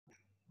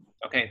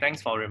Okay,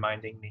 thanks for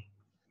reminding me.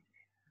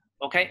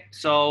 Okay,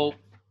 so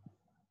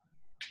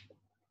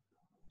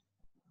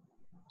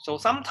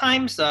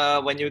sometimes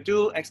when you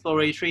do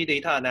exploratory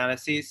data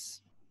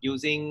analysis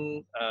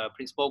using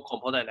principal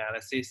component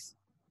analysis,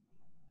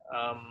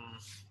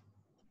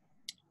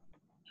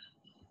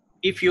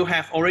 if you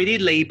have already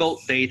labeled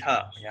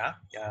data,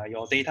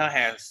 your data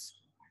has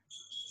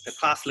the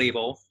class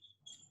label,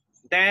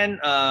 then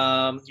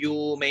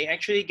you may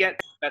actually get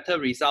better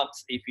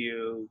results if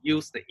you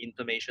use the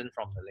information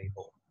from the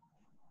label.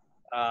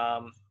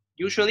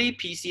 Usually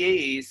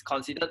PCA is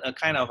considered a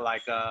kind of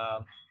like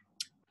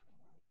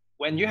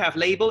when you have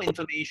label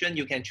information,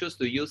 you can choose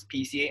to use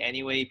PCA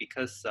anyway,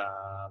 because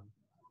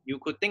you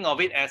could think of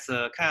it as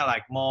a kind of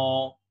like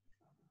more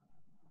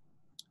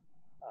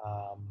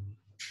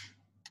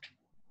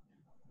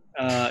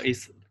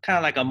it's kind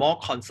of like a more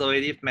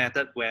conservative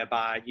method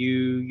whereby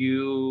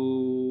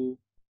you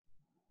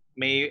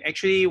may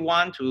actually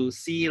want to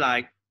see,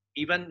 like,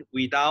 even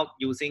without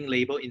using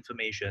label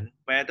information,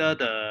 whether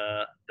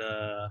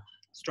the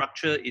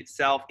structure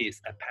itself is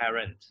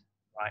apparent,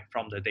 right,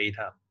 from the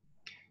data.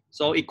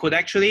 So it could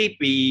actually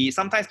be,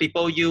 sometimes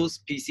people use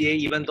PCA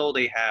even though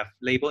they have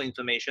label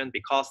information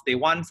because they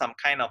want some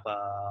kind of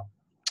a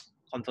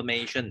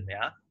confirmation,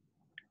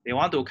 They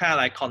want to kind of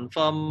like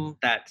confirm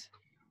that,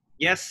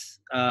 yes,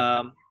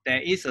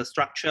 there is a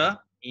structure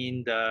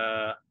in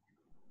the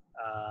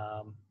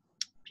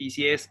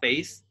PCA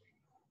space,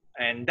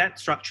 and that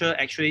structure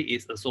actually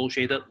is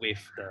associated with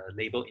the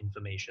label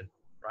information,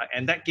 right?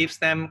 And that gives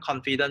them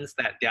confidence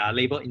that their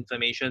label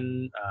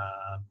information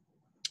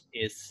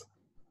is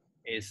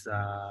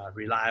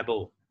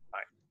reliable,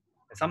 right?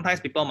 And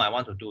sometimes people might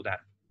want to do that,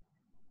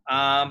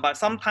 but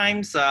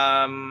sometimes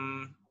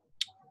on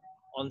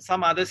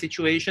some other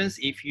situations,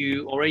 if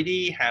you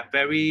already have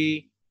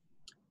very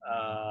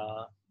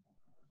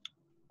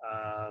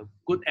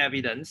good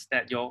evidence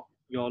that your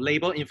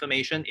label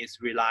information is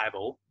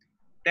reliable,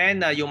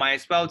 then you might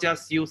as well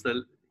just use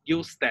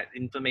that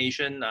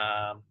information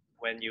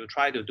when you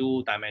try to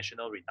do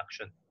dimensional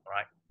reduction,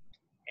 right?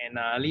 And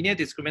linear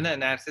discriminant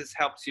analysis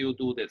helps you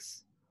do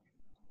this.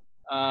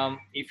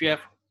 If you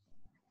have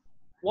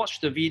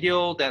watched the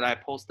video that I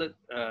posted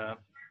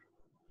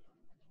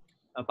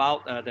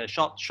about the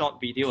short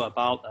video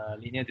about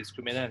linear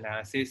discriminant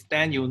analysis,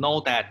 then you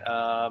know that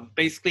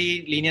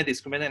basically linear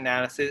discriminant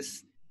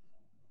analysis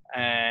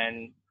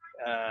and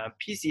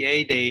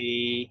PCA,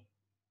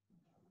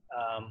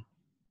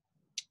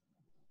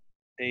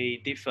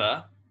 they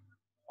differ,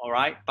 all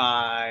right,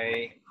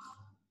 by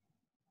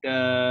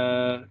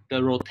the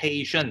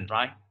rotation,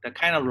 right? The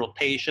kind of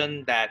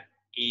rotation that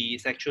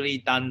is actually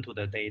done to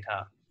the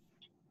data.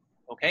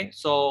 Okay,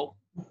 so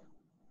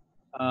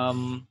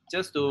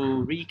just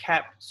to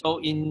recap, so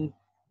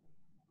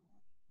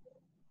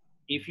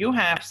if you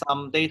have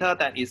some data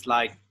that is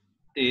like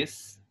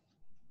this,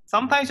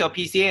 sometimes your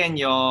PCA and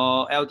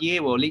your LDA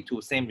will lead to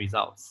same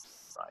results,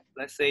 right?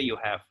 Let's say you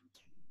have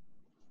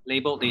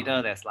labeled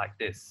data that's like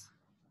this.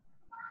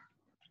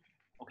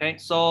 Okay,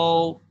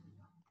 so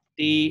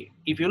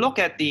if you look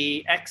at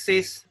the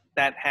axis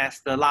that has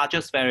the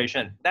largest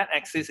variation, that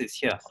axis is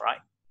here,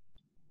 right?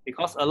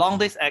 Because along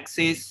this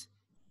axis,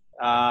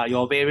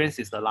 your variance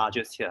is the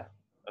largest here,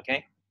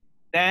 okay?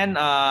 Then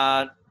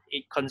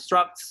it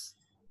constructs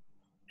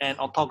an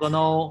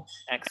orthogonal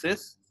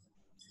axis,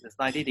 it's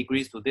 90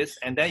 degrees to this,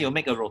 and then you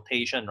make a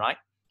rotation, right?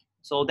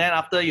 So then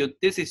after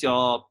this is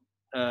your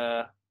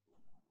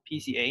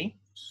PCA.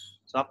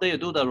 So after you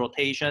do the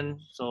rotation,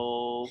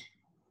 so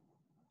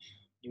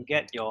you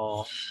get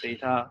your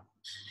data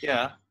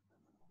here.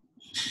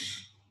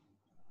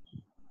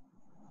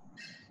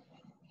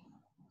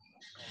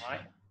 All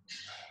right.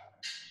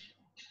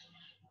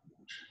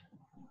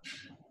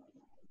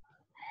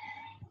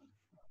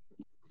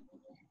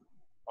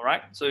 All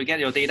right, so you get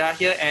your data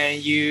here,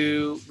 and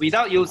you,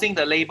 without using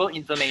the label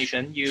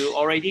information, you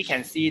already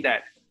can see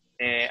that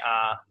there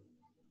are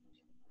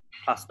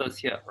clusters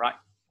here, right?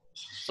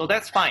 So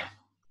that's fine.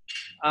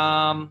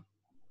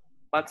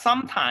 But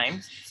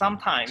sometimes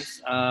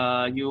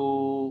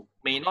you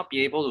may not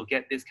be able to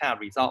get this kind of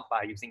result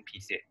by using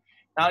PCA.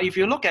 Now, if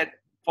you look at,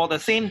 for the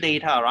same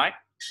data, right,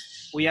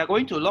 we are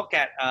going to look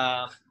at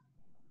a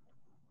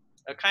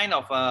kind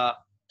of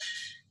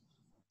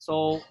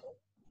so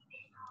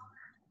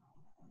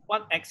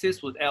what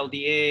axis would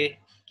LDA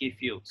give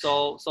you?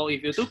 So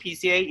if you do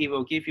PCA, it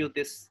will give you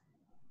this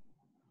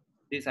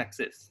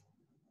axis.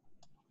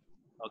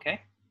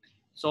 Okay.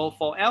 So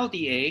for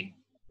LDA,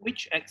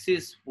 which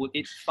axis would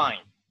it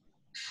find?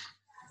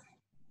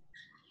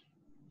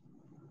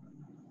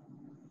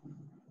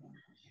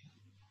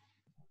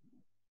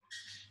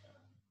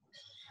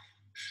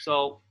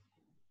 So,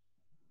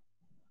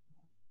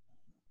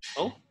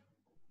 oh,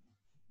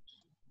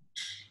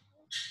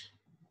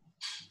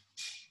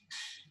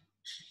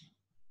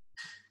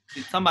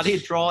 did somebody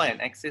draw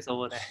an axis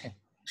over there?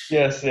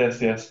 Yes.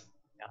 Yeah.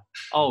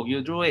 Oh,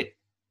 you drew it.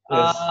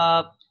 Yes.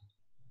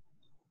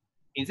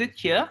 Is it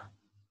here?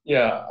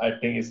 Yeah, I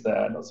think it's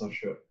there. Not so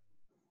sure.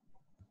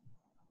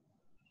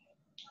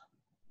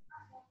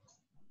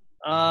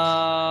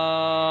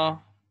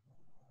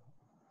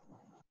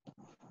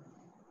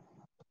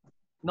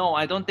 No,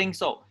 I don't think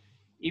so.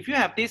 If you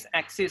have this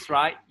axis,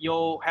 right, you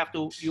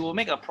will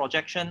make a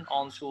projection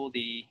onto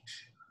the.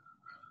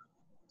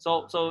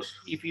 So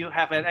if you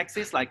have an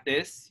axis like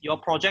this, your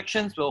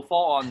projections will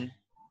fall on.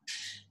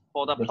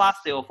 For the plus,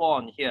 they will fall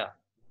on here,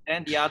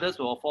 and the others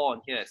will fall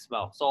on here as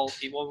well. So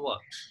it won't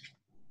work.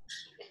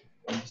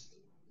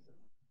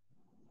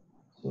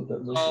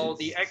 So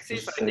the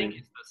axis, I think,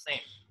 is the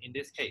same in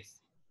this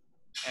case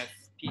as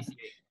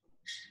PCA.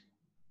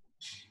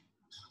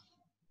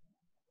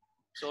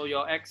 So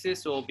your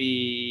axis will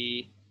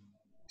be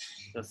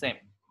the same.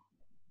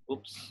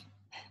 Oops.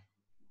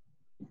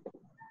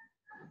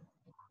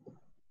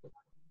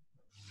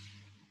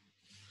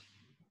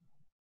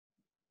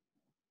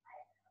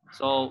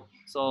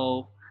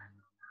 So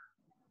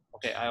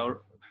okay,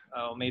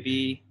 I'll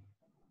maybe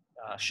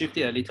shift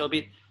it a little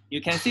bit. You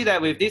can see that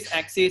with this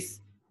axis,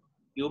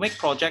 you make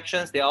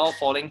projections, they're all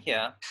falling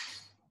here.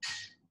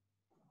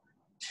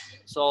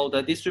 So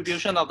the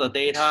distribution of the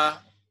data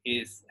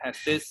has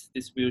this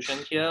distribution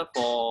here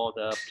for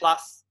the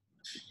plus,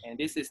 and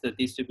this is the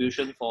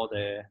distribution for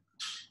the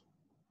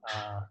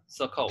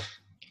circle.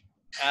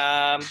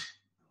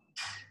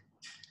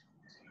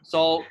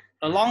 So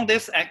along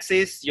this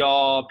axis,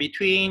 your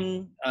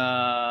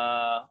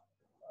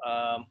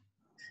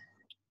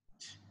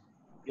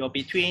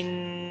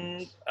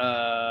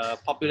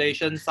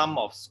population sum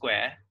of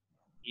square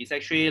is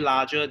actually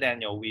larger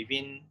than your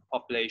within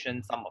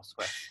population sum of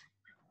square.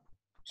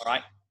 All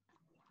right.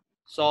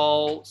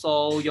 So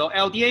your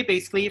LDA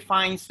basically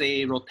finds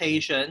the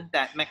rotation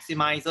that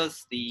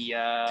maximizes the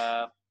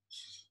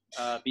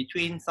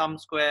between some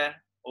square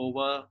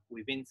over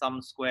within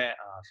some square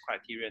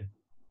criterion.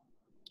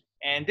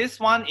 And this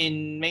one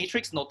in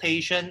matrix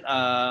notation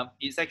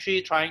is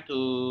actually trying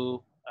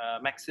to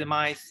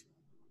maximize,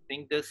 I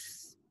think,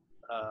 this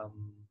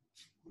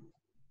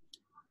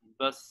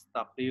inverse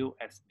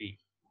WSB.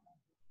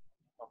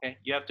 Okay,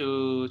 you have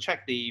to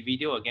check the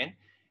video again.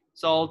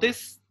 So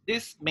this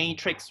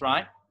matrix,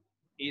 right,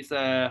 is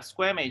a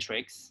square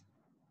matrix,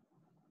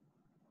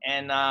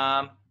 and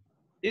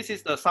this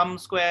is the sum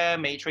square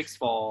matrix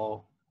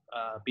for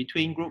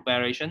between group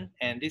variation,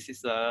 and this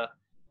is a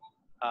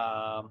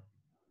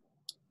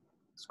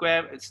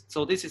square.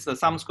 So this is the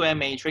sum square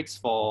matrix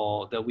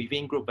for the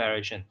within group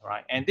variation,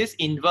 right? And this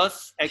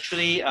inverse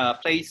actually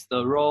plays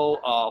the role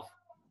of.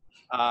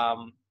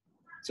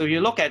 So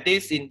you look at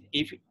this in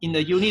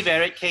the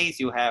univariate case,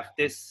 you have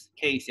this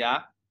case,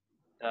 yeah,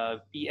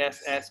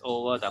 BSS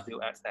over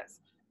WSS.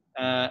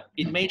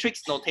 In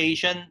matrix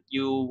notation,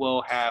 you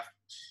will have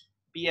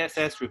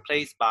BSS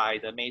replaced by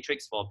the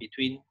matrix for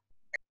between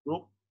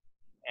group,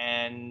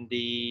 and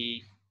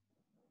the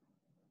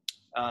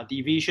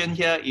division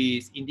here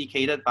is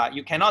indicated by,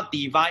 you cannot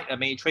divide a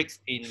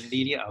matrix in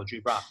linear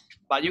algebra,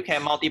 but you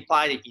can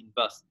multiply the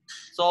inverse.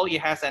 So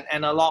it has an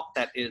analog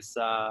that is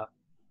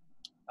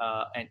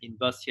an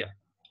inverse here.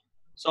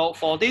 So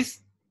for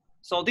this,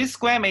 this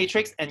square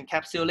matrix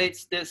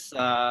encapsulates this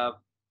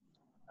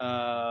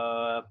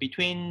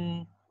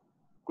between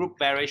group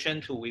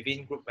variation to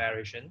within group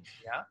variation.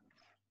 Yeah.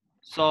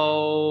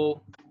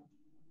 So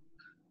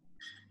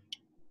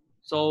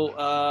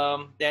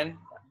then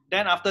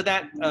after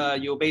that,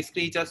 you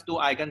basically just do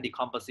eigen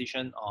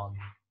decomposition on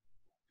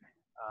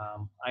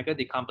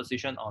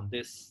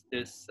this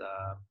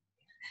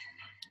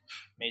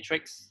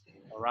matrix.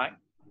 All right.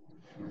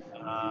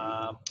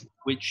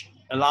 Which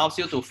allows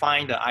you to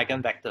find the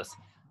eigenvectors.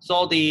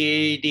 So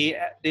the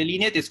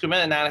linear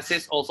discriminant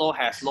analysis also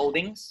has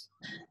loadings.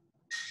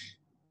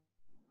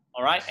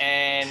 All right,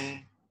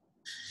 and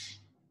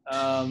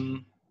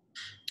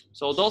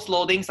so those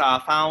loadings are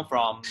found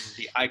from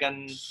the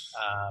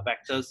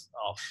eigenvectors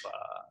of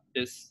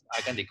this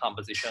eigen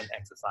decomposition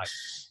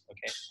exercise.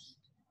 Okay.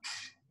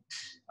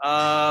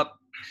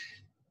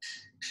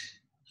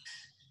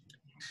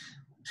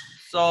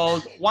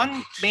 So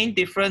one main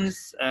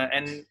difference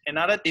and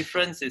another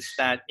difference is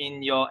that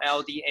in your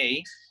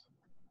LDA,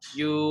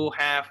 you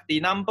have the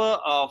number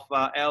of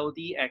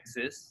LD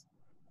axis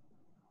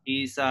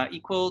is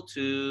equal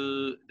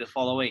to the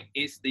following,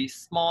 is the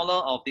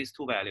smaller of these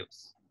two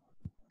values.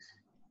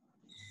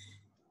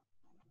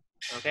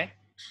 Okay,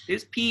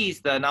 this P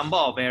is the number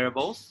of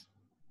variables,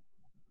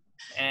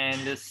 and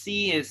the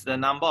C is the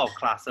number of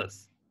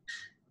classes.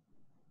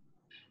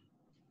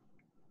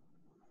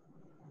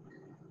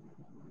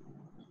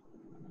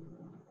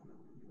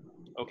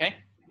 Okay,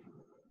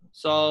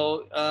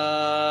 so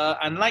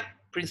unlike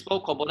principal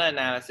component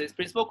analysis,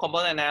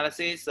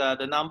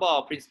 the number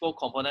of principal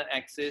component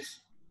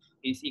axis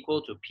is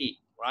equal to P,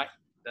 right?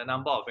 The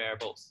number of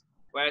variables.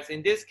 Whereas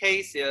in this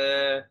case,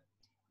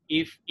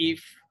 if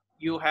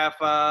you have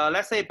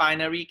let's say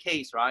binary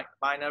case, right?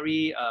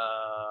 Binary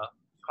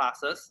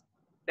classes,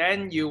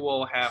 then you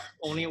will have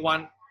only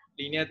one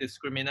linear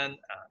discriminant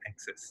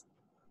axis.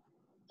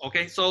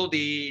 Okay, so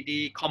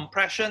the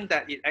compression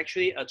that it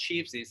actually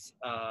achieves is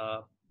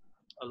a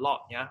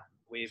lot, yeah,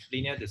 with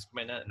linear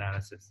discriminant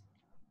analysis.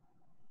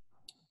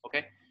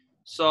 Okay,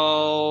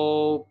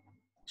 so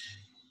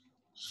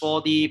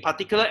for the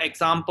particular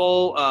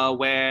example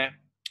where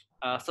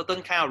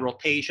certain kind of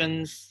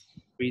rotations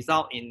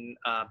result in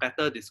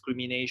better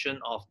discrimination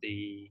of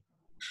the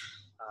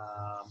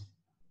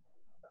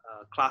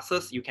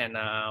classes, you can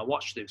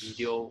watch the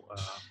video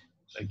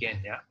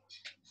again, yeah.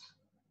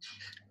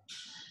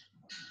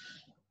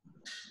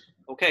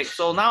 Okay,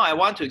 so now I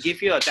want to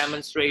give you a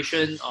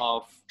demonstration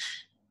of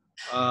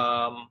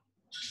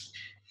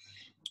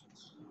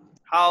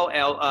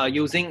how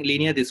using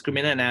linear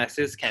discriminant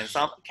analysis can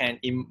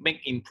make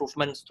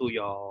improvements to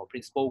your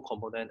principal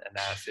component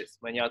analysis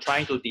when you're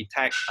trying to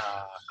detect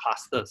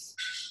clusters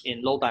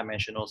in low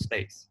dimensional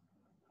space.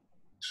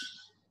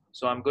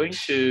 So I'm going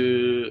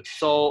to,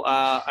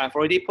 I've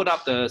already put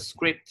up the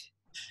script.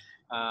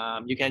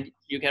 You can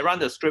run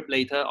the script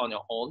later on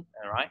your own,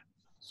 all right?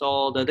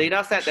 So the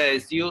data set that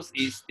is used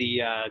is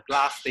the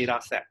glass data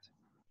set,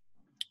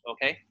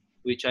 okay?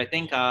 Which I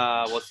think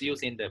was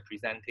used in the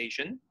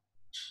presentation.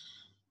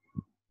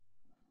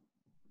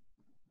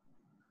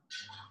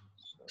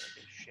 So let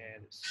me share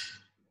this.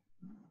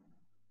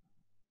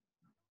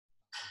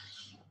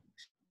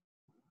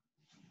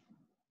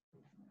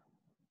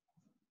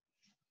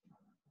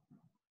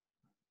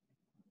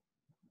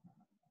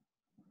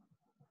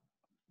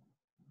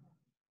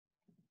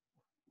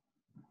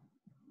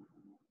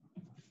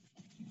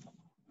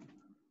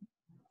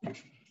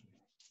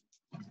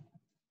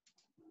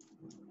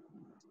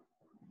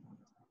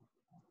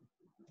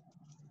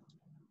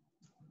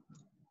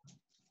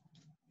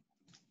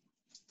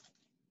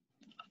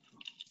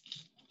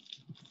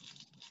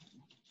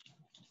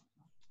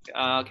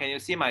 Can you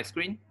see my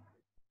screen?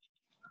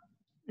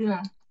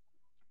 Yeah.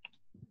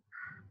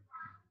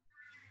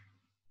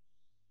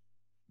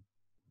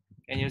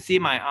 Can you see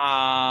my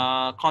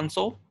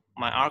console,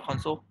 my R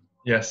console?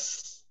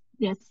 Yes.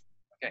 Yes.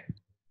 Okay.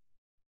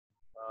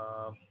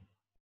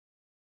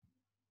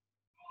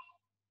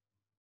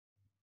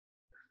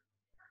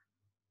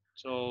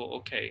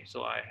 Okay,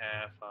 so I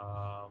have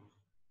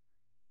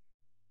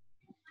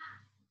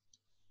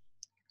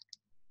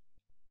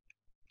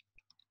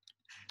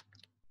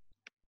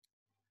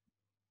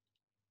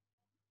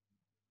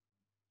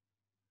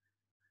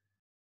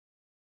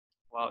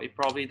well, it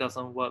probably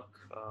doesn't work.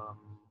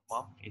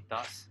 Well, it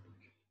does.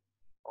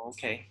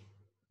 Okay.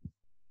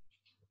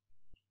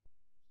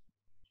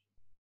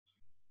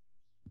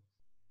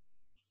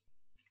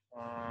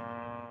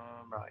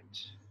 Right.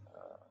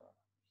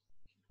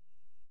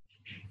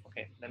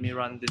 Okay, let me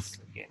run this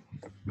again.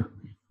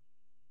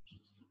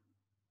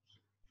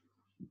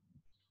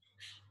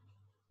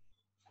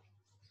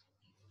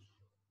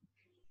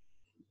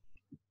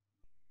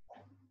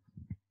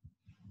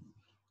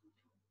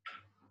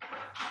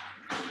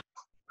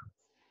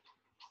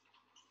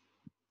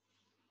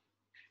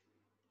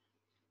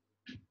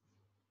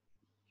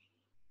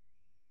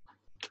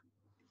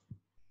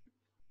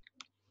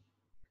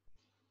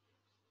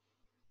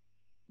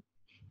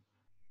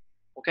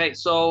 Okay,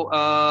 so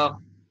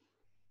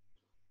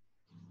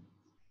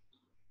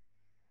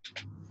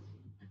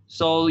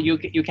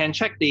you can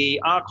check the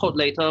R code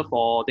later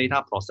for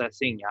data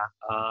processing.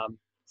 Yeah.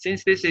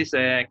 Since this is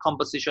a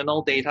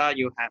compositional data,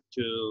 you have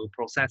to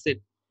process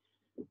it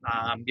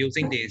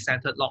using the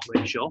centered log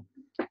ratio,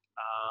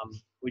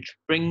 which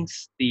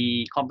brings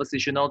the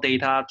compositional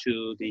data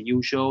to the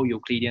usual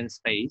Euclidean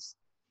space.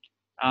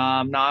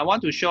 Now I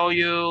want to show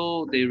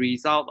you the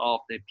result of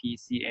the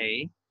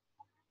PCA.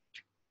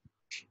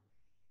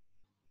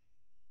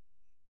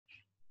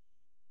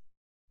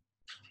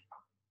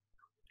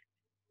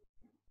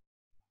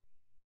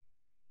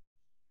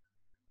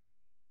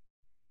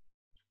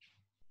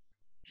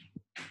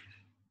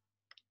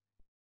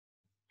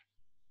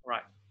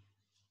 Right.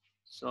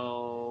 So,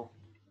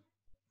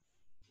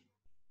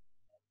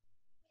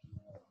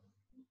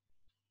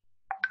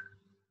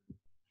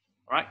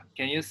 all right,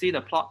 can you see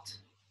the plot?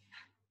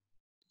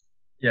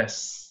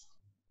 Yes.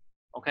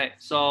 Okay,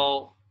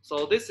 so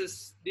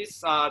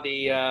these are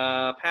the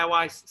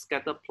pairwise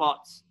scatter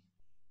plots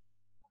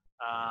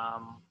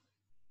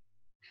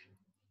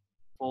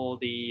for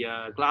the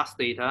glass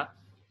data.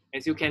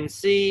 As you can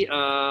see,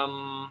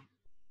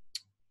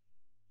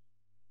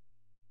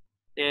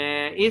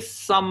 there is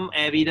some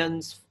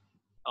evidence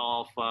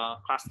of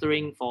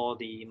clustering for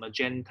the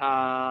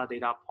magenta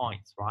data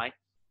points, right?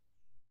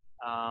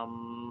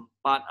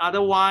 But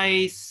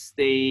otherwise,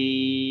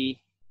 they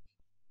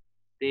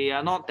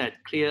are not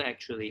that clear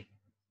actually.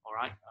 All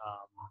right.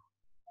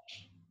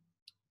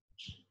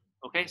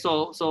 Okay,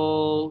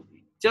 so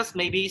just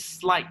maybe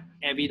slight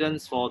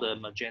evidence for the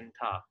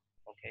magenta.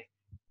 Okay.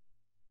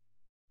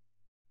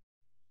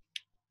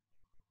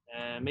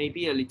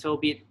 Maybe a little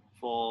bit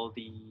for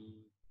the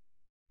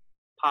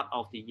part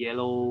of the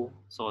yellow,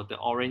 so the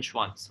orange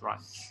ones, right?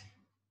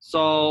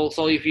 So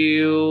if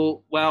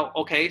you, well,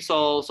 okay,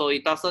 so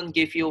it doesn't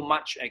give you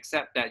much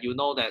except that you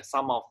know that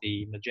some of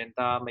the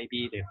magenta,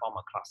 maybe they form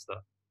a cluster.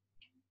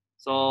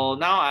 So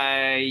now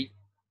I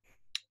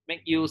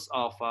make use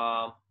of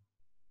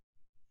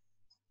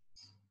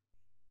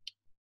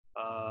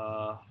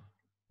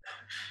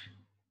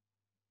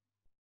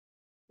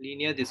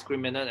linear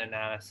discriminant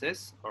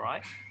analysis, all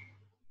right?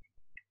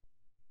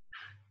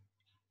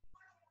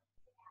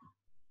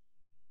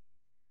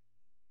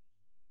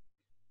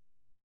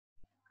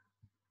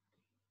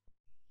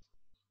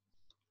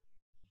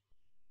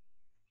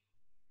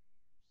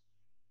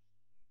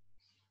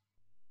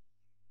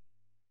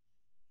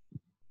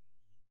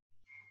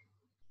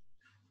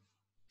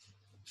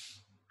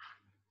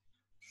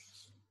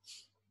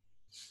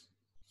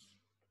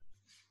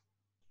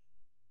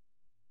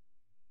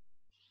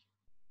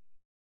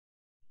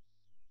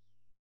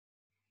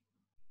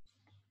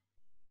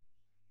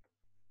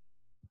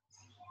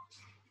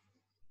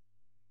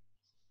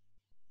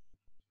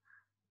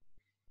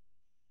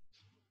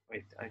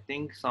 Wait, I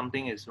think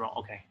something is wrong.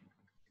 Okay,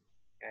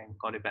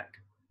 got it back.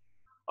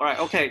 All right,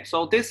 okay,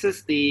 so this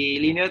is the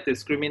linear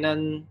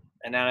discriminant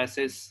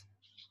analysis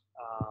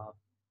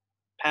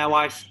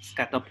pairwise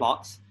scatter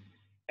plots.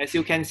 As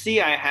you can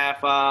see, I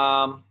have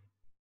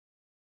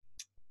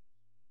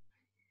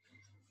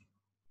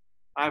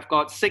I've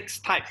got 6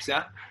 types,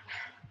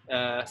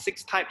 yeah,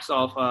 6 types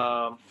of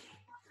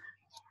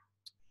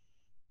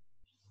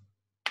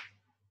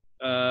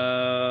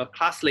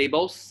class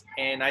labels,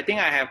 and I think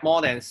I have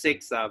more than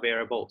 6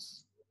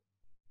 variables.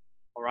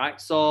 All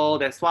right, so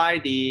that's why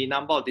the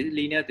number of the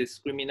linear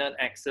discriminant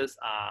axes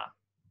are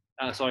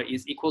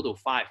is equal to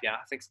 5, yeah,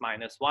 6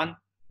 minus 1.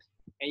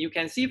 And you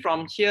can see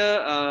from here,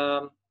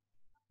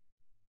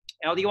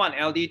 LD1,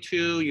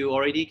 LD2, you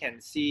already can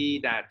see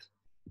that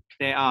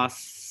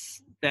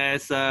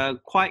there's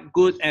quite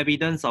good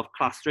evidence of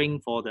clustering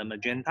for the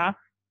magenta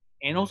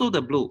and also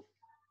the blue.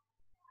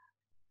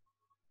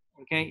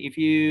 Okay, if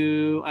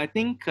you, I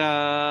think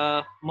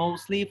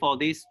mostly for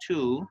these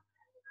two,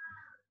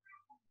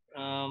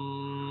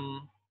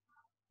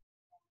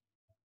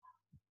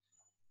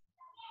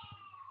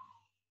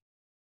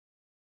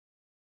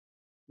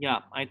 yeah,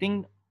 I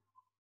think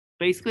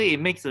basically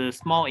it makes a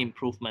small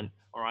improvement,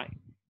 all right?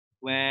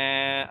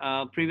 Where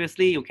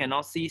previously you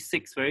cannot see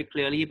 6 very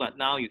clearly, but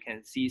now you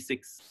can see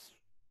 6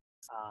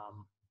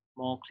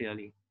 more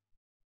clearly.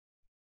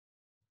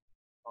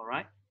 All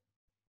right.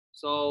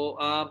 So,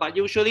 but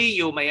usually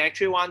you may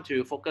actually want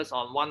to focus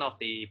on one of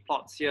the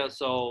plots here.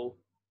 So,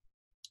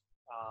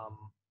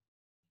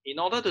 in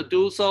order to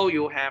do so,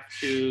 you have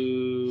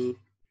to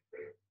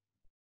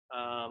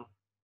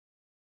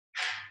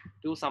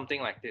do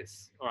something like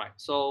this. All right.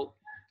 So,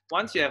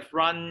 once you have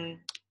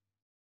run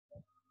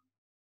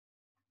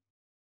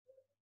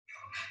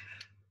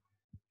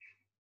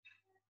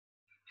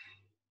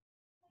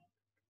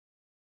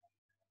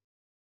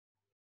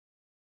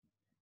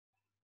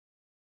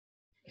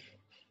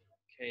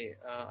okay,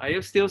 are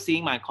you still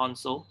seeing my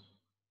console?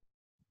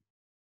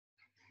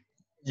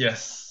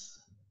 Yes.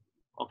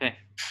 Okay.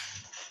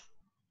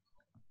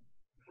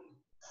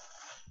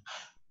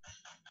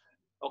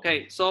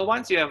 Okay, so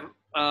once you have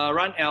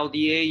run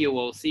LDA, you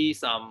will see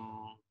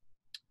some,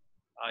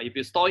 if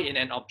you store it in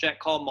an object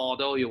called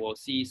model, you will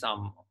see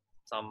some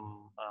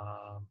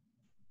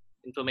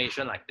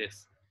information like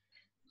this.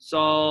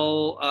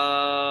 So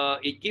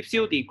it gives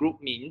you the group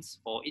means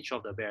for each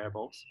of the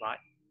variables, right?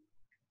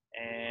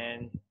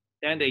 And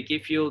then they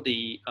give you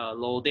the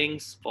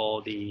loadings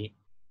for the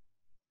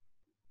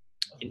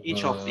in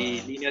each of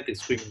the linear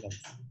discriminants.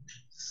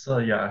 So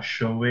you're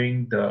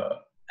showing the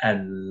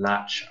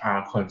enlarged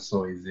R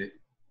console, is it?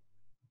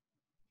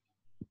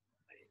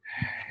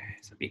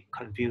 It's a bit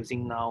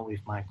confusing now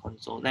with my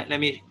console. Let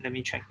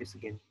me check this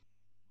again.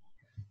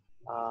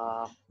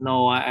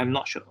 No, I'm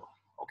not sure.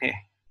 Okay,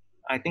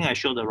 I think I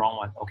showed the wrong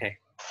one. Okay.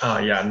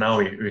 Yeah, now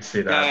we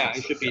see that. Yeah,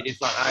 it should be this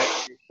one.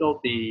 I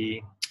showed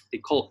the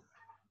code.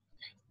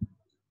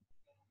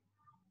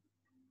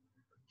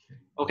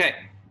 Okay,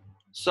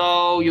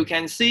 so you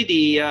can see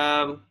the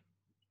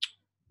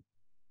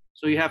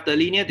so you have the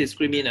linear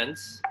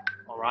discriminants,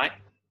 all right,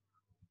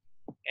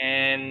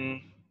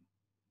 and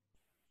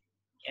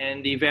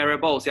the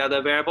variables. Yeah,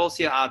 the variables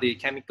here are the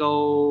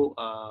chemical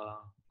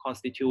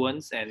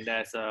constituents, and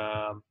there's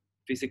a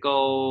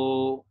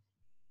physical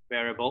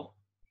variable,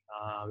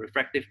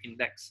 refractive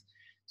index.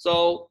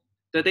 So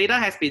the data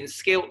has been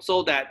scaled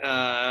so that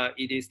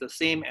it is the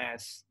same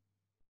as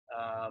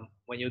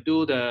when you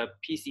do the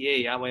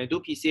PCA. Yeah, when you do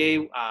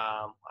PCA,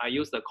 I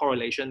use the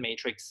correlation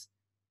matrix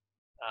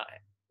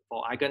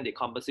for eigen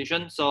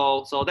decomposition.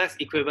 So that's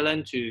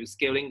equivalent to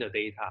scaling the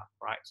data,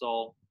 right?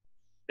 So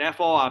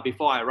therefore,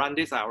 before I run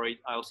this, I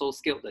also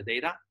scaled the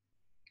data.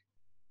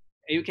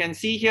 And you can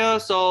see here,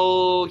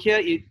 so here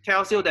it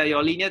tells you that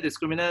your linear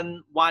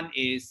discriminant 1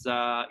 is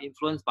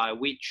influenced by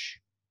which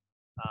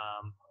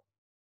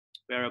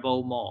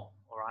variable more,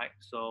 all right?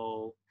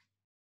 So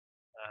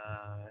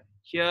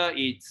here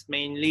it's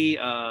mainly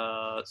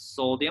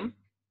sodium,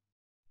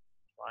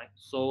 right?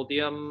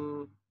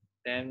 Sodium,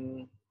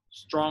 then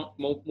strong,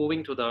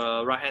 moving to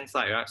the right-hand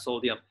side, right?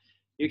 Sodium.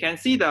 You can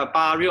see the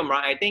barium,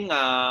 right? I think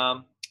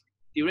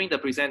during the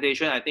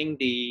presentation, I think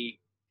the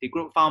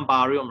group found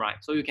barium, right?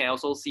 So you can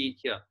also see it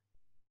here.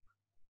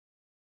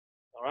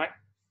 All right.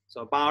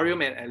 So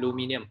barium and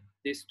aluminium,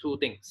 these two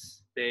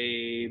things,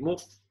 they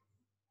move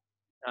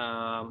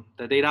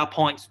the data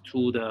points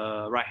to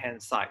the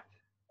right-hand side,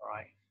 all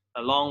right,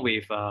 along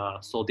with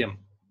sodium.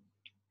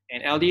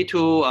 And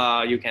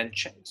LD2, you can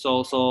check.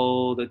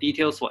 So the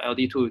details for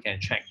LD2 you can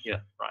check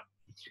here, right?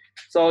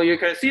 So you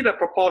can see the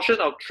proportion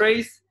of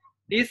trace.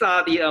 These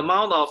are the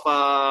amount of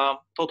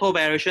total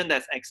variation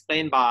that's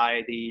explained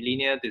by the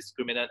linear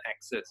discriminant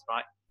axis,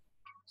 right?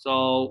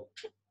 So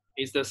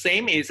it's the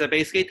same. It's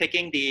basically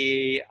taking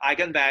the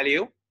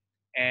eigenvalue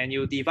and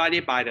you divide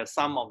it by the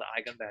sum of the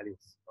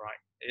eigenvalues, right?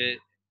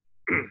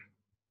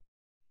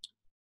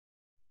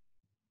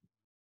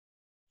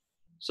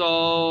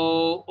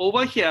 So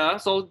over here,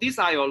 so these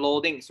are your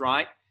loadings,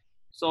 right?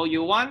 So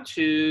you want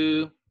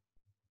to,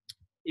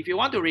 if you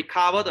want to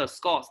recover the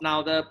scores,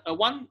 now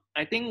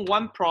I think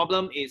one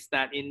problem is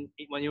that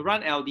when you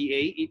run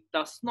LDA, it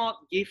does not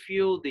give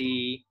you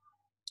the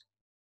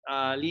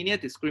linear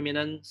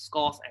discriminant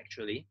scores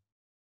actually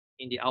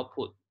in the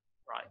output,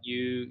 right?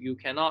 You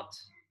cannot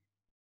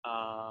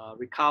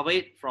recover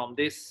it from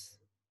this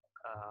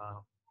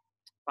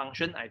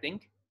function, I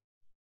think.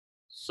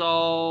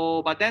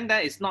 So, but then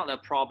that is not a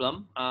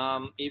problem.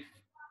 If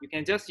you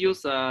can just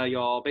use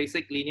your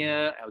basic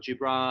linear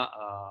algebra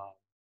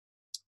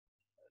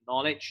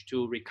knowledge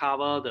to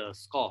recover the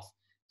scores.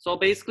 So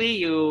basically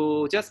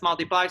you just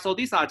multiply. So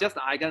these are just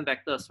the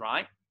eigenvectors,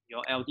 right?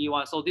 Your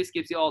LD1. So this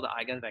gives you all the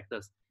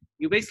eigenvectors.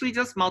 You basically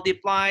just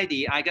multiply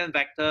the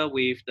eigenvector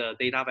with the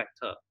data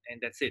vector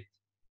and that's it.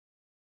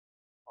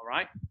 All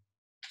right.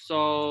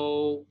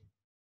 So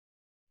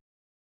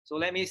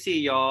let me see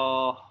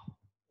your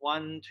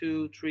 1,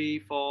 2, 3,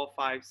 4,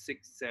 5,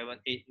 6, 7,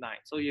 8, 9.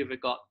 So you've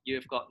got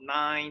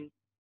 9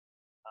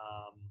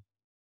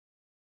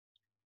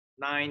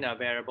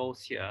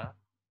 variables here.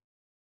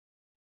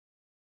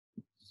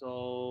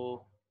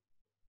 So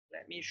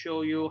let me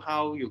show you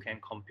how you can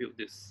compute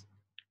this.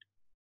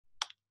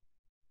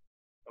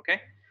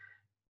 Okay.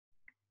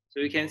 So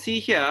you can see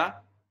here.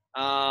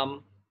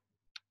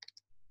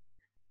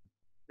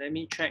 Let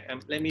me check.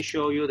 Let me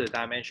show you the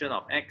dimension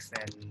of X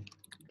and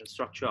the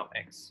structure of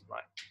X.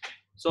 Right.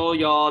 So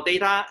your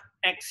data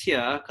X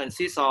here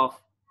consists of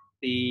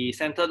the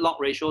centered log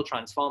ratio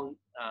transform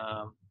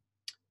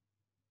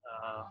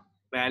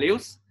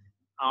values,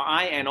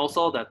 Ri, and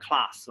also the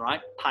class,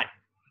 right, type.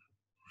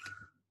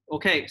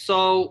 Okay,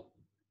 so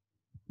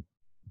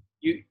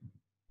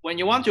when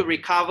you want to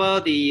recover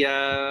the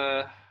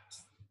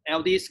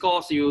LD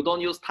scores, you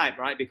don't use type,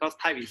 right? Because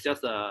type is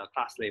just a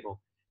class label.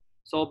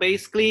 So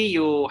basically,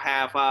 you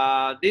have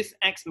this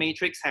X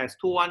matrix has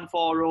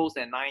 214 rows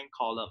and 9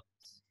 columns.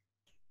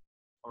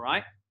 All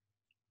right,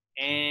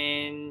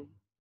 and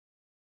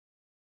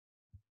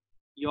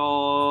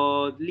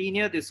your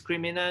linear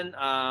discriminant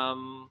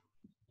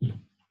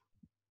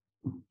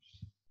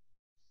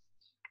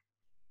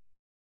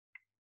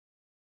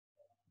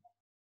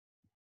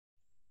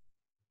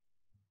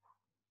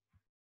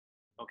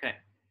okay,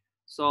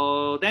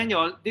 so then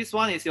this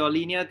one is your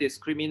linear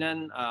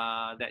discriminant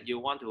that you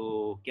want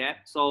to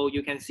get. So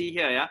you can see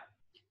here, yeah,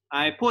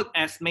 I put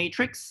as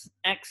matrix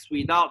X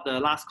without the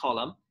last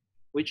column,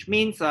 which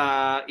means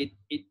it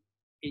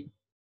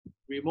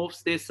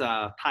removes this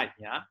type,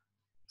 yeah.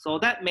 So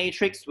that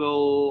matrix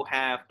will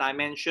have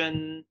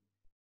dimension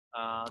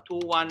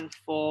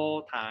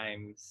 214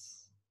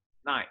 times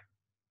 9,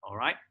 all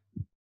right?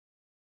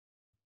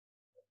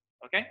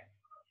 Okay,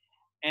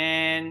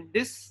 and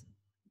this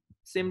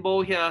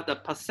symbol here, the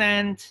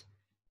percent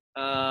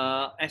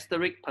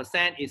asterisk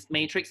percent is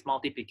matrix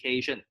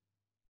multiplication.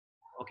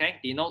 Okay,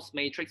 denotes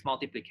matrix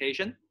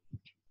multiplication.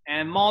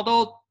 And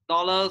model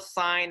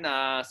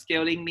 $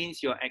 scaling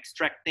means you're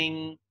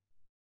extracting,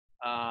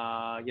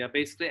 you're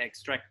basically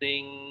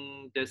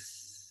extracting the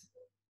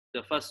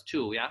first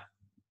two, yeah.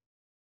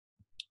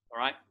 All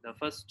right, the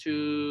first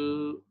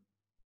two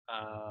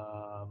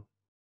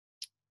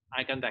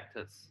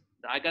eigenvectors,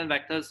 the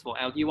eigenvectors for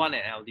LD1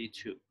 and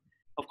LD2.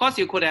 Of course,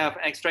 you could have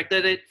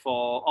extracted it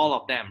for all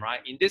of them,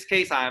 right? In this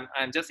case, I'm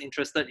just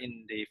interested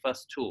in the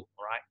first two,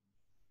 all right?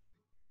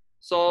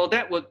 So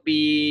that would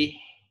be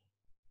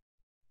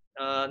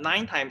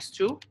 9 times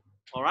 2,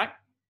 all right?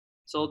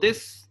 So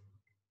this,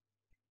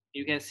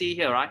 you can see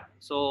here, right?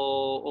 So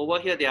over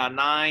here, there are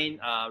 9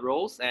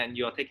 rows and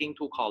you're taking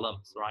 2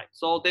 columns, right?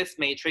 So this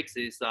matrix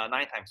is 9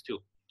 times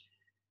 2.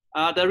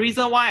 The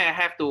reason why I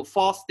have to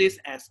force this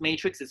as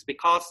matrix is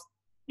because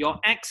your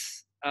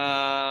X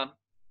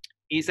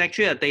is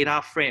actually a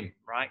data frame,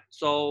 right?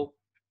 So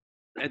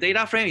a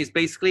data frame is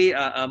basically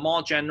a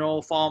more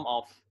general form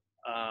of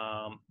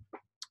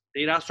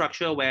data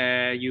structure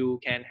where you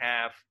can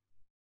have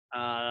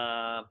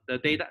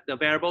the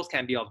variables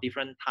can be of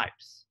different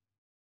types.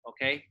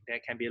 Okay, there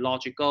can be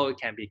logical, it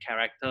can be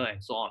character,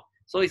 and so on.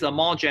 So it's a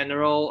more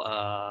general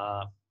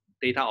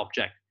data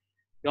object.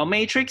 Your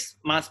matrix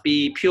must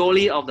be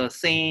purely of the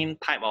same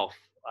type of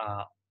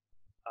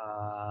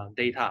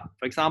data.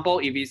 For example,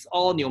 if it's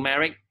all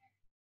numeric,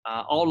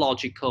 all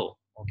logical,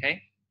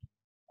 okay,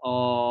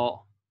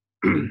 or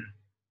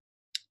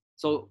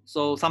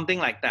so something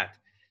like that.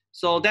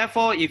 So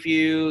therefore, if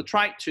you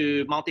try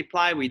to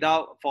multiply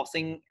without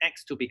forcing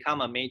X to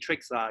become a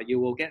matrix, you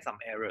will get some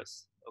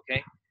errors,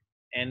 okay?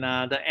 And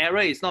the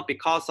error is not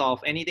because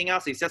of anything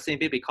else, it's just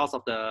simply because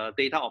of the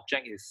data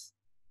object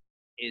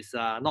is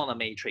not a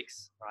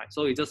matrix, right?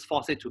 So you just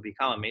force it to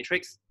become a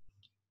matrix.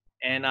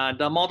 And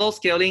the model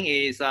scaling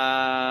is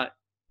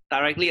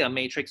directly a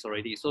matrix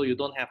already, so you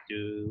don't have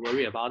to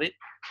worry about it.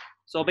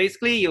 So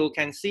basically, you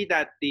can see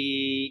that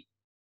the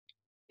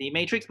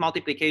matrix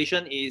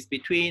multiplication is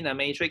between a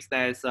matrix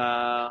that's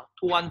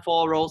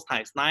 214 rows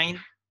times 9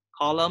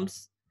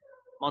 columns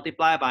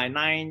multiplied by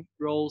 9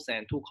 rows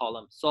and 2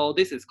 columns. So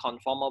this is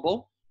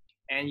conformable,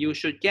 and you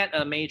should get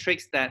a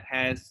matrix that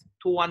has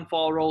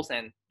 214 rows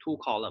and 2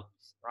 columns,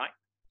 right?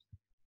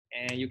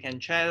 And you can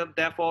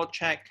therefore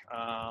check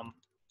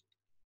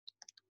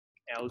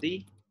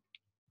LD,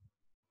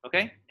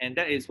 okay? And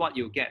that is what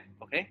you get,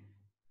 okay?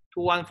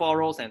 214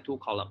 rows and 2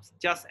 columns,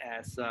 just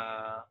as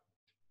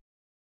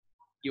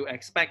you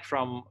expect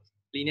from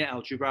linear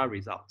algebra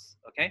results,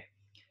 okay?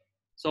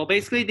 So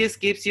basically, this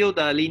gives you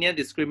the linear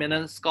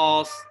discriminant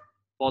scores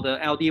for the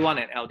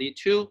LD1 and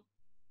LD2,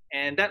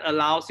 and that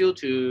allows you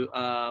to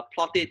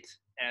plot it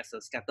as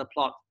a scatter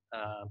plot,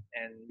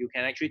 and you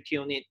can actually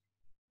tune it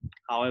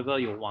however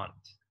you want.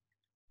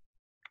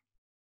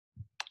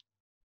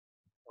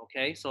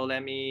 Okay, so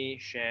let me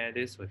share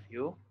this with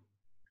you.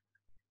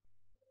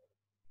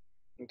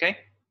 Okay,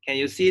 can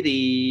you see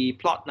the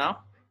plot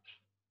now?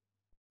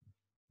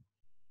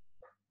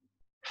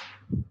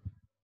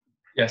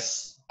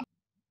 Yes.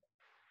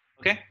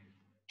 Okay,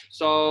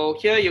 so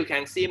here you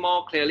can see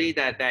more clearly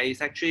that there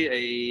is actually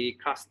a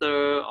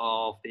cluster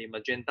of the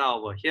magenta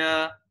over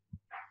here,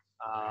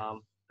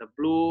 the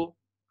blue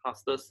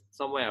clusters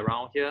somewhere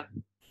around here.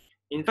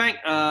 In fact,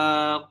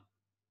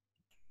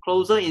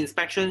 closer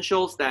inspection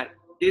shows that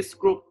this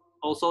group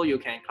also you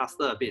can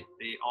cluster a bit,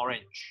 the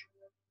orange.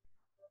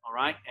 All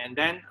right, and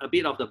then a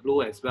bit of the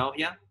blue as well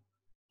here.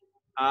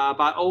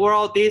 But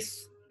overall,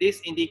 this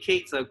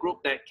indicates a group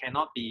that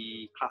cannot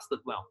be clustered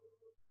well.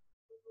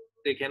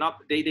 They kind of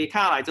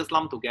like just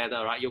lump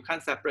together, right? You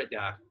can't separate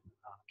their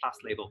class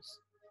labels.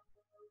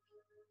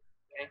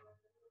 Okay.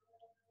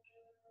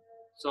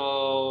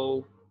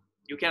 So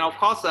you can of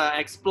course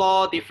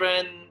explore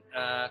different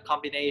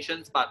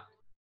combinations, but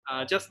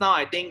just now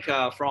I think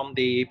from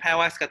the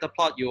pairwise scatter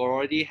plot, you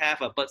already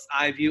have a bird's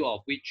eye view of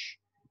which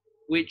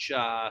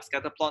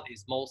scatter plot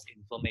is most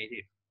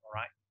informative. All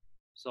right.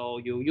 So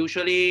you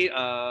usually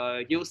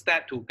use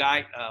that to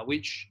guide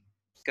which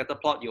scatter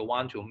plot you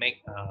want to make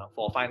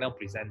for final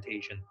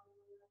presentation.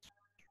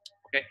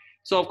 Okay,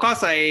 so of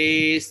course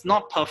it's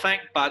not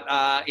perfect, but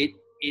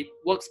it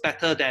works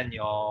better than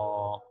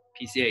your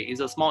PCA. It's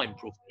a small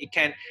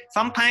improvement.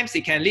 Sometimes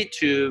it can lead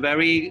to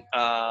very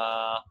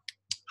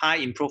high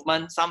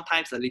improvement.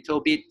 Sometimes a little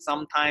bit.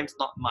 Sometimes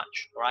not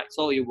much. Right.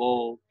 So it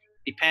will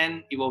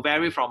depend. It will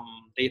vary from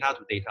data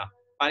to data.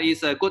 But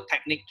it's a good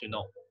technique to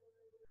know.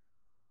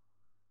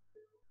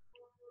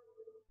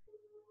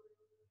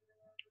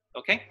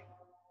 Okay.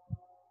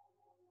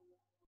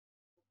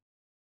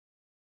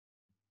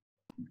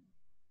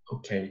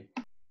 Okay.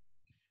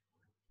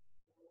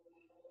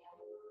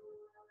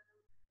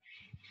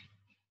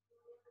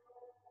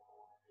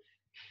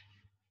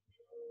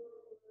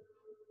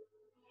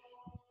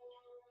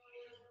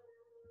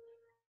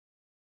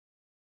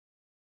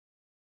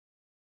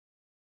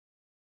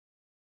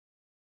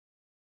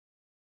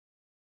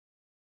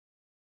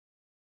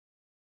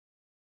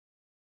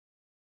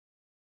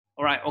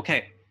 All right.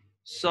 Okay.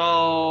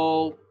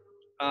 So,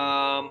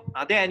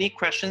 are there any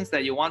questions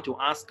that you want to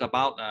ask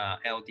about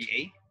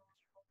LDA?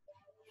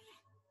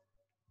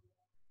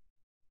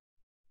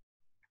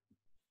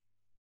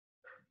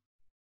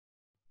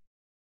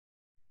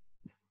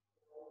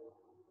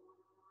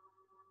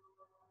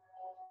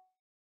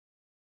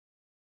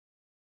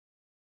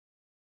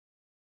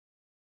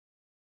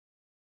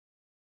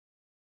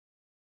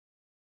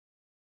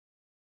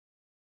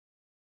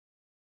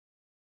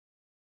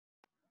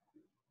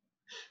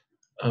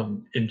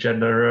 In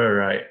general,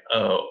 right,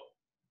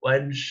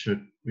 when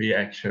should we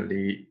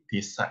actually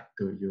decide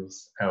to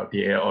use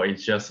LDA, or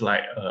it's just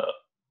like a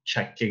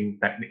checking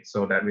technique?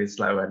 So that means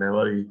like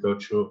whenever we go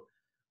through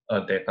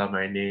data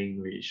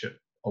mining, we should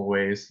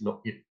always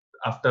look it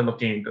after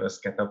looking into the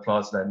scatter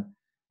plots, then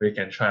we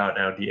can try out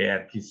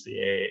LDA and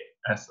PCA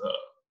as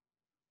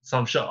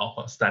some sort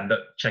of a standard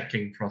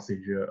checking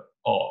procedure,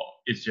 or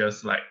it's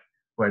just like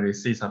when we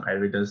see some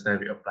evidence, then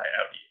we apply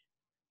LDA.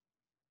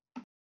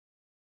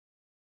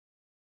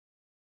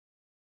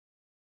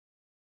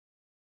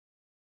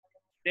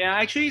 There are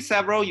actually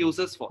several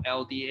uses for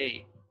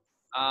LDA.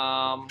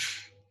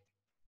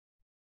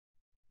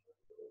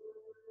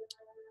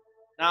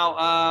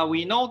 Now,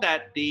 we know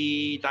that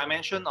the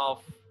dimension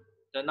of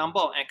the number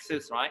of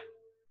axes, right,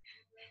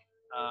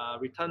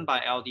 returned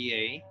by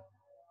LDA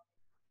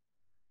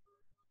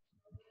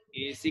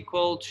is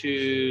equal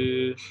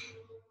to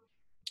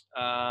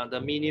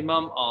the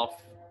minimum of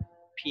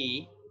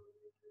P,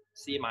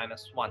 C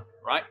minus 1,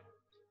 right?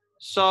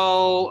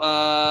 So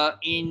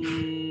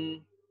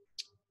in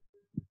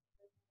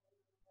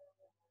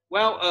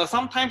Well,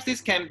 sometimes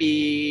this can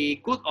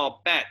be good or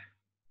bad.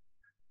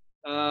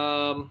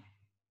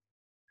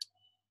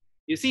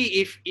 You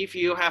see, if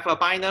you have a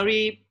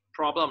binary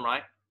problem,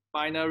 right?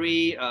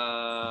 Binary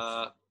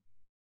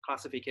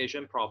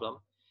classification problem,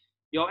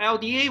 your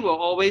LDA will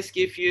always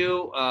give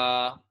you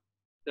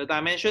the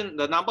dimension,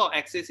 the number of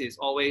axes is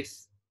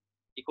always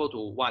equal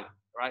to 1,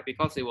 right?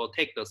 Because it will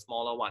take the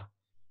smaller one.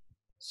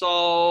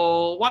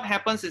 So what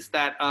happens is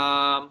that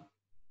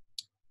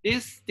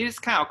this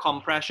kind of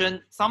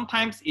compression,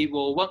 sometimes it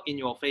will work in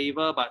your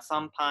favor, but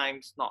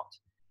sometimes not.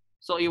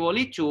 So it will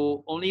lead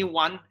to only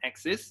one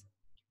axis.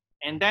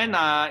 And then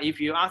if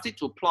you ask it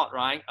to plot,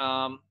 right?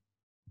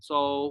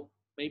 So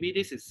maybe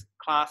this is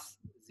class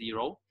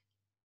 0.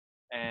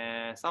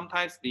 And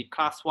sometimes the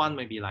class 1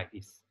 may be like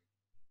this.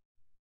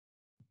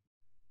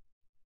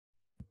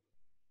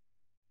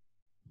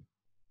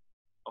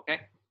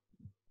 Okay.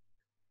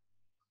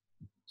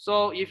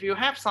 So if you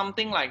have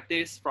something like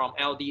this from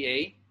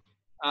LDA,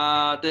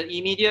 the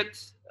immediate,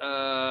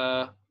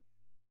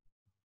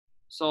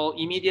 so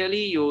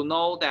immediately you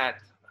know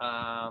that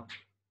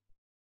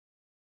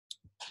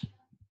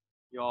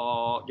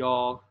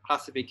your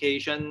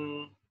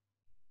classification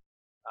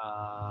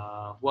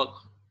work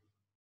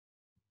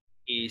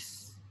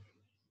is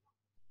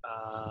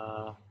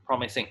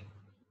promising.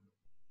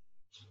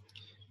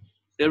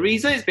 The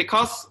reason is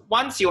because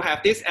once you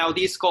have these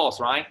LD scores,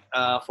 right,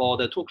 for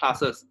the two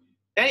classes,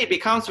 then it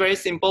becomes very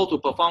simple to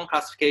perform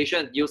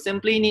classification. You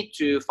simply need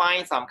to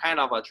find some kind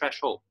of a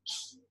threshold.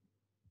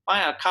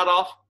 Find a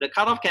cutoff. The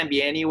cutoff can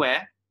be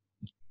anywhere.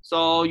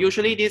 So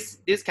usually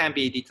this can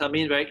be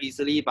determined very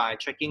easily by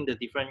checking the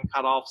different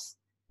cutoffs.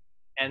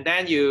 And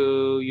then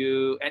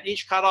you at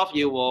each cutoff,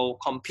 you will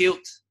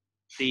compute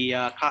the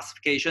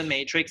classification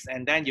matrix,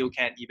 and then you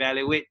can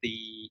evaluate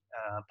the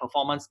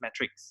performance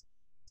metrics.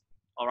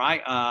 All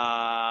right,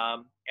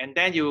 and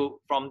then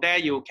from there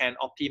you can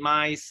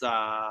optimize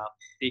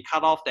the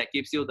cutoff that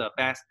gives you the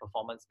best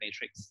performance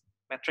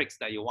metrics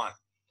that you want.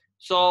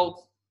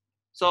 So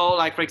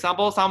like for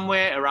example,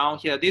 somewhere around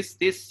here,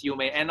 this you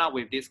may end up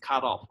with this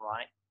cutoff,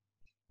 right?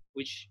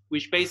 Which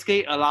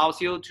basically allows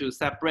you to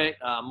separate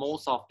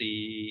most of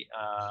the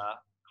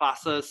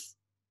classes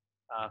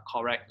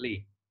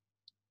correctly.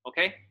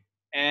 Okay.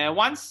 And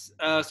once,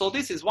 so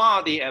this is one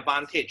of the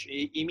advantage.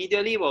 It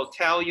immediately will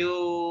tell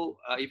you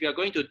if you're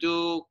going to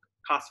do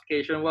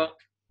classification work,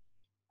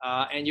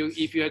 and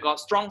if you have got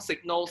strong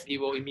signals, it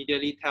will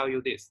immediately tell you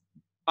this.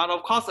 But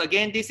of course,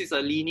 again, this is a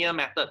linear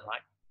method,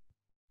 right?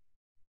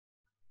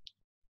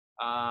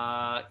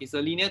 It's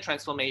a linear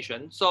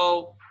transformation.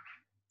 So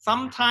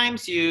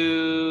sometimes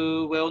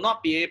you will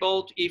not be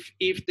able to, if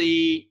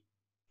the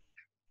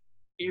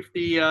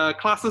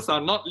classes are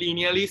not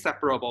linearly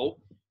separable,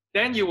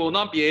 then you will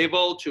not be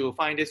able to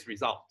find this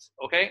result,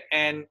 okay?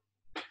 And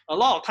a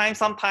lot of times,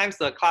 sometimes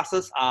the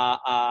classes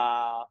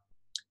are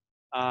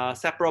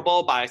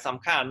separable by some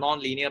kind of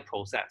non-linear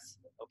process,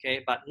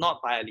 okay? But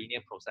not by a linear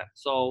process.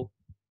 So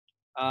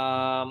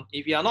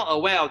if you are not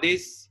aware of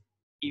this,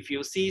 if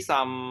you see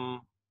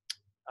some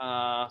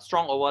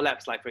strong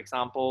overlaps, like for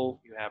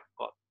example, you have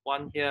got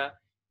one here,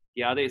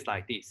 the other is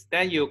like this,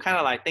 then you kind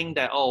of like think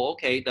that, oh,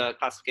 okay, the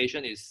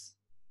classification is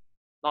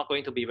not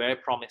going to be very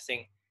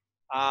promising.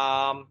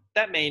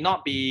 That may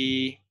not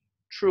be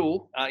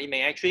true. It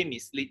may actually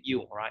mislead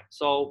you, right?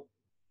 So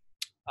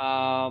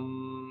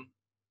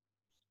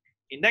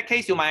in that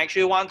case, you might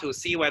actually want to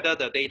see whether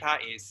the data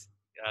is,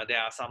 there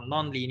are some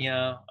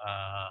non-linear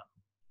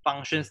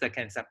functions that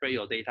can separate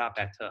your data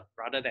better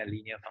rather than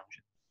linear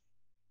functions,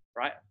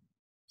 right?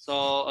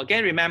 So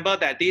again, remember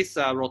that this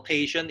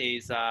rotation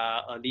is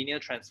a linear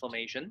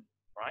transformation,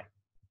 right?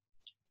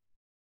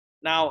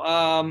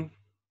 Now,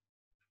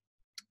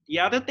 the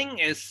other thing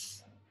is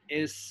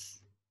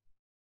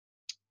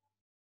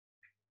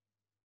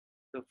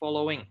the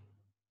following.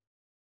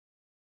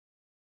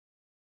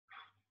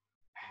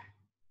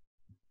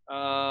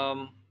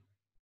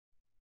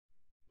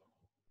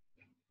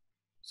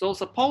 So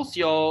suppose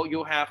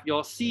you have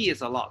your C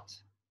is a lot.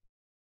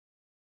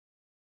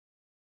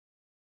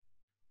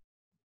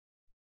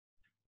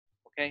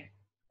 Okay.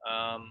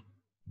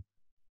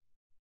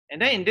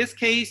 And then in this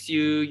case,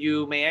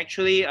 you may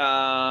actually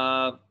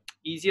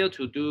easier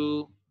to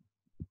do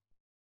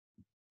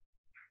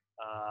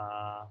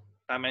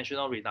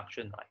dimensional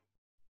reduction, right?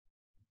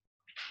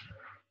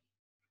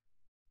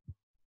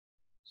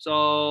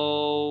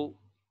 So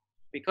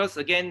because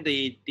again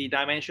the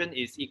dimension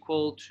is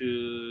equal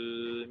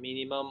to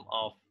minimum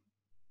of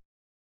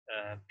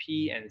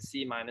P and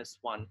C minus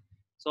 1.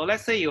 So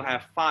let's say you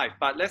have 5,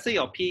 but let's say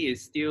your P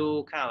is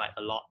still kind of like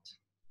a lot.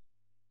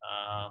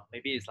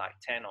 Maybe it's like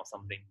 10 or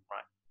something,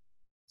 right?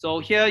 So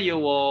here you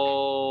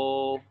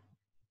will,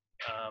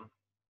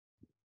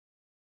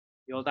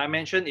 your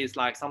dimension is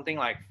like something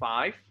like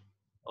 5,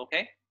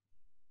 okay?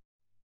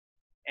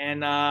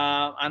 And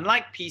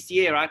unlike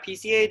PCA, right?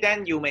 PCA,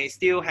 then you may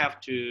still have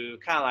to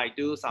kind of like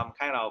do some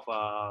kind of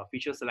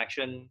feature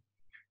selection,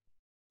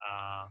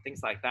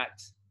 things like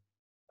that.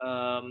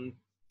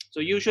 So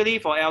usually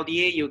for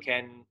LDA, you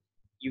can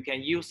you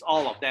can use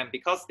all of them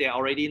because there are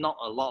already not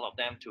a lot of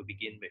them to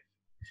begin with.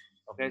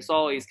 Okay,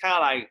 so it's kind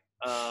of like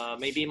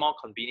maybe more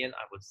convenient,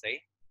 I would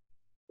say.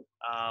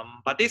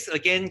 But this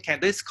again,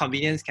 this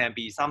convenience can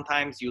be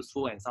sometimes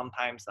useful and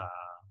sometimes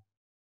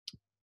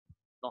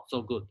not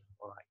so good.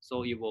 All right,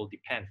 so it will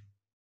depend.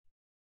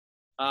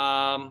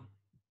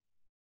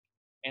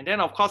 And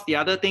then of course the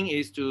other thing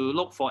is to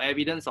look for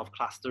evidence of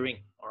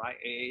clustering. All right,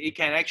 it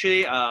can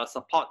actually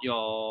support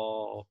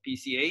your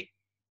PCA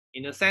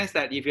in the sense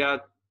that if you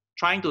are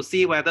trying to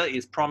see whether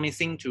it's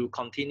promising to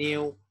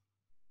continue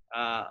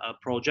a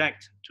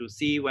project, to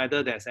see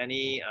whether there's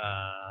any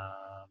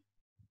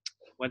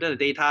whether the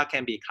data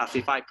can be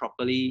classified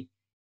properly.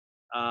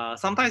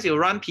 Sometimes you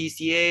run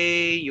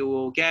PCA, you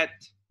will get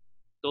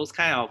those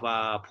kind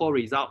of poor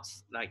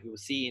results like you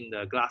see in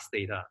the glass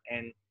data,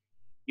 and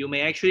you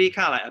may actually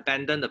kind of like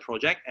abandon the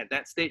project at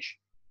that stage.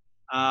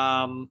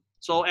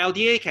 So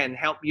LDA can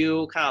help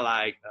you kind of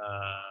like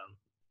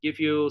give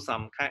you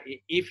some kind.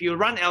 If you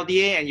run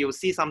LDA and you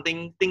see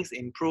things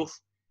improve,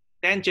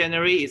 then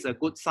generally it's a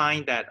good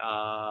sign that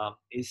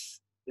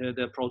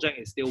the project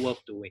is still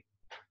worth doing.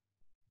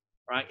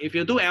 Right? If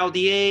you do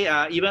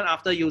LDA, even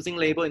after using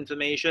label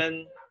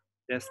information,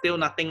 there's still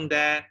nothing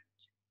there.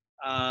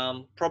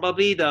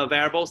 Probably the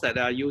variables that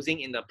they are using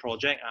in the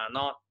project are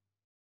not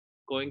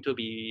going to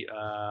be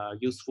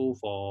useful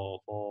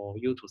for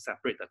you to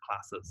separate the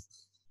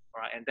classes.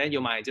 Right? And then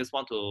you might just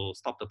want to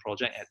stop the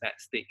project at that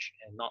stage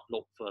and not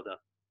look further.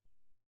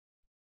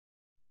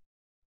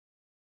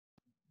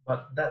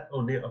 But that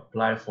only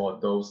apply for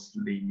those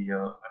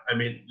linear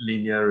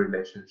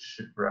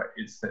relationship, right?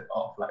 Instead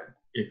of like,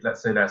 if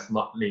let's say that's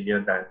not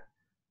linear, then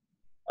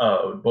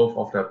both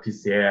of the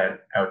PCA and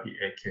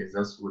LDA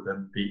cases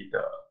wouldn't be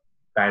the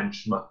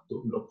benchmark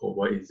to look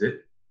over, is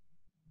it?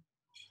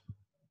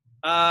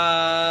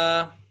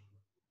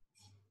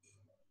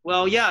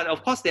 Well, yeah,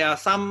 of course, there are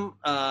some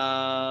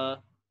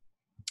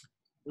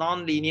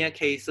non-linear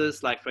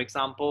cases, like for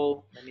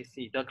example, let me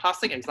see, the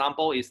classic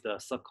example is the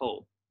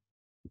circle.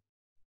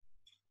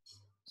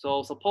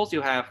 So suppose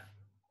you have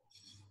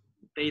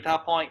data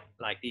point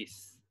like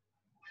this.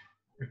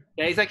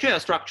 There is actually a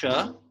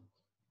structure,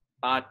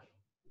 but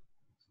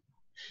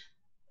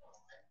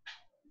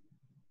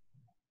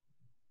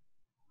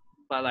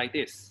like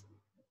this.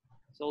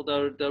 So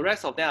the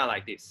rest of them are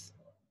like this.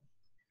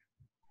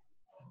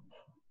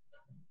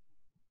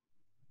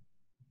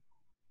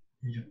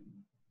 Yeah.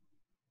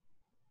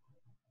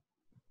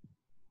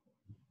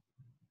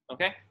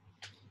 Okay.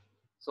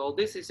 So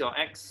this is your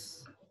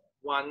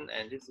X1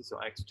 and this is your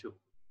X2.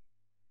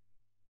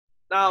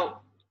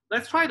 Now,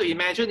 let's try to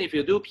imagine if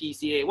you do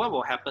PCA, what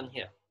will happen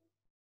here?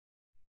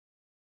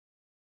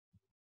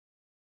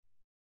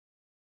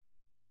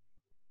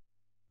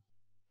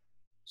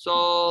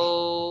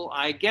 So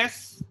I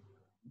guess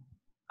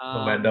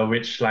No matter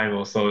which line,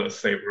 also the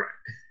same, right?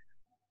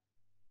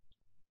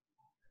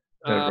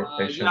 The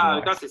rotation yeah, line.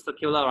 because it's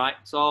circular, right?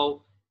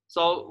 So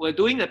we're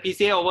doing the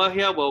PCA over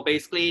here will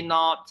basically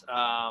not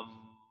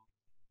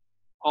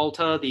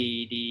alter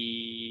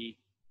the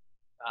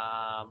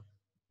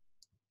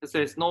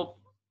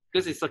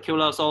because it's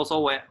circular, so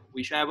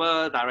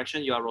whichever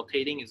direction you are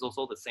rotating is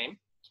also the same.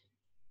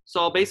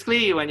 So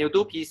basically, when you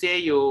do PCA,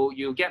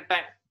 you get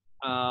back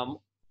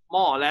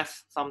more or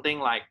less something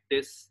like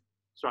this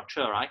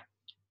structure, right?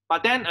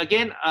 But then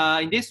again,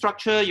 in this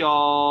structure,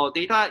 your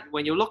data,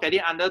 when you look at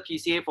it under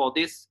PCA for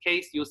this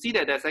case, you see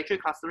that there's actually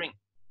clustering,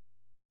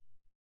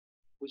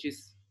 which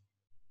is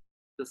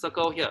the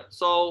circle here.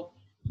 So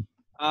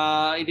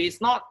it is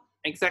not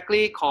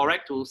exactly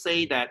correct to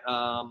say that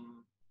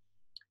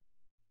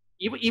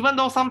even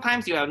though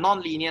sometimes you have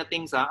non-linear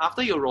things,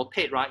 after you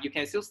rotate, right, you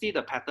can still see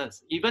the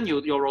patterns. Even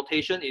your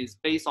rotation is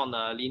based on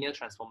a linear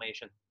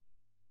transformation.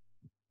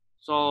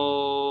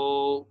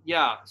 So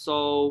yeah,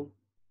 so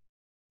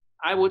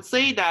I would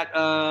say that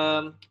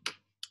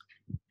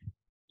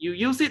you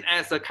use it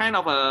as a kind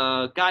of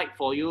a guide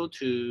for you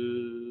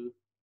to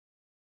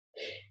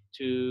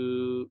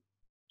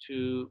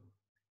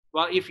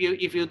well, if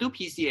you do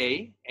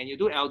PCA and you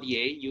do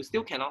LDA, you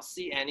still cannot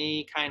see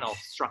any kind of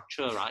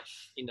structure, right,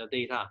 in the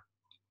data.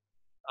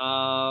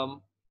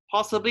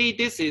 Possibly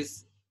this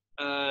is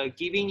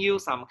giving you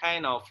some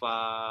kind of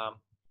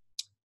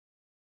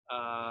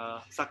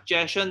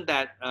suggestion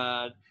that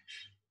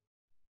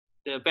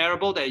the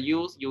variable that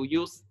you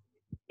use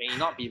may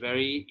not be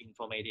very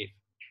informative,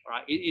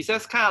 right? It's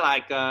just kind of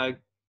like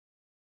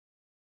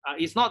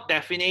it's not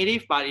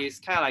definitive, but it's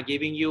kind of like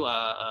giving you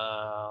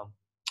a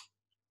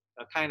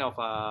kind of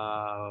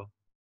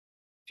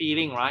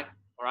feeling, right?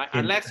 All right.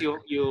 Unless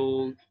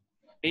you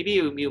maybe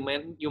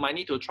you might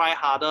need to try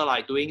harder,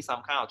 like doing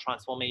some kind of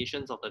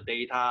transformations of the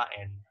data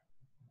and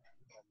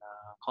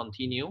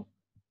continue.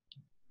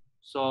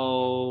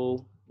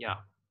 So yeah.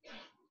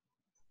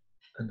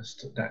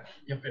 Understood that.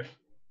 Yep.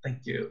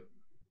 Thank you.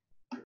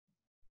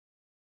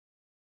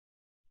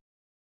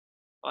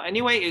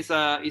 Anyway, it's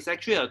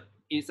actually a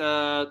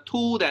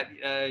tool that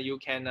you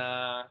can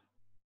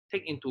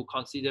take into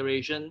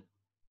consideration,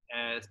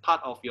 as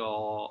part of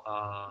your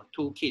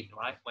toolkit,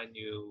 right? When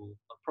you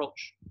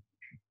approach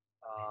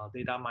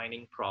data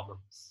mining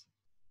problems.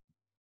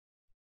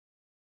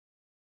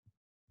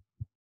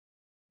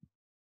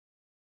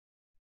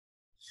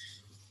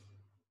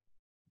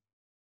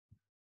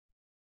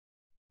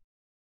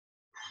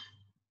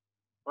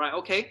 Right,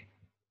 okay.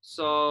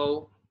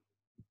 So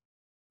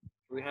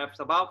we have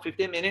about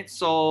 15 minutes.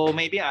 So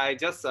maybe I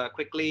just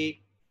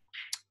quickly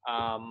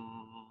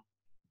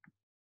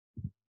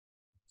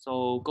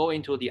so go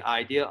into the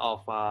idea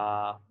of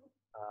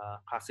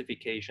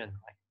classification.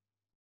 Right?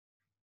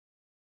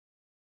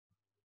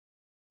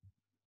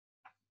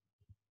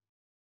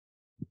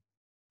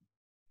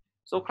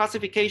 So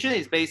classification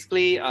is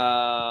basically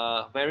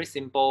a very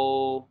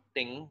simple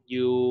thing.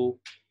 You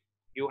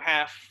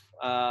have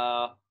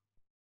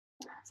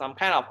some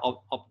kind of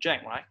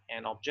object, right?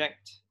 An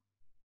object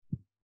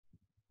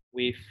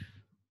with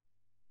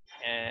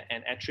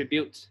an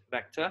attribute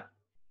vector.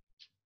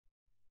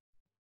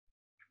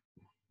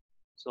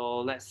 So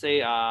let's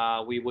say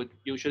we would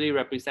usually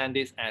represent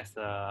this as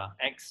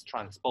X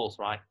transpose,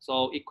 right?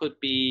 So it could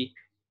be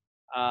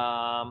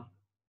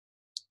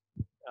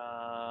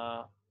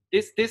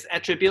this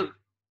attribute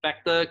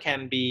vector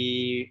can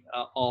be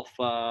of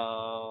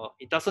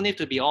it doesn't need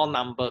to be all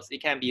numbers.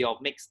 It can be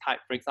of mixed type.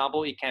 For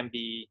example, it can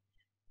be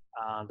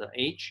the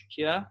age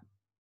here.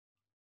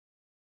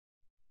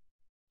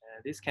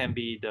 This can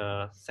be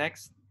the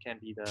sex, can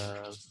be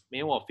the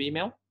male or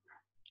female.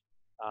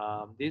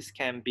 This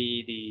can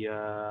be the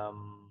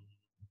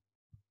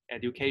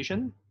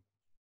education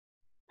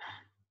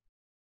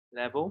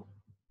level.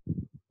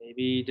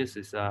 Maybe this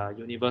is a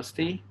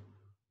university.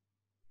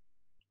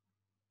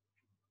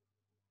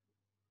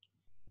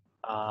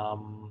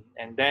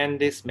 And then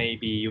this may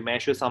be you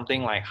measure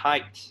something like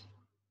height,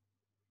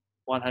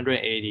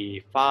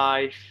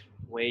 185,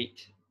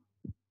 weight,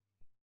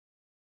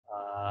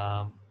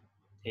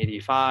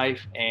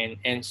 85,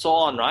 and so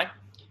on, right?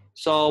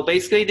 So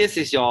basically, this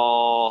is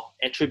your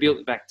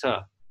attribute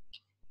vector.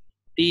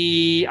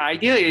 The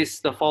idea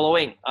is the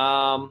following.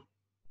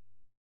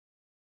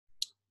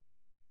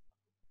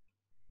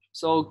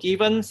 So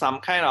given some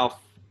kind of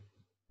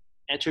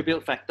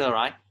attribute vector,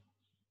 right?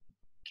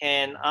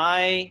 Can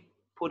I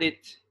put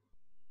it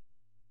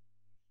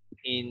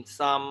in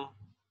some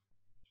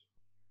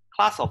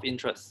class of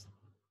interest?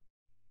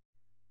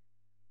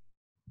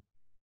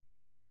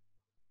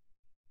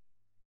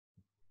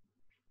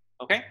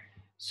 Okay,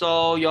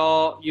 so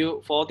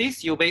for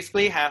this you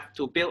basically have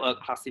to build a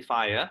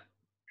classifier.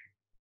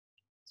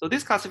 So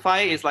this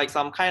classifier is like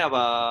some kind of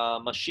a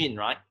machine,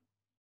 right?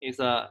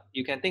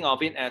 You can think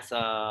of it as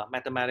a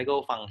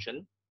mathematical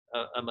function,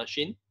 a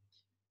machine,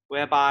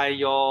 whereby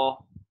your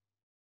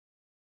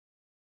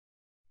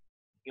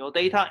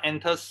data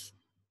enters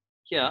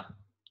here,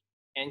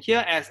 and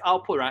here as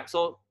output, right?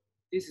 So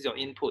this is your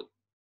input.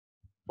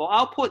 For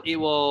output, it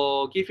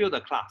will give you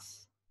the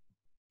class.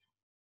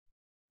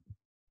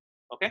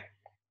 Okay,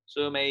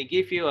 so it may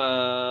give you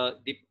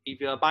if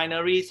you're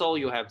binary, so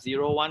you have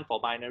 0, 1 for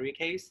binary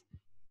case.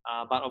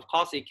 But of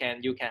course, you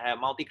can have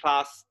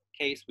multi-class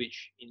case,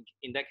 which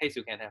in that case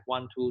you can have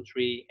 1, 2,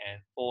 3,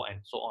 and 4,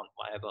 and so on,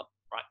 whatever,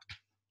 right?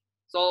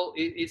 So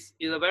it's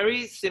a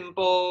very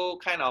simple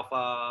kind of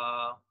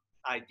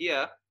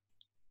idea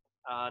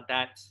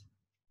that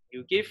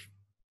you give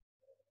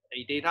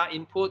a data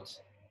input.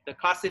 The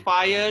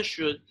classifier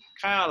should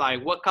kind of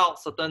like work out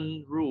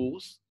certain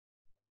rules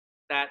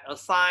that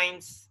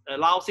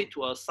allows it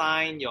to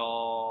assign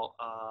your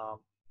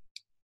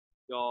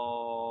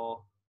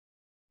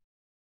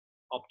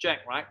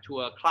object, right,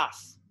 to a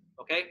class,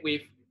 okay,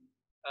 with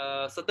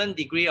a certain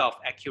degree of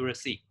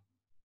accuracy.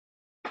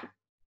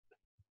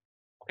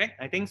 Okay,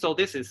 I think so.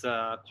 This is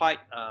quite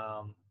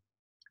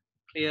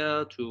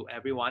clear to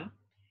everyone.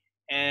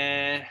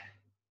 And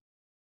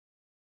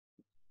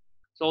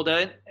so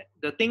the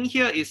thing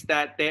here is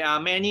that there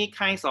are many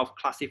kinds of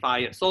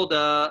classifiers. So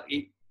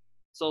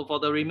so for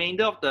the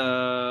remainder of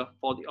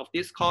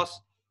this course,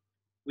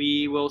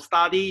 we will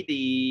study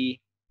the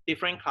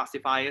different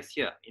classifiers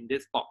here in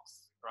this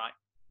box, right?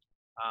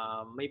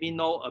 Maybe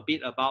know a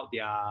bit about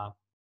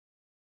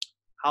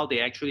how they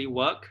actually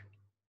work,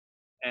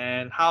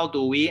 and how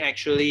do we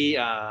actually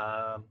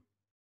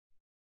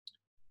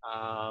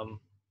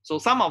so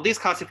some of these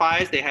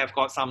classifiers, they have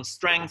got some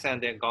strengths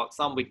and they've got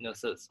some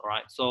weaknesses, all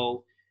right?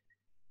 So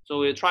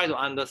we'll try to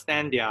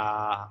understand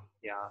their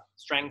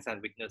strengths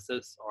and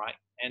weaknesses, all right?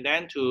 And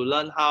then to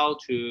learn how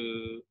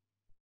to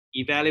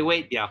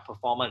evaluate their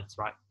performance,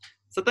 right?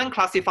 Certain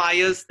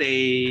classifiers,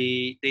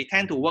 they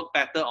tend to work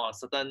better on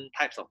certain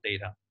types of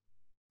data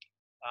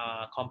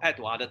compared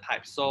to other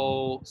types.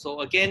 So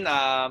again,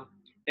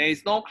 there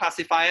is no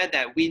classifier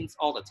that wins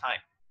all the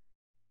time.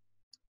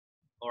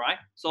 All right,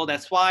 so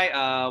that's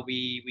why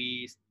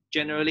we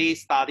generally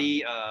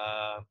study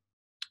a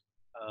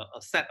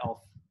set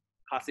of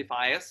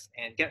classifiers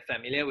and get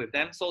familiar with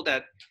them, so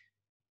that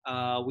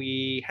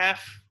we have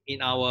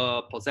in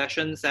our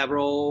possession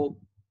several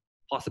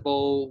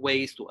possible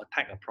ways to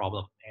attack a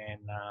problem,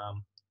 and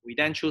we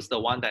then choose the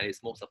one that is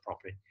most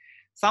appropriate.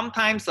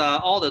 sometimes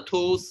all the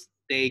tools,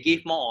 they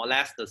give more or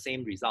less the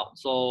same result.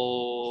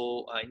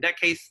 So in that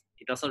case,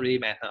 it doesn't really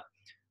matter.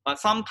 But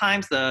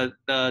sometimes the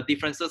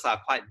differences are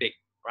quite big,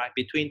 right,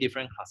 between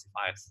different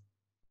classifiers.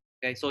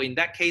 Okay, so in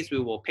that case, we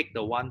will pick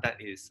the one that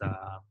is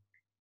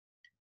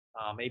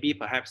maybe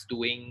perhaps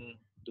doing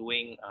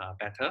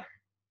better.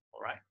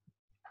 All right.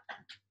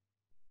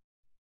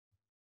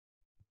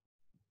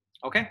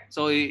 Okay,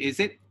 so is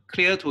it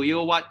clear to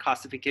you what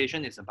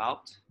classification is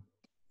about?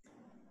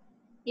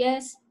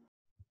 Yes.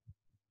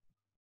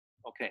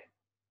 Okay.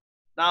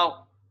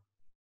 Now,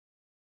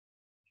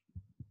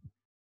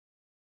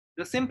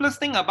 the simplest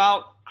thing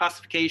about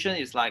classification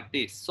is like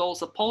this. So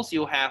suppose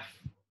you have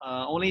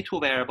only two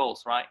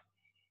variables, right?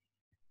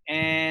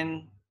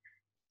 And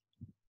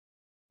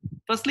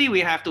firstly, we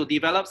have to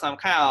develop some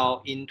kind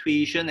of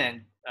intuition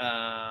and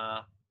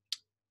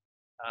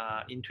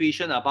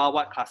intuition about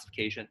what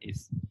classification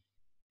is.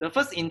 The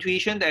first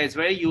intuition that is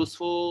very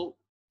useful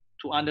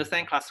to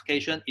understand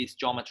classification is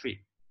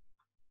geometry,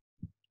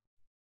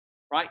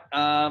 right?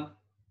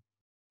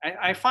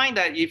 I find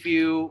that if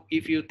you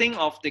think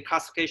of the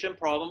classification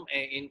problem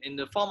in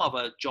the form of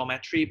a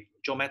geometry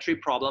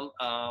problem,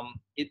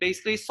 it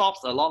basically solves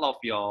a lot of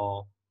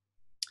your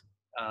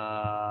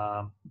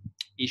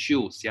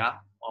issues, yeah,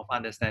 of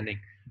understanding.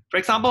 For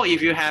example,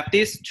 if you have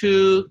these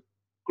two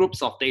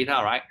groups of data,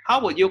 right? How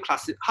would you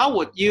classify? How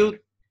would you?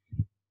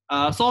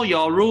 So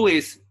your rule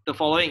is the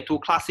following: to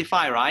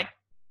classify, right?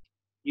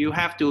 You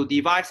have to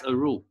devise a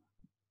rule.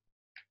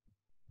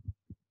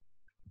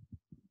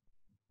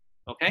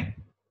 Okay.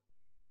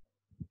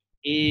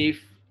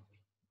 If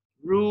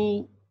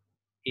rule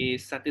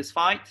is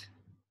satisfied,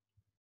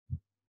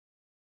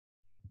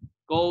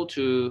 go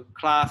to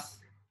class,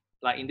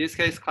 like in this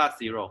case, class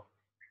 0.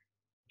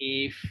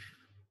 If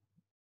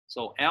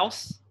so,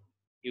 else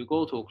you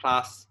go to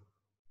class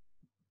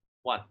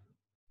 1. All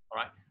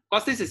right.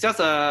 Because this is just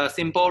a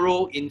simple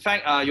rule. In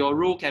fact, your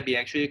rule can be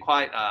actually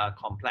quite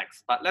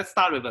complex. But let's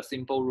start with a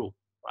simple rule,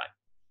 right?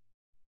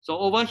 So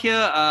over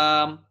here,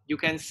 you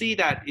can see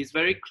that it's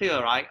very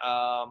clear, right?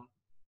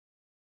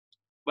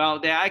 Well,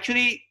 there are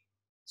actually.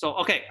 So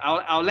okay,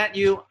 I'll let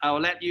you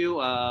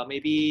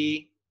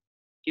maybe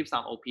give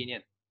some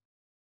opinion.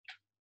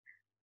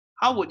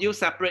 How would you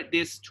separate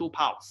these two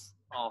parts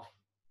of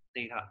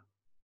data?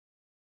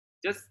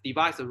 Just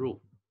devise a rule.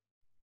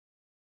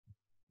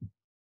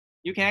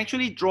 You can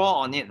actually draw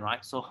on it,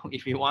 right? So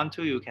if you want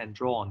to, you can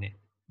draw on it.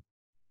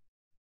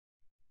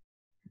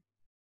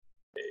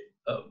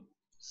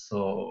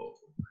 So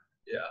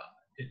yeah,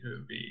 it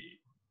will be.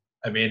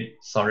 I mean,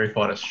 sorry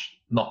for the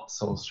not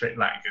so straight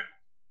line.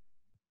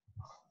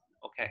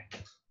 Okay.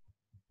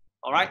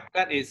 All right,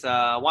 that is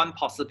one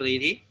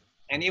possibility.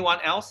 Anyone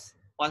else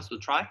wants to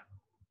try?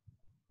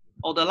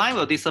 Oh, the line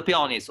will disappear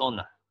on its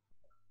own.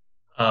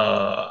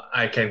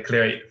 I can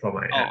clear it from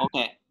my end. Oh,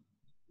 okay.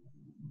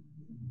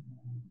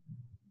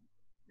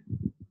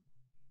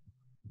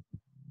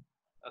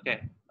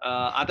 Okay.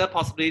 Other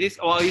possibilities?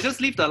 Well, you just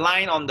leave the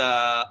line on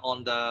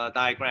the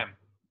diagram.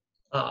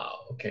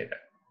 Okay.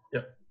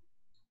 Yep.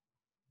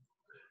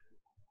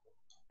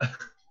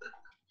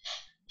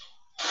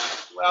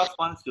 Who else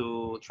wants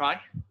to try?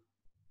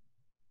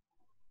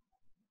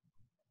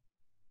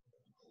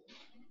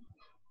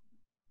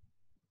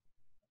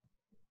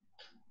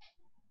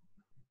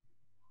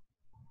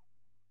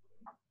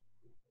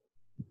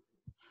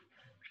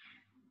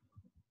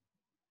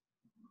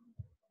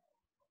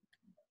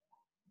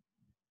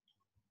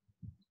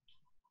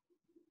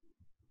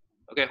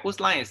 Okay, whose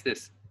line is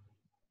this?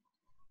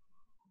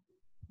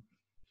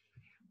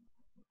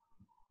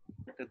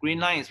 The green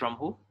line is from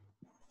who?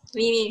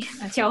 Me,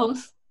 Chào Hùng.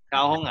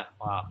 Cao Hong.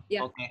 Wow.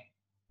 Yeah. Okay.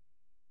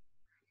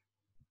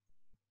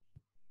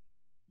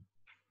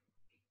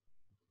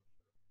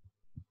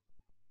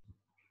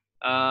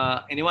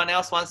 Anyone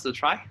else wants to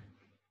try?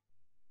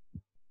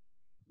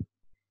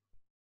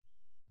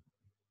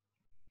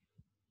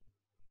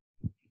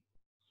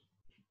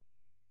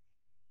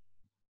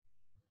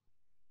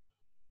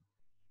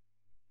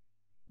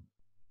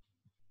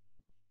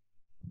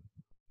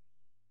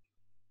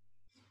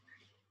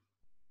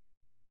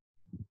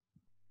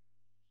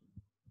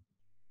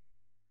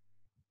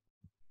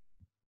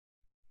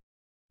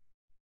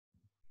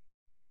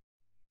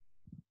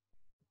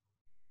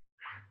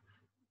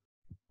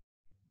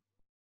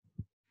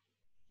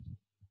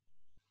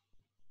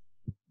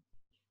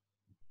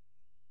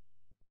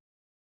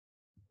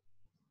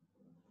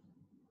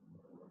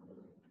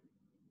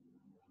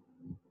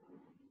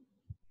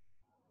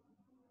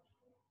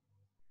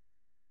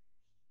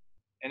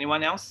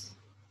 Anyone else?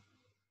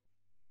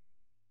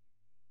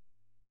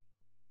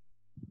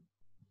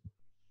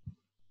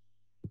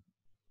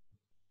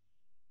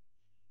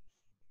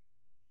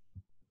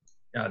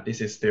 Yeah,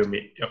 this is still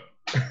me. Yep.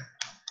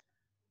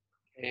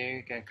 Okay,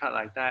 you can cut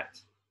like that.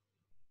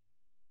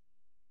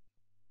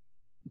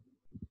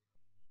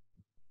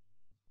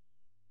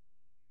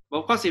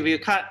 Well, of course, if you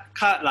cut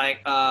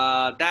like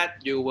that,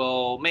 you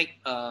will make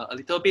a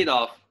little bit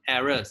of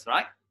errors,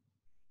 right?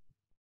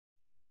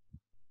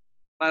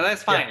 But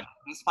that's fine. Yeah.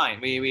 That's fine.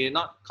 We're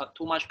not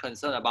too much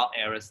concerned about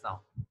errors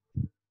now.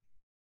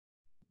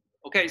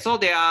 Okay, so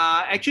there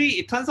are actually,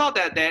 it turns out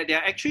that there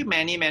are actually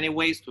many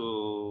ways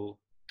to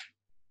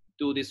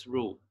do this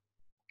rule.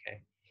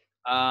 Okay,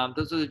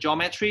 the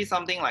geometry,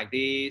 something like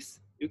this.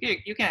 You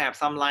can have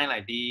some line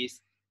like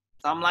this,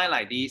 some line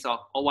like this, or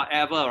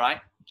whatever,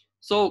 right?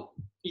 So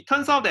it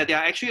turns out that there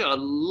are actually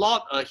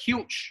a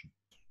huge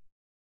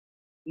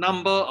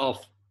number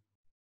of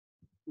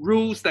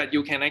rules that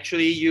you can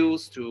actually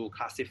use to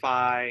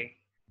classify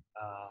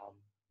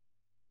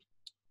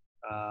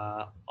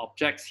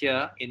objects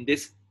here in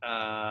this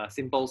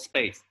simple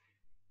space.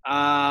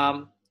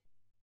 But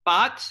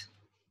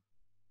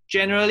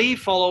generally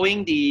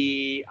following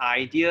the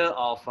idea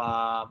of,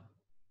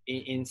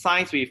 in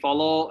science, we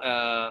follow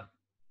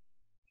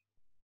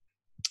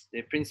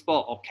the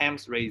principle of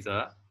Occam's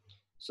razor.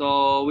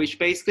 So which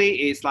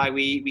basically is like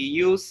we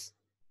use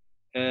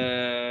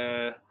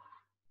a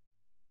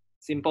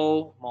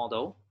simple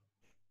model,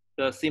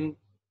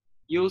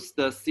 use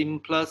the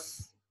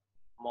simplest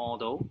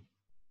model,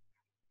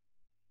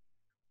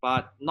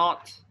 but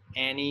not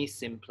any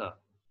simpler.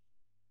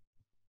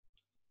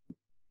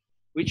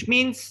 Which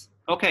means,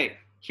 okay,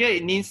 here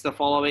it means the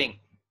following.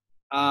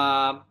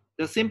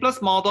 The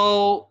simplest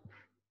model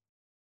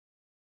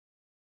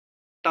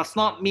does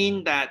not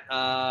mean that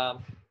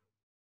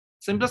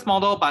simplest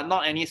model, but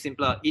not any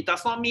simpler. It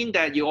does not mean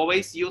that you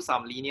always use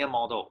some linear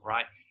model,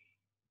 right?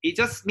 It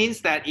just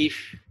means that if,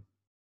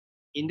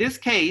 in this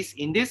case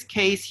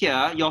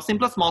here, your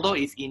simplest model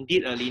is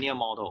indeed a linear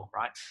model,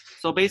 right?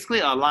 So basically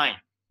a line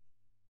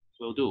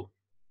will do.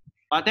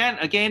 But then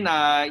again,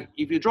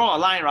 if you draw a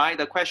line, right,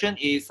 the question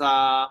is, there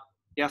are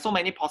so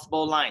many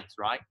possible lines,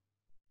 right?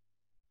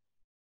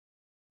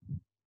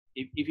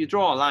 If you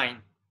draw a line,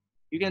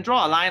 you can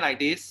draw a line like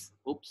this.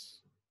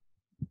 Oops.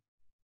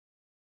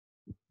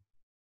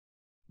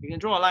 You can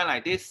draw a line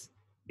like this.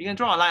 You can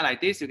draw a line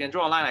like this. You can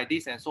draw a line like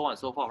this, and so on and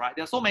so forth, right?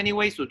 There are so many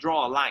ways to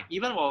draw a line,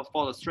 even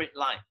for a straight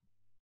line.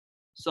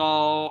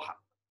 So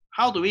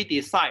how do we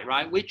decide,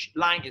 right, which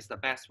line is the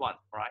best one,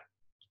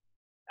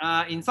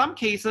 right? In some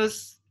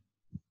cases,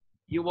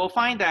 you will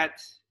find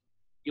that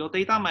your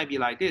data might be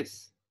like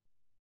this.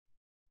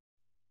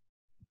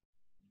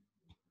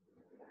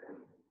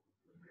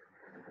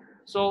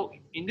 So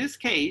in this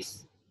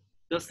case,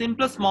 the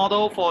simplest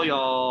model for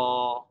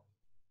your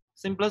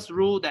simplest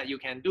rule that you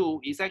can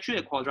do is actually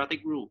a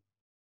quadratic rule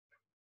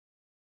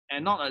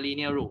and not a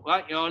linear rule,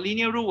 right? Your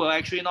linear rule will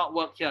actually not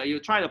work here. You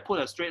try to put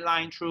a straight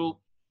line through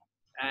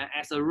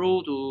as a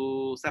rule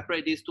to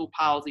separate these two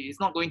piles, it's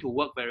not going to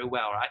work very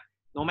well, right?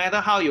 No matter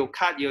how you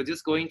cut, you're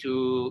just going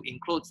to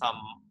include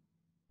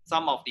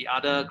some of the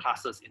other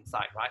classes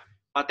inside, right?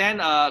 But then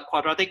a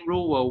quadratic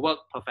rule will work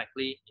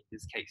perfectly in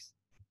this case,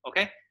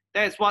 okay?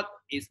 That is what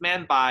is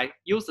meant by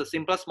use the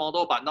simplest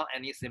model, but not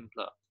any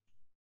simpler,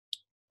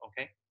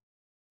 okay?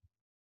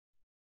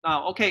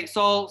 Now, okay,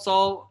 so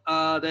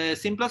the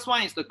simplest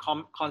one is to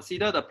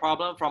consider the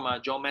problem from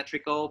a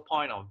geometrical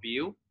point of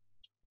view,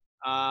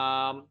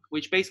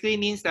 which basically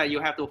means that you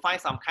have to find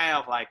some kind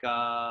of like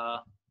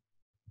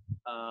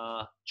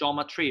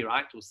geometry,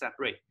 right, to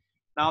separate.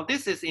 Now,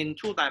 this is in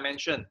 2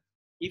 dimensions.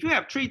 If you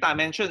have 3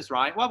 dimensions,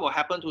 right, what will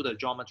happen to the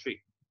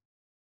geometry?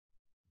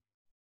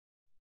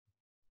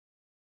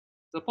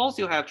 Suppose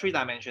you have 3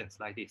 dimensions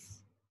like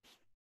this.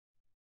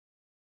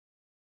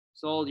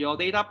 So your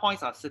data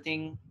points are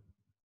sitting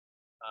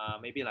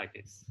maybe like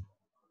this.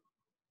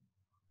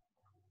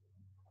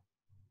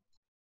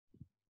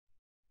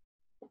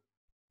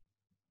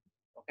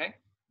 Okay.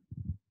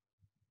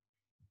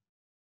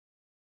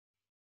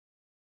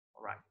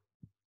 All right.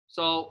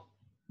 So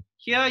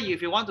here,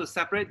 if you want to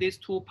separate these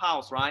 2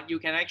 piles, right, you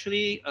can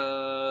actually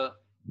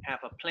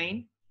have a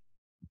plane.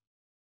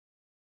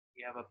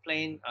 You have a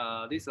plane.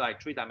 This is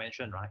like 3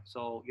 dimension, right?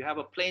 So you have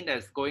a plane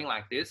that's going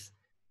like this.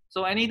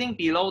 So anything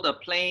below the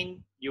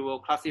plane, you will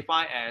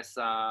classify as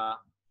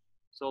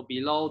so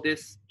below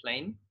this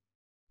plane,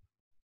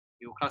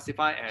 you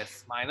classify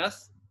as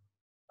minus.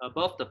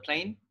 Above the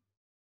plane,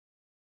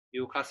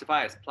 you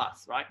classify as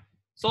plus, right?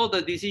 So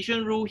the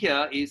decision rule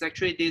here is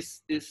actually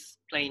this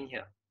plane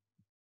here.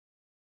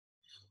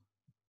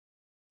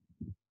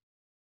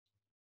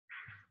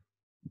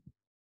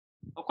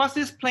 Of course,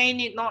 this plane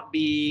need not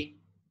be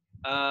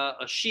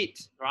a sheet,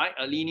 right?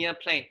 A linear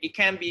plane. It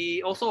can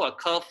be also a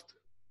curved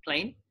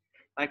plane.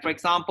 Like for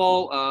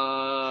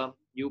example,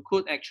 you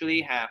could actually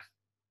have,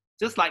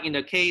 just like in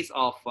the case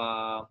of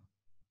a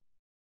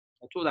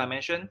 2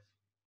 dimension,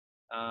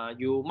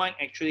 you might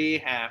actually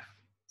have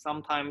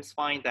sometimes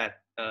find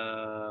that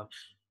so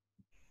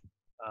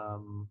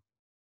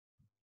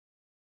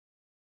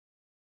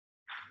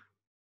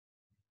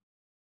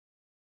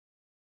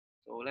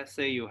let's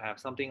say you have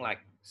something like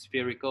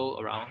spherical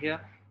around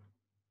here.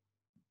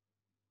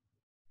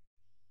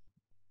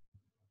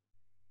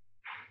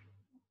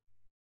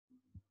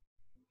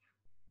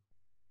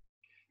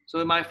 So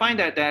you might find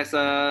that there's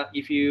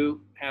if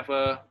you have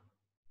a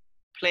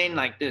plane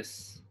like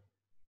this,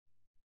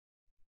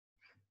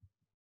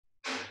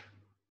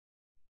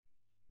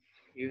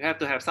 You have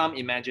to have some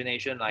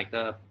imagination, like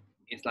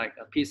it's like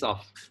a piece of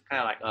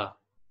kind of like a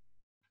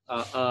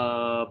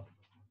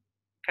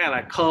kind of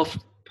like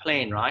curved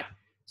plane, right?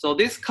 So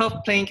this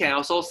curved plane can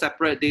also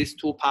separate these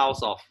two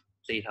piles of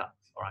data,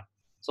 all right?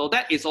 So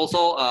that is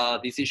also a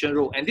decision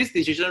rule, and these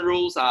decision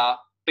rules are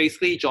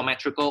basically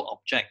geometrical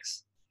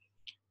objects,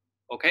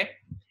 okay?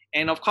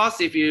 And of course,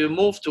 if you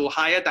move to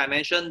higher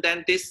dimension,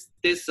 then these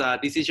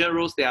decision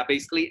rules, they are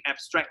basically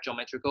abstract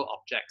geometrical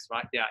objects,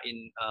 right? They are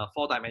in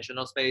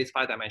 4-dimensional space,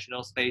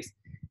 5-dimensional space.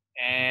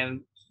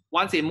 And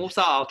once it moves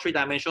out of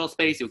 3-dimensional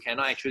space, you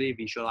cannot actually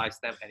visualize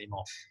them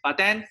anymore. But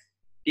then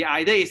the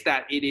idea is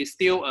that it is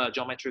still a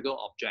geometrical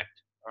object,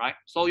 right?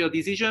 So your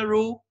decision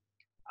rule,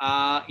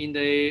 in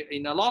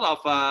a lot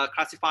of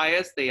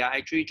classifiers, they are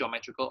actually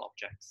geometrical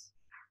objects,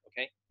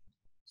 okay?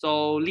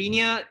 So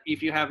linear,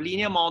 if you have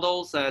linear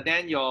models,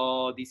 then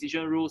your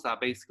decision rules are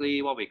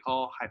basically what we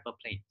call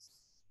hyperplanes.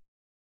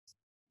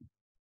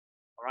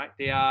 All right,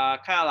 they are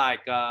kind of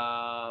like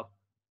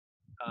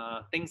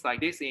things like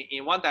this.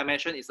 In 1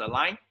 dimension is a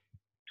line,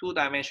 2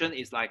 dimension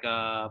is like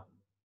a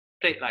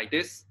plate like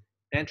this,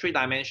 then 3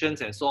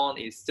 dimensions and so on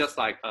is just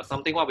like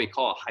something what we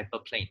call a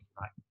hyperplane,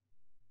 right?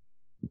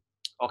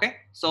 Okay,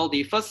 so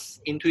the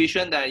first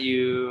intuition that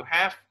you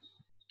have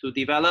to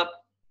develop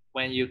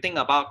when you think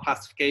about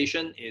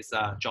classification is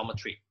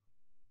geometry.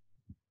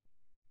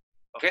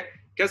 Okay,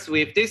 because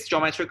with this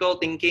geometrical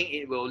thinking,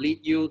 it will lead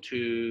you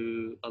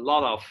to a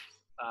lot of,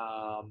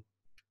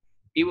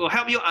 it will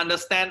help you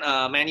understand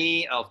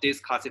many of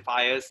these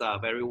classifiers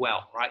very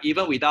well, right?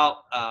 Even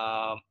without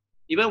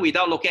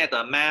looking at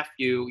the math,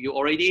 you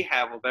already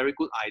have a very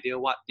good idea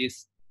what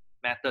these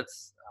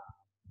methods,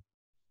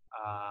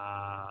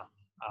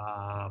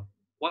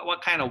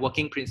 what kind of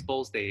working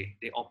principles they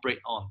operate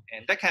on,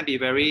 and that can be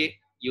very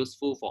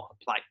useful for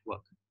applied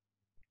work.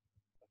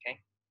 Okay.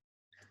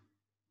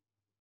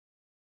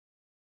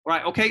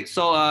 Right. Okay.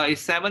 So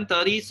it's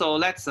 7:30. So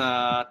let's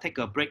take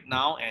a break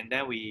now, and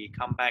then we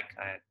come back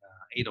at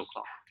 8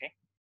 o'clock.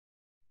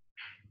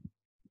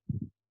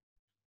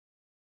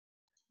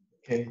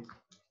 Okay. Okay.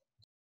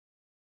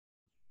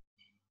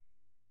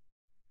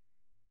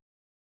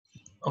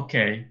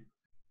 Okay.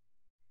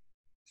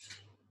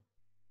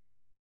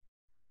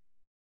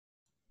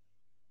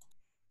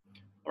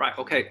 All right.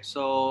 Okay.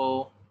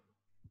 So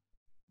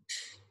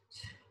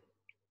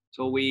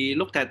we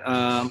looked at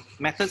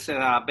methods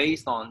that are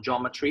based on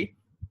geometry,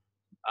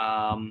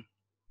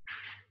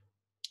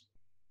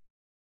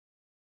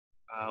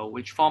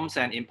 which forms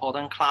an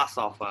important class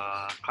of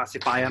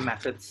classifier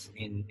methods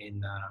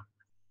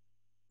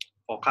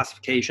for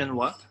classification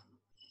work.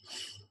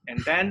 And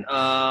then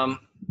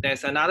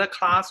there's another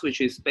class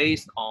which is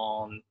based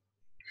on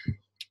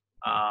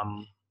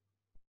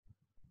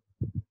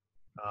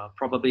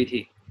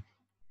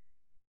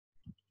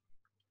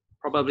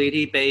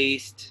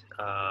probability-based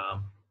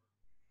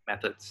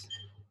methods.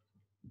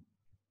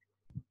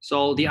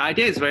 So the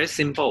idea is very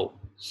simple.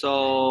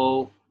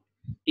 So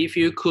if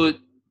you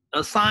could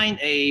assign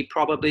a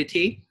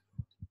probability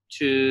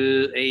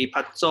to a,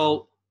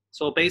 so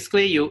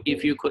basically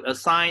if you could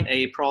assign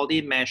a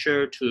probability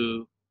measure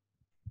to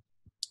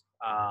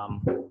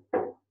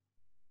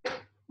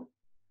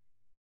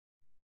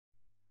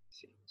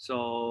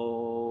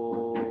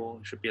so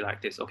it should be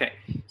like this. Okay,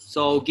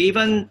 so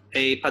given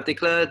a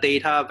particular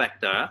data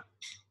vector,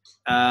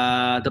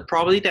 the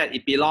probability that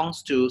it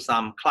belongs to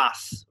some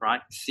class,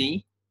 right,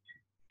 C,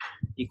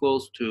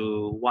 equals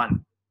to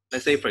 1.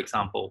 Let's say, for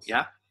example,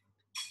 yeah.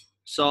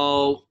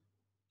 So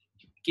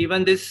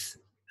given this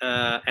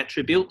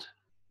attribute,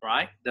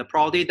 right, the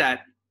probability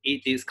that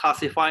it is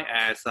classified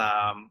as,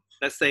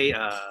 let's say,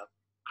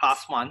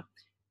 class 1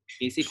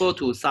 is equal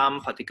to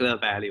some particular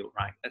value,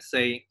 right? Let's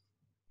say,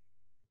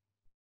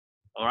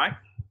 all right.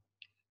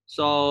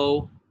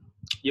 So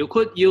you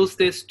could use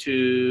this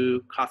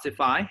to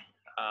classify.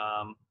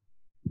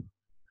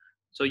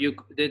 So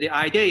the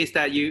idea is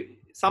that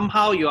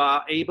somehow you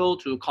are able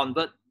to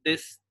convert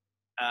this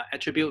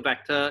attribute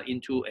vector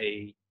into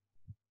a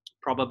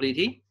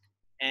probability.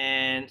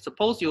 And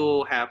suppose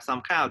you have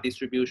some kind of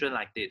distribution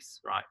like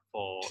this, right?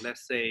 For,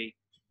 let's say,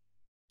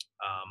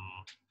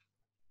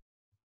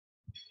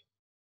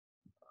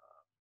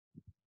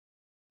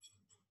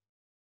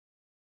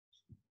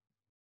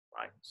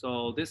 right.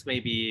 So this may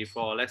be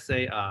for, let's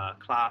say,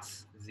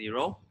 class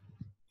 0,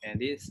 and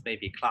this may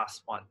be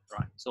class 1,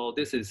 right? So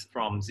this is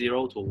from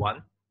 0 to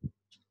 1.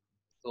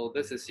 So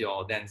this is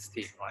your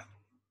density, right?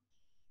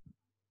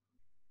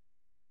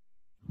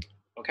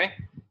 Okay.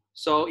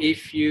 So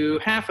if you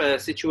have a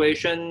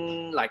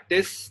situation like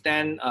this,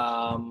 then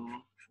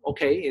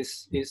okay,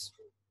 is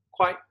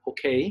quite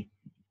okay.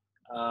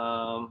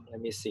 Let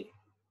me see.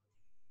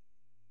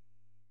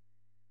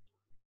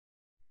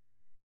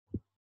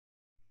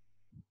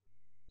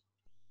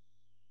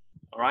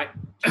 All right.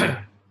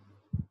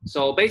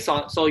 So based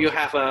on, so you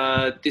have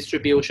a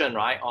distribution,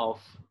 right,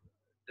 of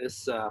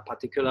this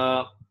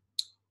particular,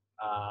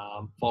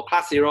 for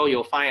class 0,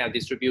 you'll find a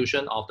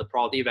distribution of the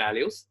probability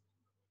values,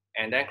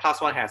 and then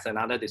class 1 has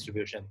another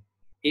distribution.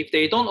 if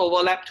they don't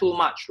overlap too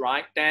much,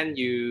 right, then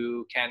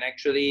you can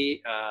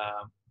actually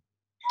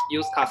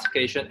use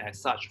classification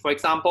as such. For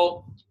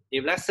example,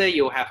 if let's say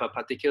you have a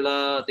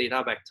particular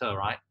data vector,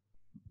 right,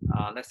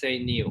 let's say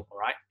new,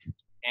 right,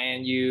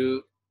 and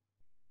you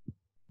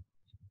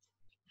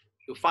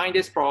find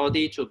this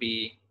probability to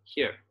be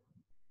here,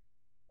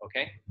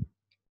 okay,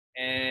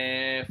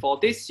 and for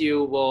this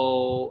you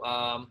will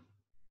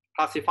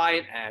classify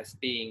it as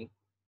being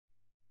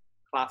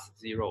class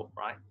 0,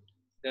 right?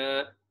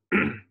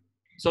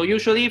 So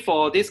usually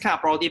for this kind of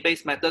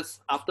probability-based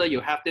methods, after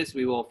you have this,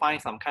 we will find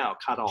some kind of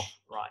cutoff,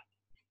 right?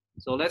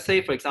 So let's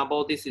say, for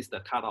example, this is the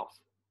cutoff.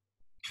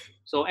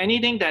 So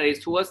anything that is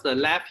towards the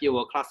left, you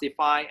will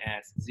classify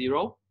as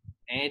 0.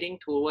 Anything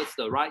towards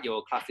the right, you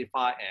will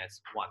classify as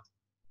 1.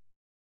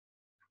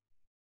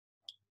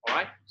 All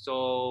right.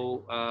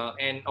 So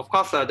and of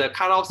course, the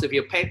cutoffs, if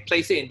you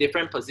place it in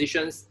different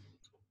positions,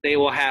 they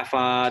will have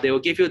they will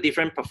give you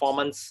different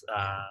performance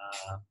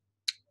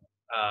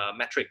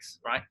metrics,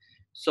 right?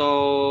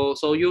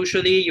 So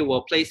usually you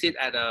will place it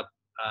at a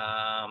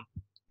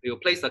you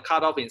place the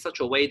cutoff in such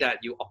a way that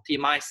you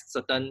optimize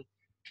certain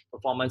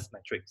performance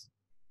metrics.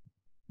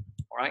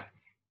 All right.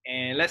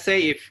 And let's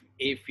say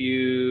if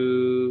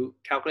you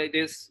calculate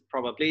this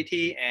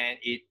probability and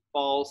it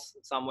falls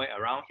somewhere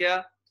around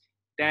here,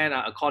 then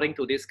according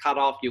to this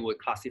cutoff, you would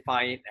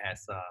classify it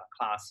as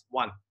class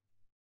 1.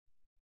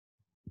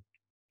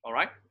 All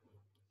right.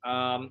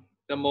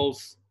 The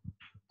most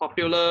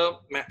popular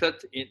method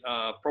in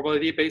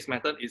probability-based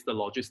method is the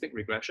logistic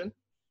regression.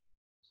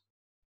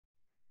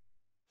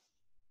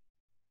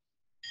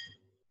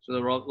 So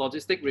the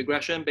logistic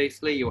regression,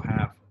 basically you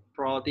have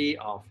probability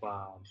of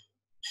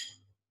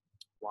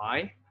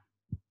y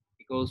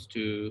equals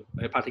to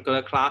a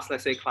particular class,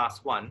 let's say class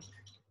 1,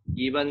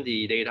 given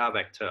the data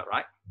vector,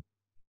 right?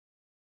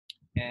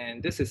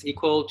 And this is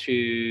equal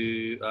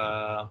to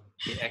the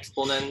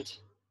exponent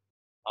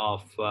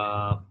of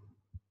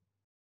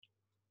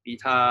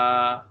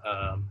beta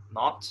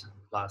naught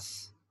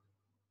plus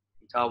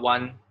beta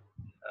 1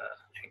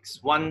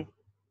 x1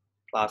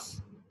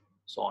 plus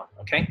so on,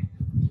 okay?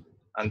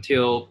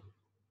 Until,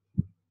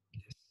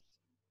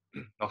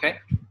 okay?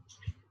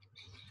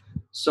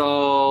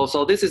 So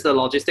this is the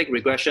logistic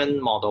regression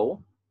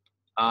model.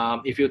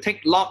 If you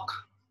take log,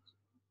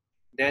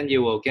 then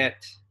you will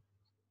get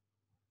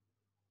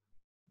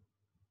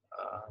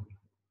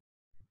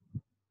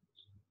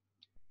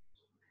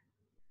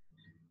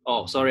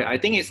oh, sorry, I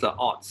think it's the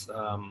odds.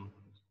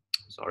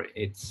 Sorry,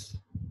 it's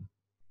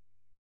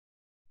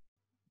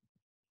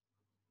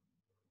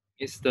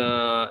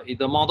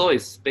the model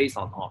is based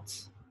on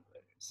odds.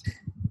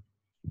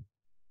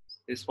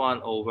 This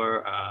one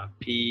over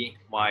p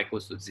y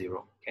equals to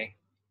 0. Okay.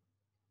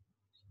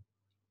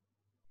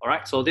 All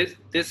right. So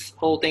this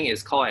whole thing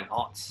is called an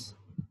odds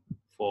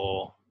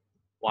for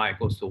y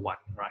equals to 1,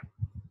 right?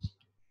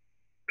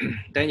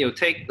 Then you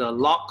take the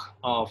log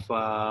of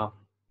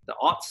the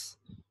odds.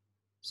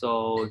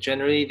 So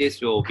generally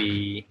this will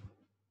be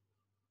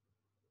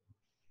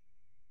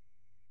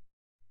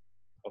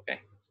okay.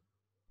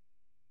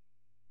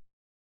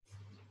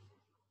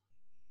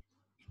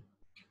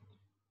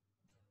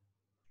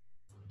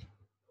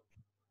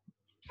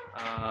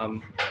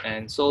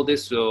 And so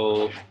this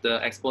will,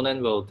 the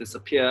exponent will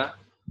disappear.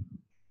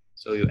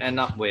 So you end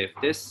up with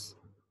this.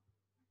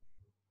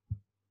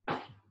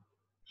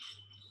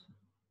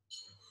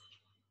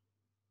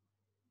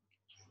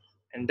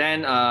 And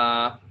then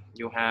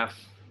you have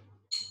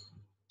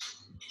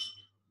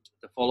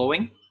the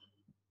following.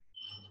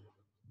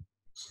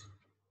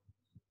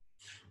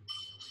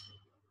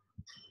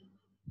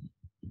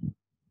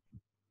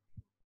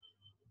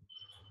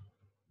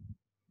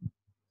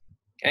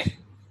 Okay.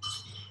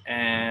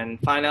 And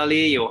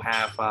finally, you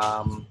have,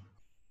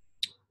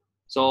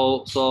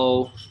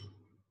 so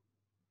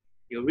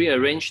you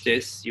rearrange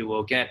this, you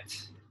will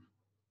get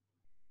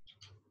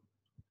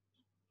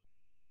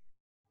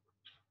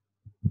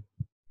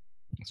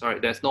sorry,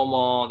 there's no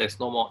more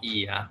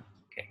E, yeah.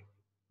 Okay.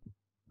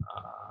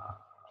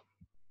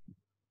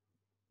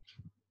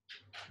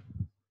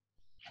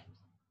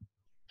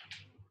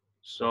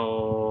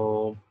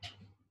 So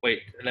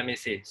wait, let me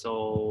see.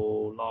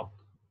 So log.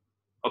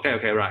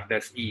 Okay, right.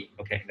 That's E.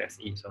 Okay, that's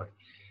E. Sorry.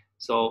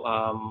 So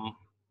 1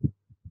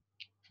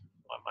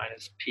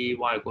 minus p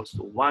y equals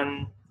to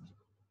 1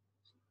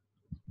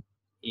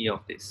 E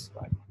of this,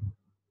 right?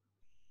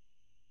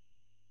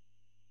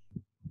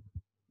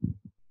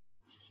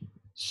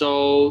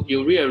 So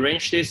you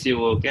rearrange this, you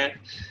will get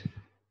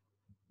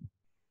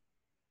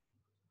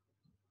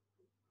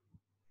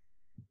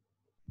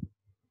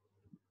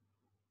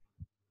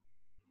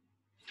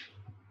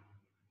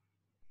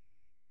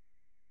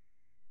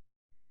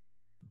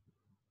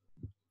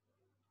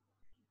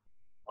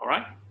all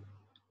right.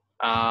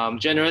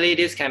 Generally,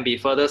 this can be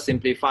further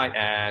simplified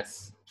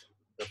as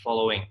the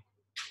following.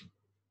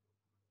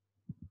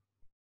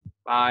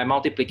 By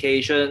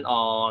multiplication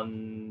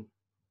on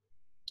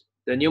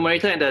the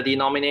numerator and the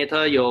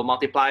denominator, you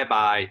multiply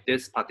by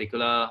this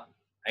particular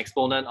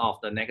exponent of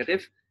the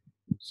negative.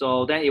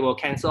 So then it will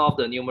cancel off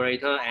the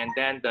numerator, and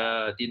then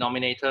the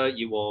denominator,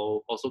 you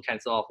will also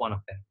cancel off one of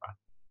them, right?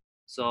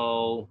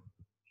 So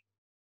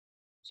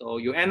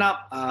you end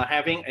up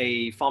having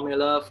a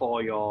formula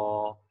for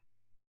your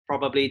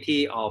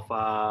probability of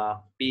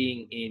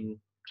being in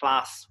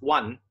class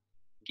 1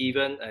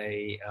 given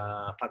a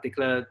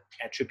particular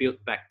attribute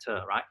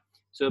vector, right?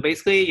 So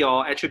basically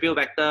your attribute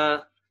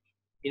vector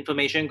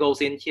information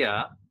goes in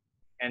here,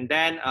 and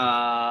then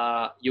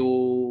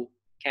you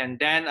can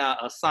then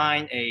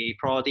assign a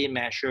probability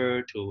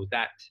measure to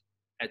that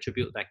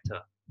attribute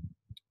vector.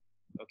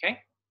 Okay,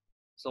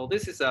 so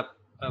this is a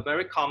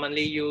very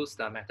commonly used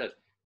method.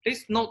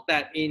 Please note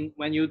that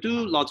when you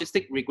do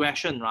logistic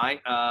regression,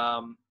 right,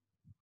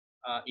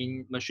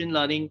 in machine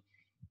learning,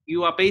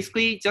 you are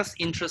basically just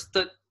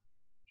interested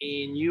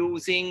in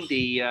using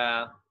the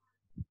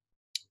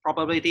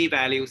probability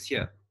values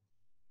here.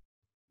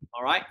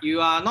 All right,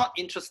 you are not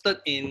interested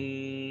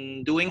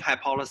in doing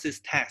hypothesis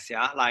tests,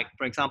 yeah? Like,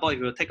 for example, if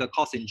you take a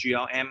course in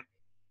GLM,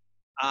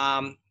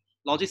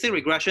 logistic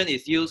regression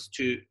is used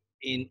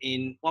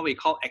in what we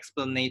call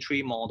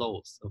explanatory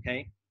models,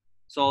 okay?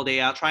 So they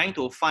are trying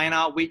to find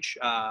out which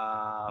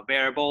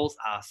variables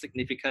are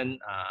significant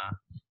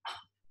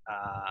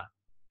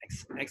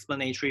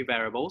explanatory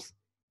variables.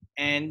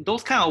 And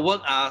those kind of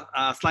work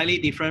are slightly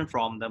different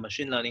from the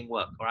machine learning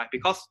work, all right?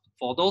 Because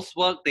for those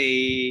work,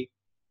 they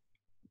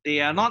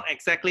are not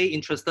exactly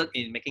interested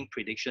in making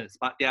predictions,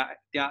 but they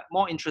are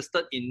more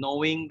interested in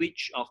knowing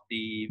which of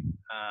the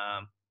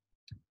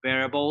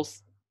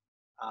variables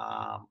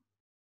are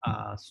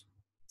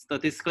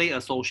statistically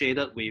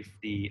associated with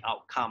the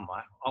outcome,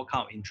 right?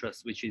 Outcome of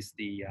interest, which is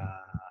the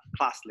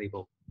class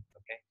label.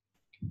 Okay,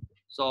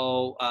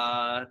 so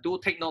do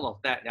take note of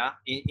that. Yeah,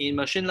 in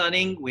machine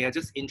learning, we are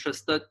just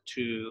interested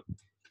to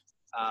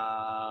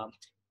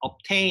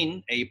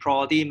obtain a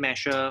probability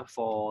measure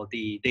for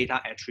the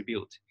data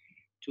attribute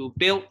to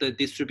build the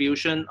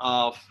distribution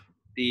of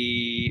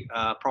the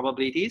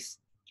probabilities.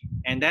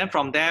 And then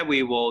from there,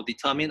 we will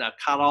determine a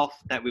cutoff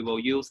that we will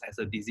use as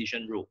a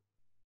decision rule.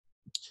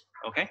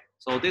 Okay,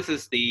 so this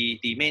is the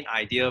main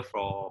idea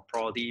for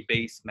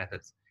probability-based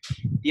methods.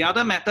 The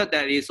other method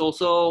that is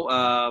also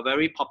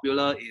very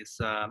popular is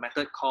a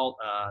method called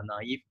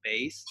naive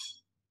Bayes.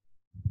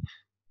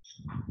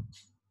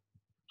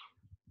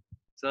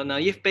 So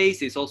naive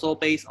Bayes is also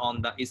based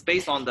on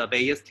the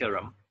Bayes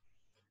theorem.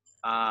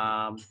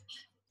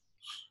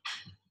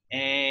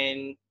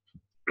 And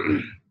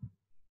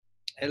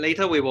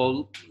later we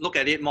will look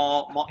at it in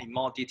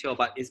more detail,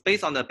 but it's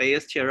based on the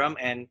Bayes theorem,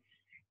 and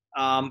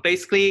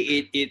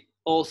basically it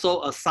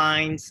also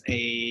assigns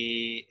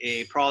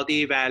a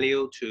probability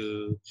value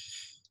to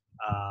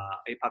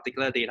a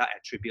particular data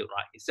attribute,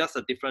 right? It's just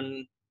a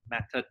different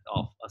method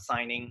of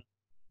assigning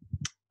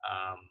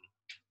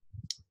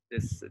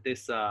this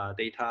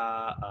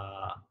data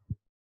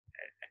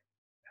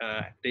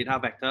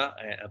vector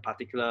a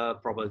particular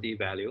probability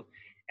value,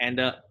 and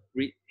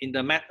in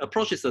the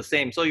approach is the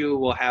same. So you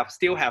will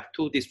still have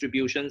two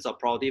distributions of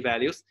probability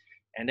values,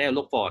 and then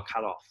look for a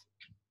cutoff.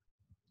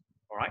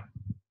 All right.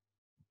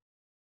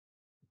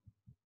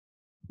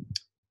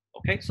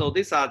 Okay, so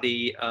these are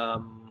the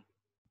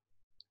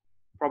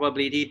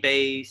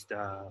probability-based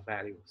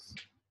values.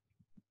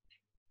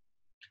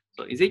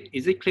 So is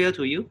it clear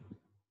to you?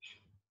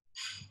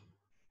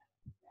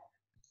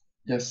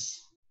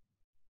 Yes.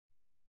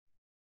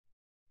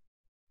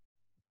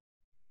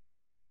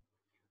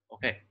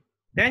 Okay.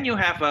 Then you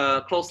have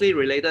a closely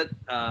related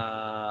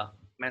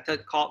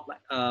method called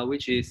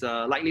which is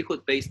a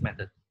likelihood-based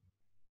method.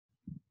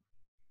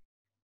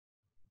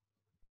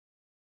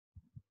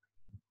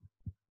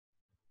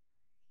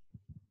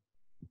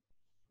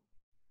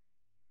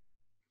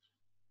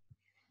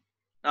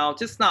 Now,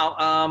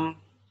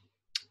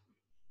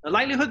 the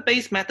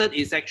likelihood-based method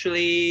is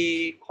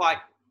actually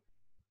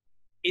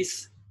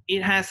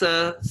it has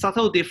a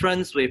subtle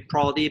difference with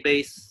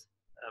probability-based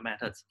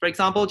methods. For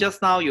example,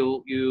 just now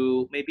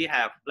you maybe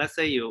have, let's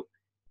say you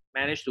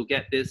managed to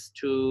get these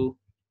two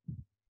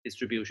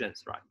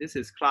distributions, right? This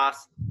is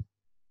class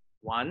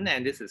 1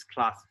 and this is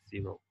class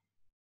 0.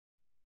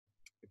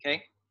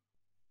 Okay.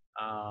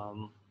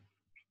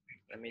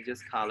 Let me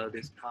just color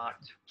this part.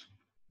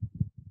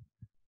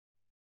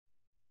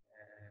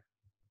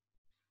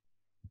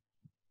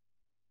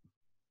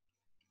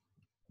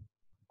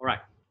 All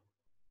right.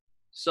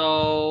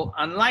 So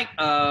unlike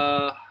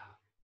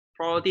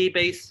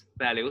probability-based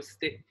values,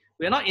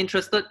 we are not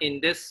interested in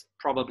these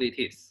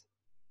probabilities,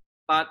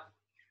 but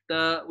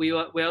we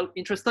are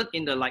interested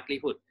in the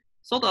likelihood.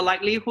 So the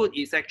likelihood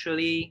is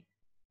actually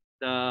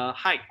the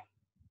height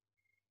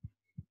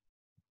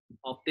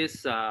of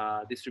this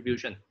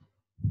distribution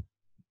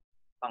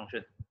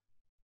function.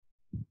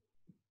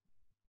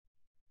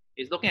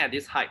 It's looking at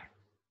this height,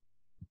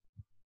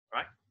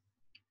 right?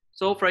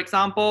 So for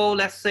example,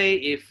 let's say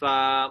if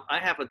I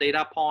have a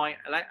data point,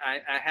 like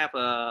I have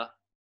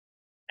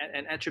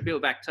an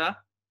attribute vector,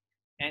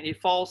 and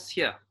it falls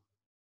here.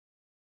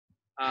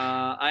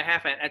 I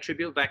have an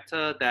attribute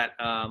vector that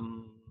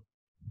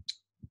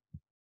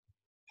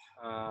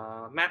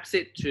maps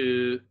it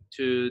to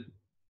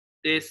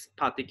this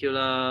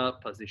particular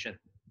position.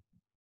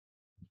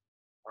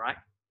 All right.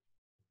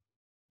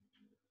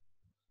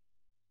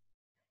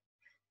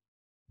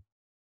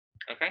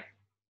 Okay.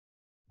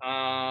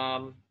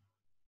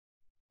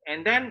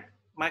 And then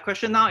my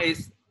question now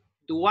is,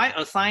 do I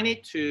assign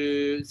it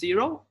to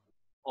 0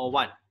 or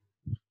 1?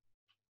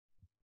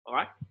 All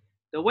right.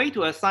 The way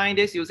to assign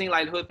this using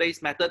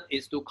likelihood-based method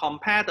is to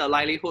compare the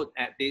likelihood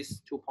at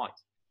these 2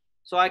 points.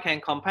 So I can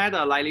compare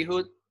the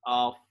likelihood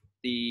of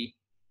the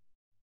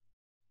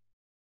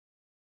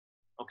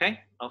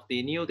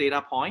new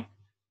data point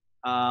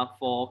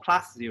for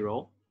class 0.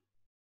 All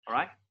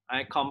right.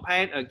 I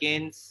compare it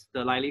against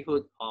the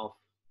likelihood of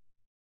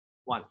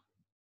 1.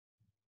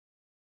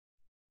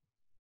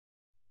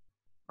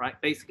 Right.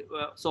 Basically,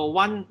 so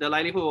 1, the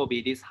likelihood will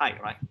be this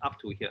height, right, up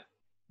to here.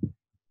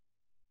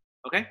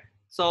 Okay.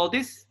 So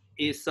this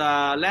is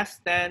less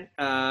than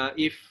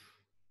if.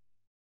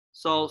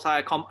 So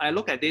I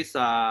look at this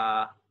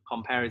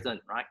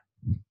comparison, right?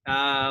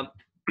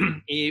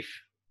 If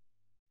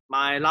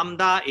my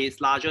lambda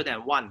is larger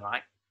than 1,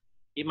 right?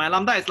 If my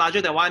lambda is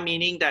larger than 1,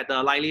 meaning that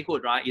the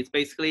likelihood, right, is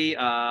basically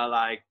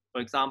like,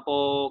 for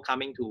example,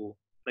 coming to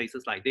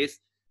places like this,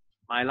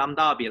 my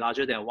lambda will be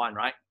larger than 1,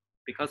 right?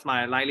 Because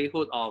my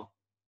likelihood of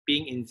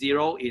being in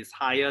 0 is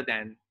higher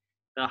than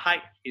the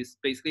height is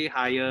basically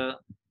higher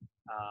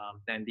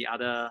than the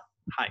other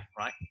height,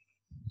 right?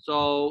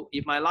 So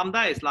if my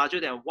lambda is larger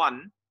than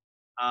 1,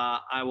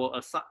 I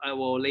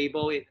will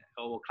label it,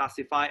 I will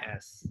classify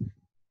as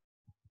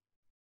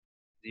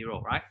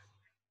 0, right?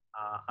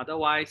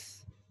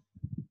 Otherwise,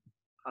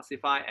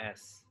 classify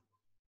as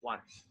 1.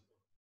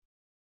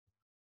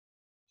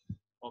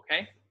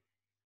 Okay.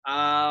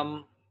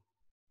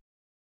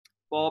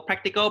 For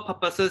practical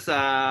purposes,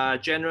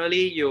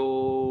 generally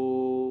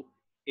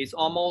it's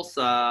almost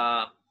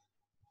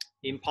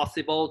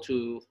impossible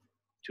to.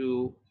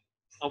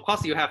 Of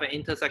course, you have an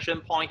intersection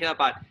point here,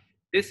 but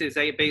this is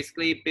a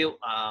basically built.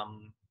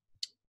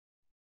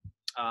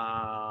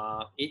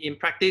 In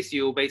practice,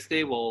 you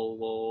basically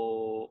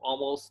will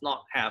almost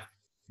not have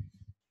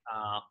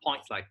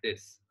points like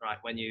this, right?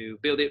 When you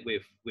build it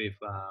with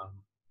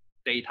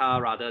data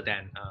rather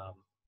than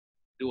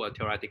do a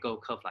theoretical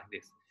curve like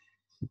this.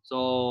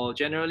 So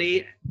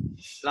generally,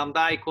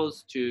 lambda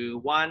equals to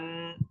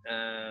 1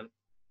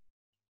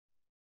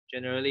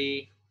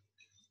 generally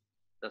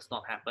does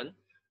not happen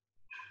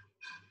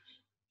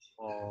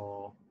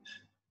for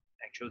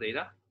actual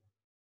data.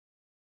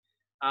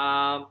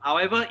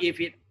 However, if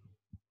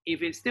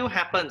it still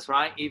happens,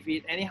 right? If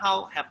it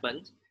anyhow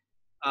happens,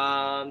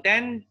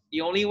 then the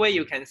only way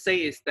you can say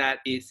is that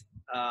it's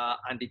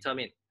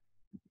undetermined.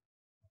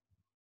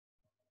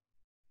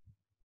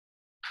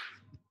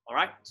 All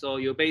right, so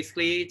you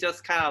basically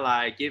just kind of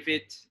like give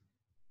it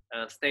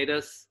a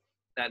status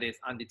that is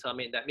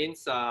undetermined. That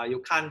means you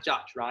can't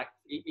judge, right?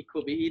 It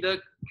could be either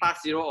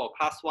class 0 or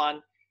class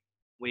 1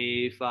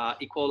 with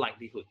equal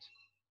likelihood.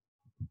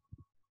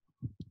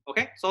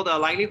 Okay, so the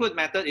likelihood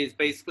method is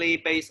basically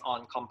based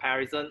on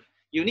comparison.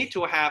 You need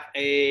to have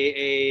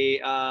a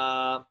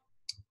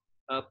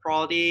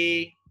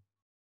probability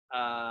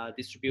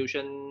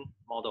distribution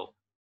model.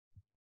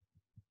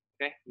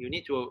 Okay, you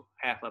need to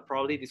have a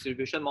probability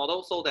distribution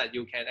model so that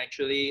you can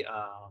actually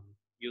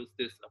use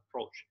this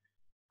approach.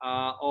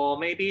 Or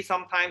maybe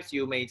sometimes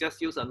you may just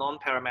use a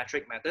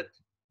non-parametric method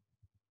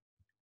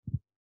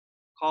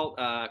called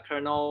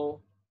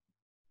kernel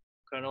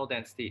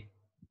density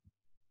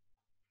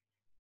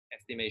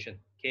estimation,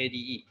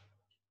 KDE.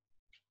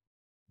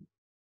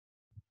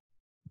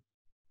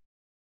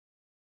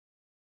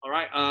 All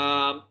right.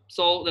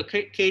 So the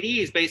KDE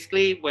is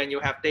basically when you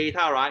have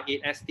data, right?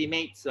 It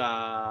estimates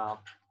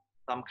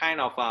some kind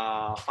of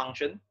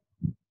function,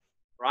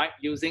 right?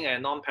 Using a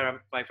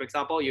non-parametric. Like for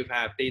example, you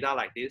have data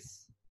like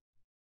this.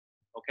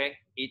 Okay,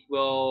 it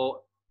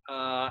will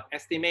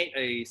estimate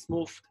a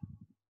smooth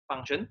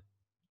function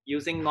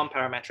using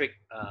non-parametric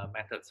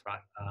methods,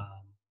 right?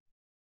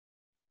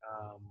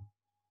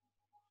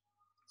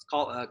 It's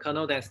called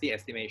kernel density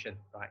estimation,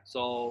 right?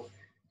 So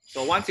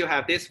once you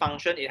have this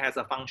function, it has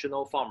a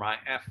functional form, right?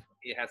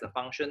 It has a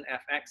function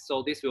fx,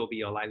 so this will be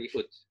your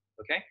likelihood,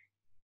 okay?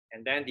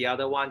 And then the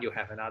other one, you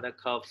have another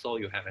curve, so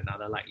you have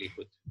another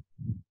likelihood,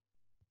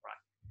 right?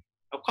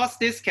 Of course,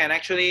 this can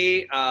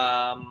actually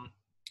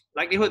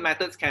likelihood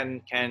methods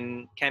can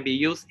be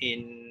used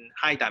in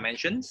high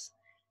dimensions.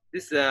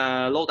 This is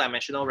a low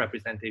dimensional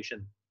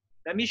representation.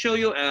 Let me show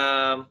you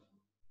high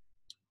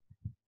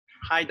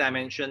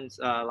dimensions.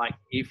 Like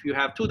if you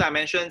have 2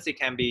 dimensions, it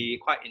can be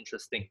quite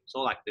interesting.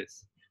 So like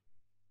this.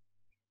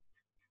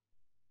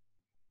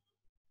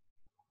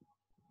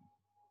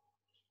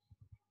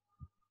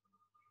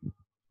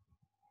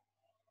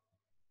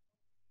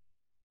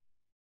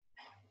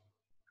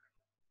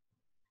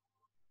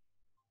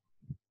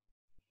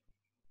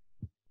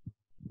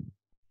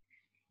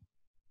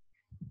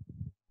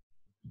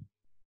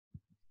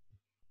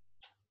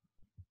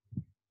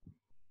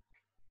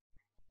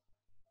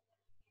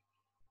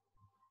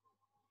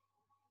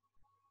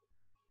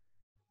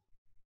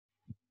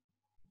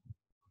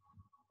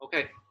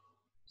 Okay,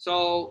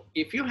 so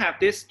if you have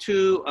these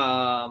two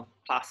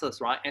classes,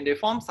 right, and they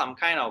form some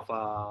kind of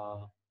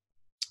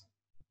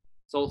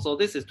so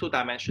this is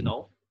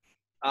two-dimensional.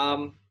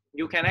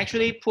 You can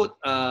actually put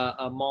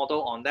a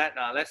model on that.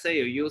 Let's say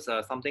you use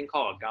something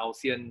called a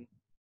Gaussian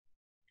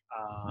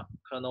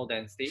kernel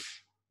density.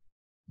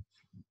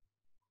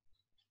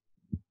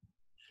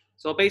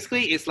 So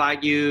basically, it's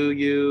like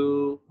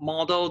you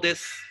model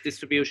this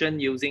distribution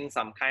using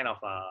some kind of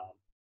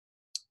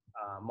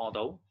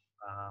model,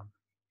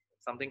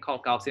 something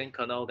called Gaussian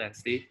kernel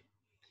density.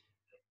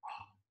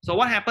 So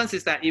what happens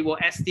is that it will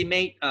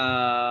estimate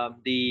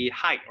the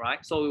height,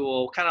 right? So it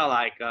will kind of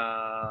like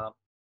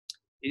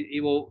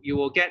you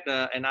will get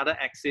another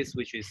axis,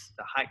 which is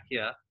the height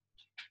here.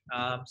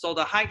 So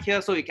the height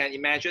here, so you can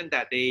imagine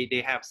that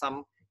they have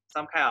some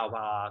kind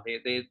of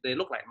they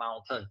look like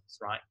mountains,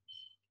 right?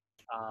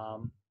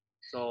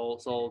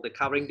 So they're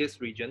covering these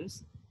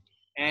regions,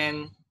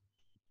 and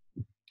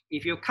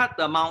if you cut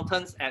the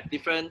mountains at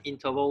different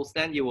intervals,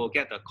 then you will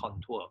get a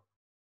contour.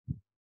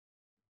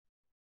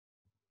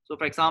 So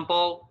for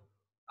example,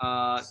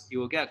 you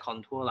will get a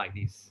contour like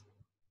this.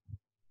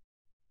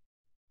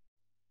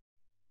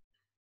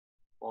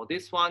 For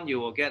this one, you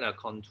will get a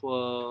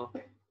contour,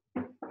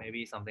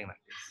 maybe something like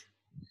this.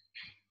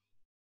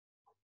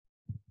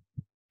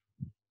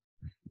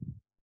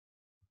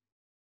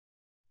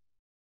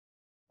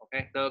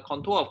 Okay, the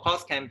contour of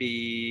course can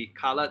be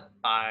colored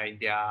by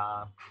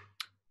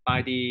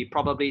the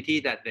probability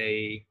that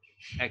they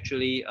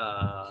actually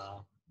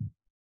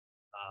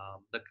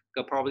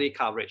the probability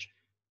coverage.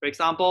 For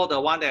example, the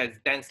one that is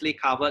densely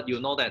covered, you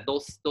know that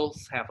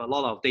those have a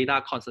lot of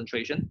data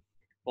concentration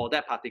for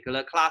that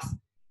particular class,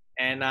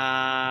 and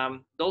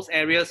those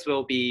areas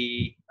will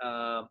be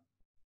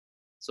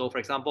so for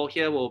example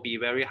here will be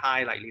very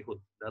high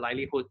likelihood. The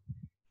likelihood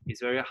is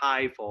very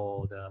high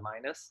for the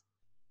minus.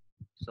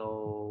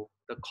 So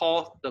the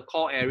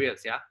core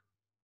areas, yeah.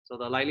 So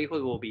the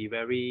likelihood will be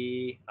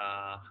very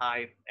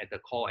high at the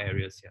core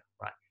areas here,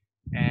 right?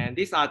 And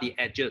these are the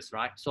edges,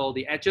 right? So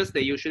the edges,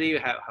 they usually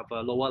have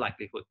a lower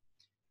likelihood.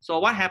 So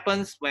what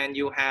happens when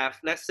you have,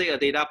 let's say, a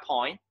data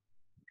point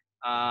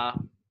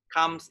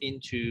comes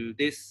into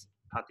this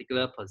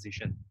particular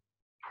position?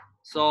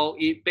 So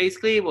it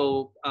basically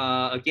will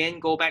again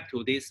go back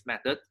to this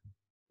method,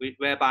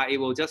 whereby it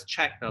will just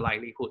check the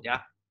likelihood,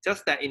 yeah.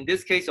 Just that in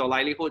this case, your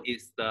likelihood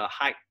is the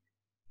height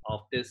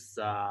of this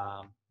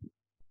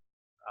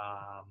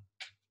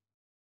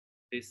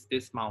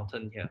this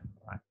mountain here,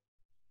 right?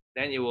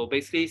 Then you will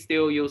basically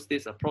still use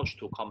this approach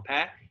to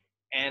compare,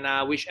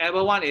 and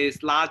whichever one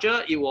is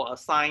larger, it will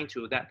assign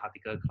to that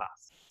particular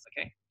class.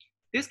 Okay,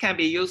 this can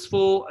be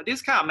useful.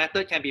 This kind of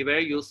method can be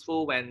very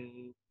useful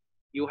when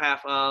you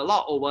have a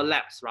lot of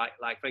overlaps, right?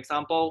 Like for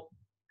example,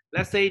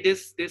 let's say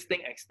this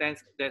thing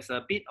extends. There's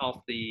a bit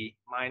of the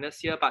minus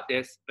here, but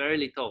there's very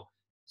little.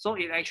 So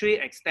it actually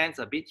extends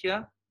a bit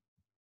here,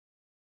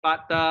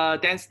 but the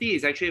density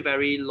is actually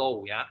very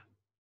low, yeah.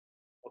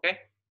 Okay,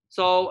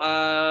 so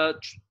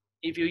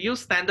if you use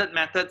standard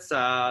methods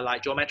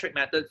like geometric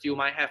methods, you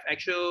might have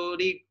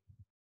actually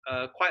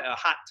quite a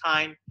hard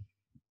time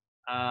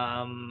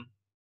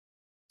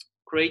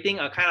creating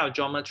a kind of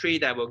geometry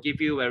that will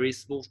give you very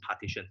smooth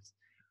partitions.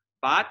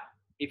 But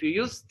if you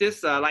use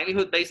this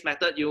likelihood-based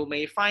method, you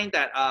may find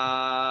that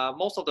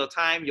most of the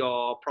time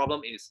your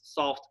problem is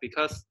solved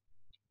because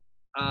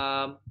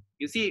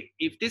you see,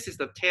 if this is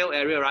the tail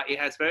area, right, it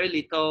has very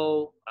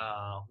little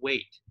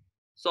weight.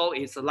 So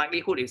its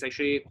likelihood is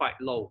actually quite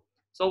low.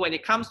 So when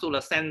it comes to the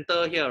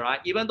center here,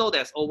 right, even though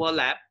there's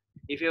overlap,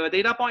 if your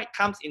data point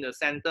comes in the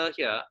center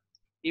here,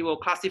 it will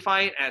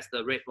classify it as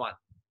the red one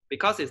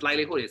because its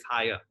likelihood is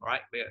higher,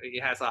 right?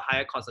 It has a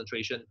higher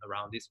concentration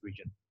around this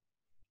region.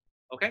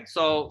 Okay,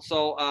 so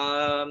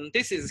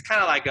this is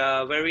kind of like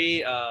a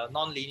very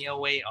non-linear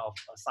way of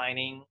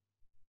assigning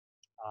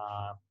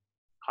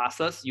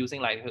classes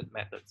using likelihood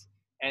methods.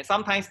 And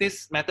sometimes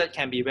this method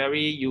can be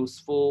very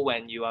useful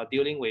when you are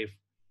dealing with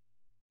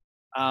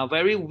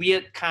very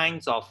weird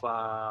kinds of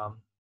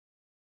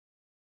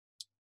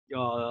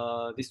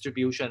your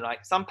distribution,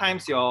 right?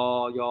 Sometimes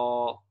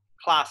your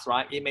class,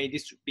 right, it may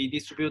be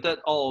distributed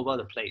all over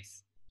the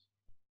place.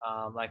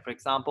 Like for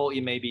example,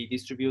 it may be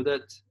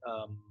distributed,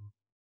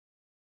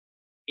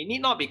 it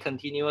need not be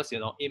continuous, you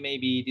know, it may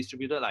be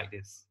distributed like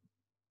this.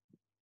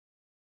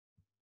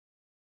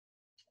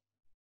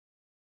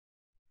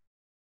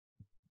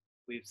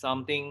 With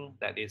something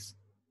that is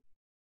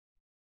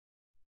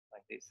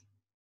like this,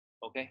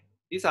 okay?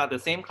 These are the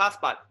same class,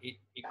 but it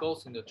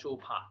goes into two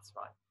parts,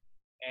 right?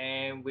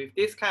 And with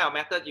this kind of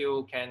method,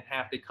 you can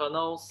have the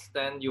kernels,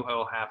 then you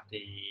will have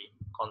the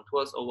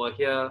contours over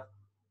here.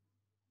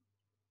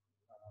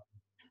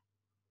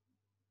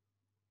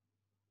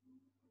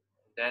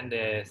 Then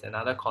there's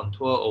another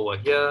contour over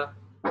here.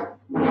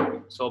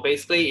 So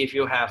basically, if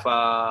you have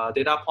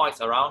data points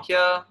around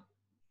here,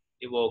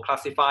 it will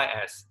classify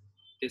as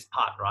this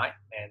part, right?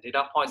 And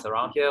data points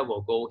around here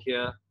will go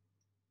here.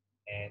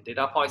 And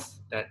data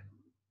points that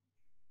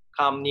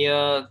come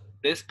near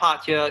this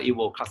part here, it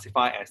will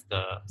classify as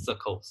the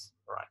circles,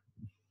 right?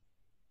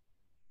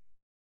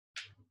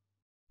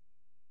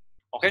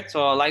 Okay,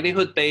 so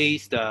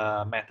likelihood-based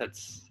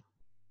methods.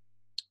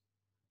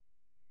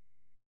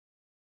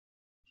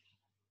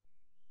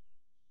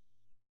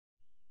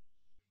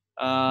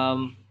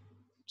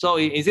 So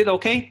is it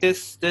okay,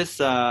 this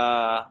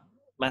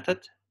method,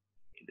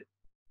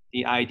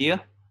 the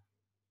idea?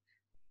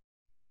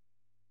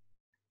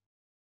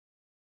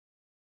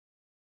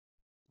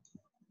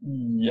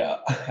 Yeah,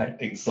 I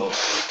think so.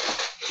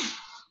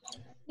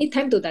 Need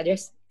time to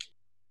digest.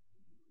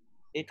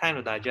 Need time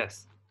to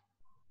digest.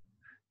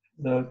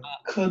 The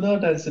kernel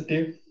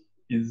density,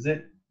 is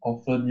it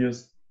often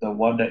used, the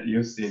one that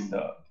used in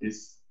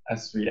this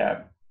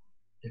SVM,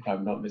 if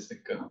I'm not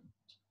mistaken?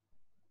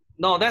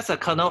 No, that's a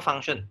kernel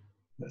function.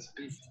 That's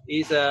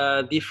It's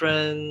a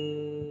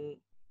different.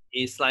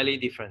 It's slightly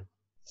different.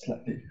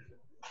 slightly.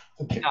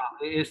 Okay. Yeah,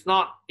 it's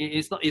not.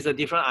 It's a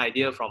different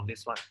idea from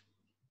this one.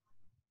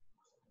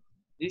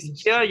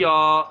 This here,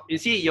 you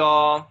see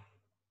your.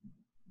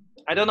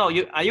 I don't know.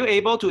 Are you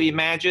able to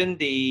imagine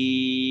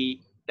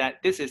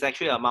that this is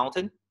actually a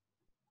mountain?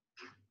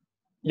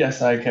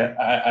 Yes, I can.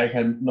 I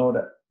can know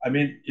that. I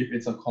mean, if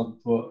it's a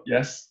contour,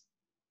 yes.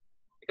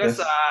 Because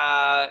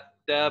Yes.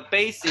 the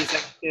base is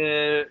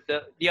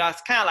you are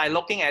kind of like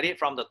looking at it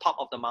from the top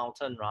of the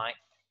mountain, right?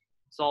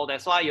 So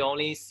that's why you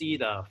only see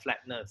the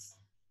flatness,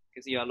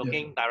 because you are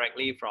looking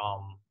directly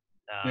from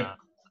the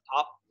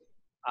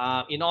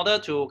top. In order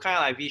to kind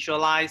of like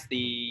visualize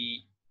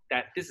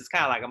that this is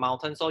kind of like a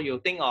mountain, so you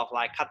think of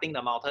like cutting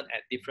the mountain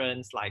at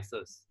different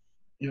slices,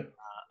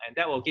 and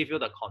that will give you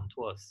the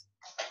contours.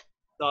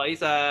 So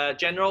it's a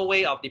general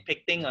way of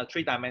depicting a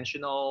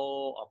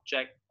three-dimensional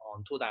object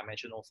on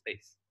two-dimensional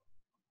space.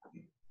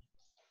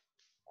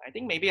 I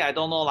think maybe, I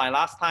don't know, like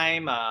last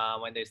time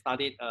when they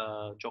studied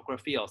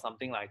geography or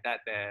something like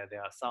that,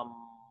 there are some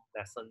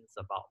lessons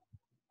about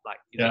like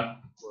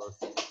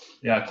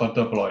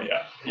contour plot.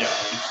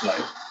 It's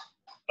like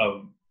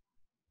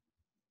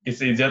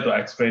it's easier to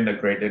explain the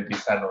gradient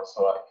descent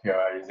also if you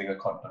are using a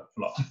contour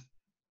plot.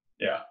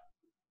 Yeah.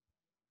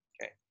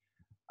 Okay.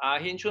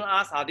 Hin Chun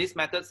asked, are these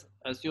methods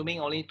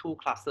assuming only two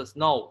clusters?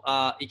 No,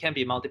 it can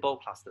be multiple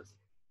clusters.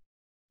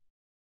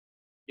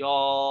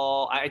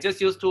 I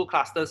just use two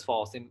clusters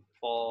for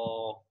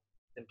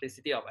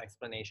simplicity of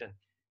explanation.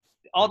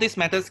 All these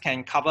methods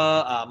can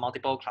cover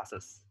multiple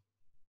classes.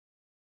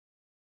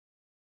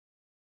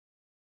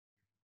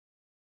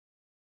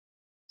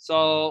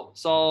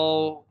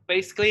 So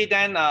basically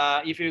then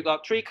if you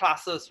got three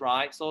classes,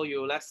 right? So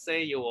let's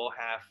say you will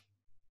have,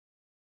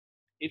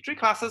 if three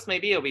classes,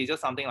 maybe it'll be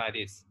just something like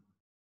this.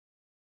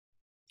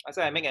 I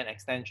say I make an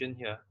extension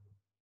here.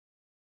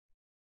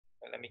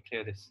 Let me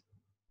clear this.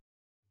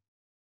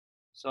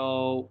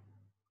 So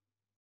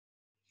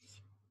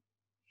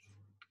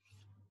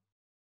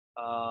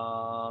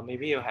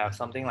maybe you have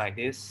something like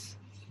this.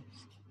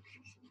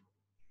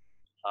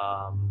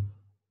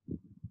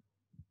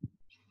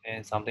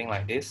 And something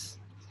like this.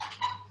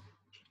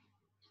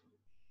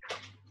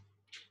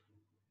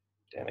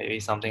 Then maybe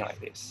something like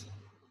this.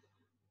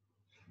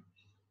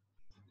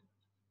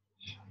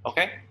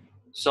 Okay,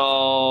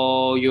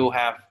 so you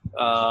have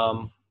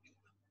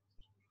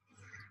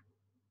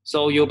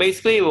so you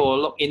basically will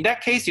look, in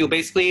that case you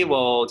basically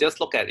will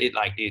just look at it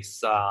like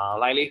this,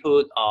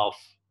 likelihood of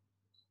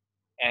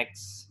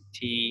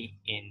xt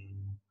in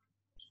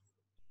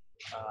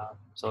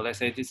so let's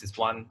say this is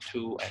 1,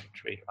 2, and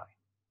 3, right?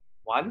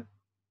 1,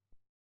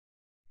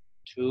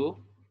 2,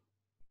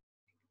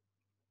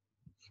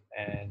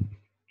 and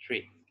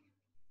 3.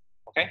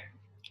 Okay,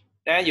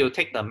 then you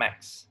take the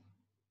max.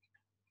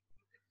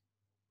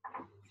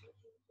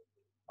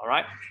 All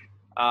right,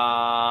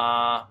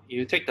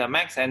 you take the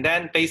max, and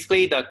then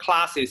basically the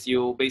class is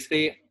you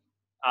basically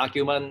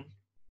argument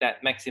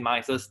that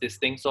maximizes this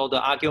thing. So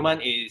the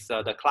argument is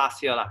the class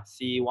here,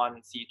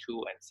 C1,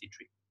 C2, and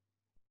C3.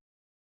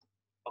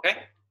 Okay,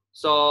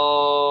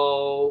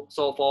 so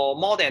for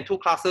more than two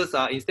classes,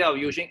 instead of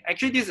using,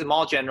 actually this is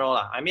more general.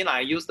 I mean,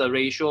 I use the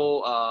ratio.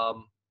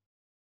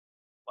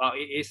 Well,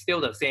 it's still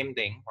the same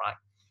thing, right?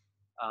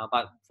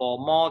 But for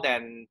more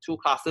than two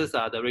classes,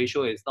 the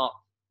ratio is not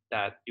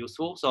that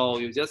useful. So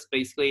you just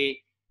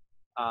basically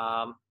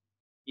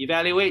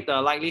evaluate the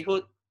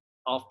likelihood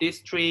of these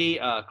three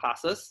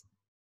classes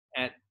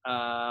at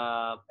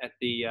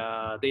the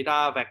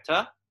data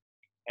vector,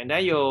 and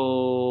then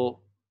you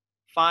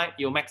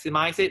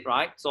maximize it,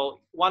 right?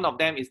 So one of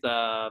them is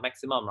the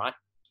maximum, right?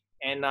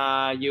 And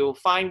you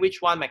find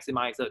which one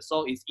maximizes.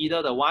 So it's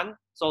either the one.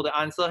 So the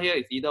answer here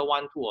is either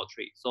 1, 2, or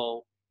 3.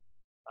 So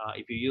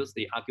if you use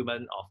the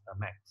argument of the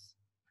max.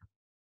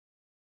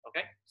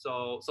 Okay,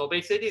 so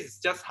basically this is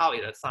just how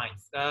it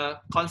assigns.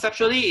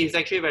 Conceptually, it's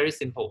actually very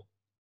simple.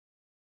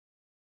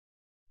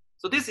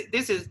 So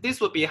this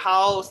would be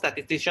how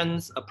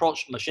statisticians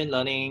approach machine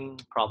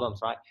learning problems,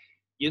 right?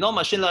 You know,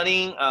 machine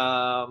learning,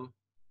 a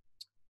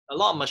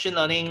lot of machine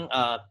learning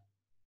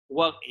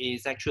work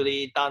is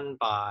actually done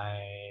by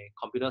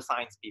computer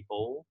science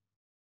people.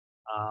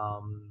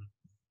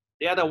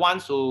 They are the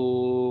ones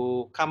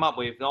who come up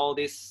with all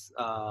these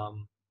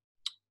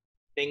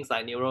things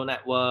like neural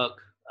network,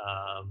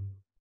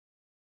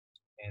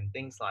 and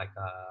things like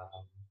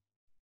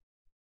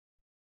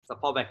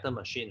support vector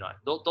machine, right?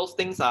 Those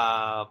things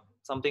are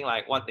something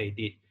like what they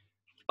did.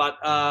 But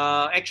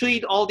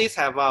actually, all these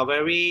have a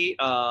very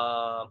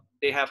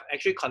they have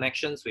actually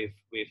connections with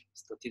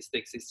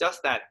statistics. It's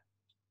just that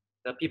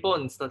the people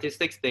in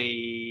statistics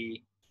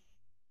they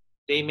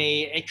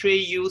may actually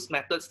use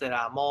methods that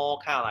are more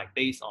kind of like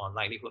based on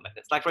likelihood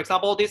methods. Like for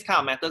example, these kind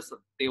of methods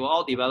they were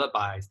all developed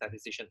by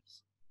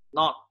statisticians.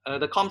 Not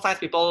the comp science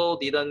people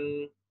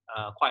didn't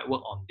quite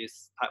work on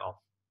this type of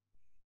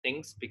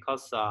things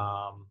because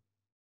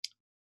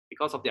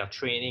of their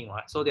training,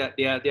 right? So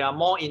they are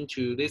more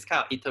into this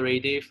kind of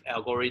iterative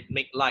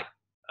algorithmic like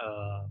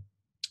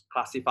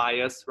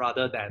classifiers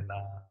rather than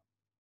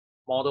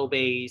model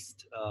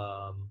based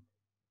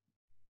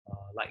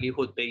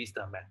likelihood based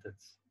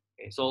methods.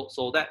 Okay,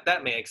 so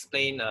that may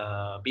explain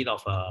a bit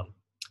of a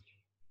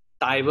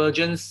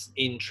divergence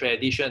in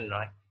tradition,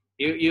 right?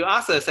 You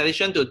ask a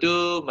statistician to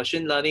do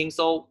machine learning,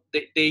 so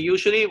they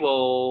usually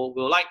will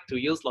like to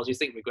use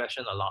logistic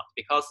regression a lot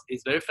because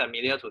it's very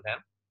familiar to them.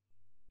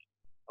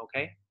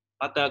 Okay,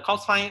 but the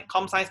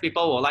comp science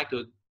people will like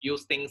to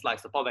use things like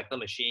support vector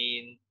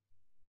machine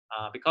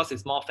because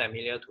it's more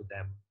familiar to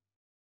them.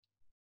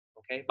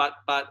 Okay, but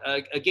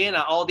again,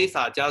 all these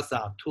are just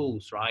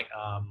tools, right?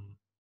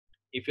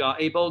 If you are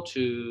able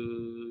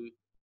to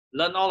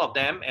learn all of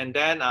them and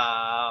then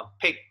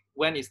pick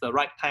when is the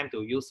right time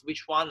to use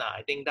which one,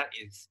 I think that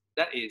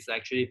is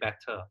actually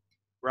better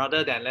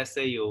rather than let's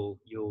say you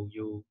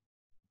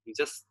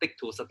just stick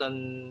to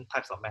certain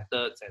types of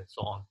methods and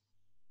so on.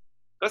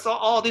 Because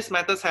all these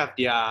methods have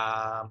their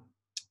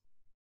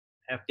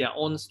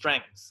own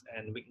strengths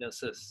and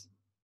weaknesses.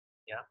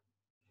 Yeah.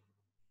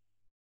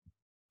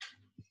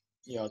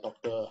 Yeah,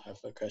 doctor, I have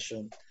a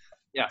question.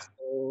 Yeah.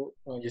 So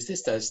is it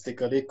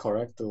statistically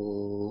correct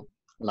to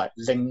like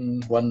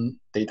link one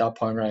data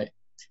point, right?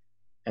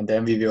 And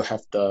then we will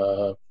have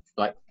the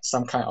like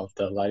some kind of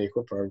the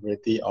likelihood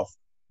probability of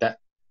that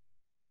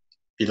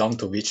belong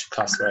to which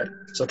class, right?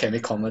 So can we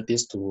convert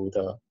this to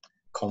the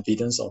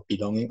confidence of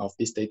belonging of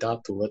this data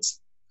towards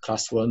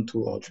class 1,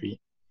 2, or 3?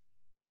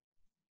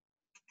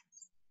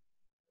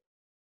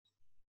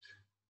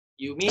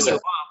 You mean you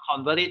want to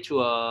convert it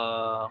to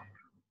a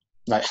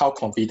like how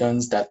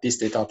confident that this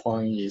data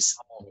point is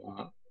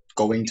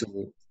going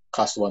to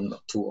class 1,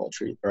 2, or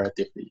 3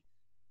 relatively?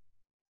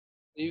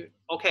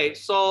 Okay,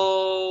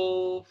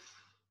 so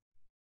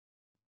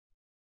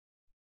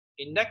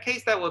in that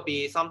case, that would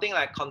be something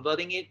like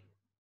converting it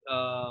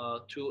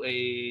to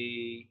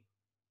a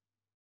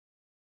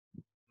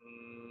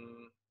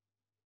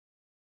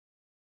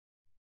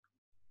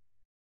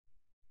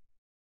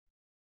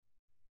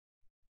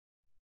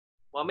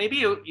well, maybe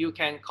you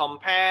can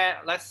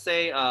compare, let's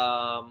say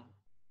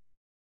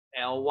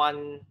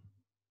L1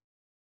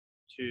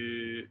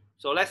 to,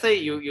 so let's say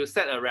you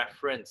set a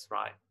reference,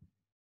 right?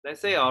 Let's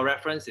say our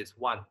reference is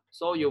 1.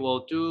 So you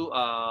will do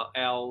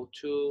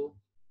L2,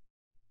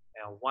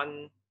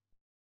 L1,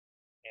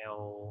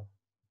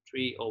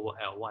 L3 over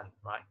L1,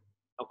 right?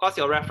 Of course,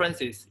 your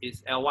reference is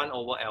L1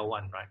 over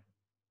L1, right?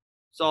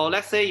 So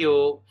let's say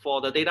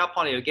for the data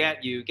point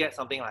you get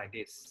something like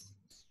this.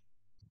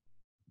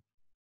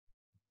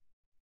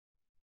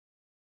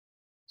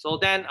 So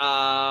then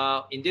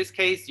in this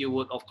case, you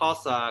would of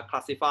course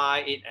classify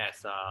it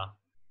as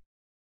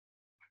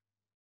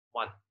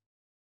 1.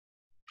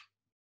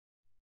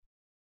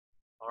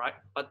 All right,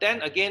 but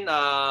then again,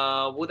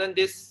 wouldn't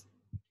this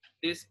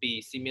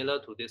be similar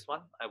to this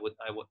one? I would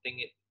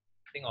think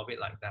of it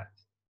like that.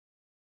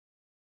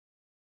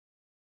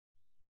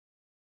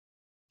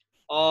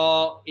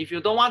 Or if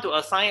you don't want to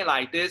assign it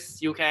like this,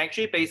 you can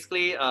actually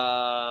basically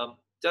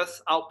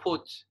just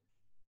output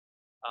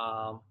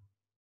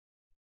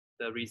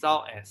the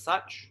result as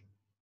such.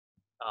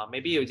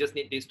 Maybe you just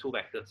need these 2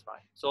 vectors,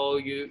 right? So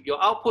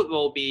your output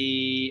will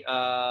be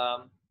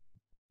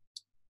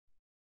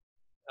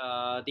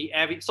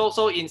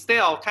so instead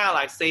of kind of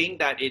like saying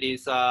that it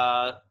is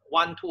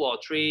 1, 2, or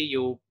 3,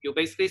 you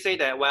basically say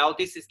that, well,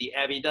 this is the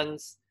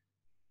evidence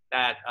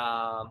that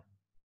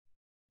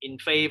in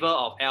favor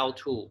of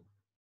L2.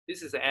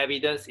 This is the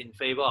evidence in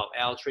favor of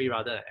L3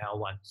 rather than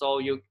L1.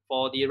 So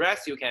for the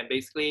rest, you can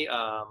basically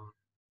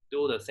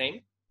do the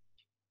same.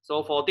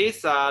 So for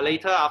this,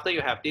 later after you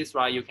have this,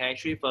 right, you can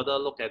actually further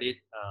look at it.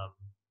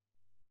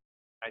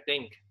 I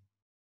think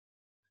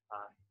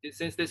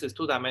since this is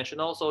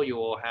 2-dimensional, so you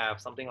will have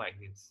something like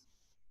this.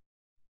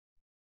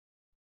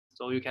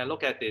 So you can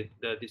look at the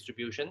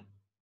distribution,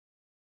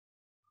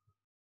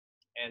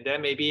 and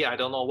then maybe, I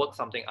don't know, work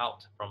something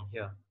out from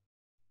here.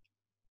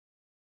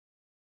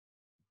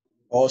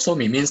 Also,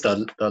 it means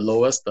the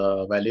lowest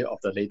the value of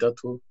the later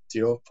two,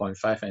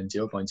 0.5 and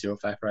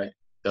 0.05, right?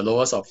 The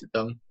lowest of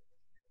them,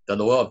 the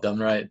lower of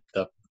them, right?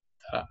 The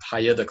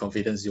higher the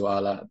confidence you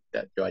are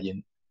that you are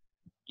in.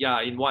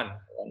 Yeah, in 1.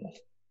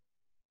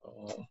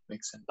 Oh,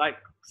 makes sense. Like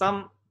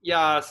some,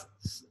 yeah,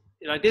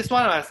 like this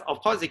one, of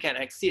course, it can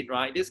exceed,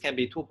 right? This can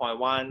be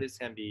 2.1, this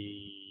can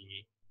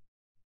be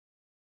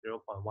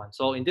 0.1.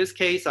 So in this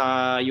case,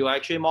 you're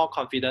actually more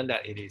confident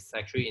that it is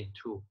actually in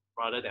 2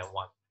 rather than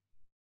 1.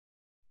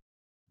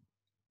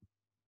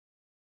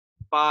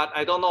 But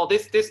I don't know.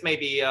 This may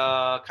be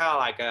kind of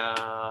like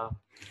a.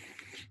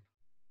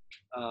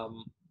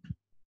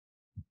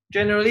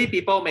 Generally,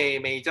 people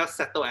may just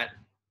settle at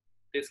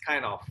this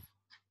kind of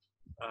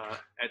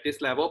at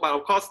this level. But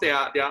of course, there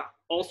are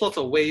all sorts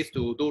of ways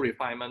to do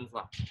refinements.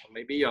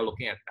 Maybe you're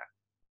looking at that.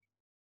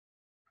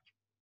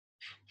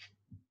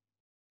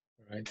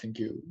 All right, thank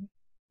you.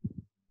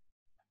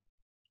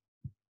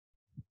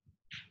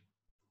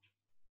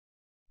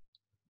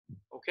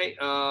 Okay,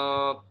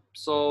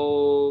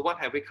 so what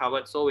have we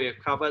covered? So we have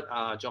covered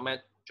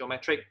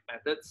geometric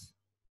methods.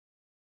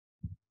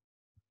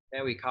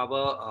 Then we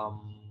cover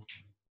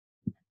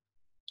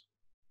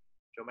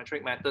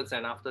geometric methods,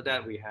 and after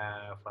that we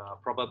have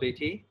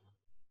probability.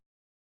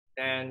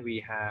 Then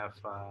we have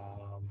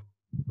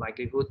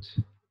likelihood.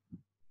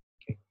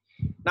 Okay.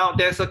 Now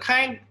there's a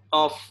kind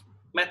of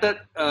method.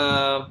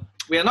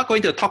 We are not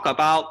going to talk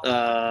about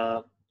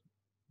a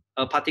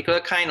particular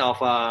kind of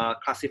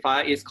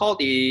classifier. It's called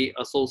the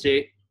I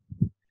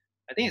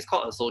think it's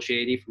called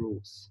associative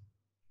rules.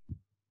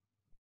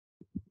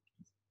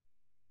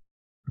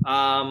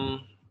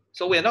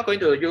 So we are not going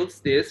to use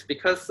this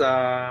because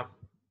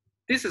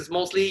this is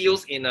mostly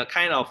used in a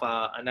kind of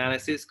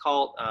analysis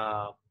called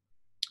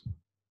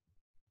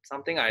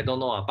something I don't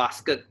know, a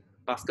basket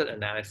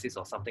analysis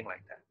or something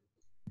like that.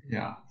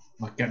 Yeah,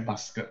 market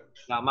basket.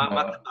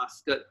 Market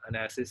basket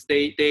analysis.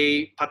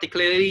 They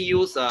particularly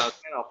use a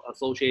kind of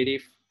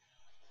associative,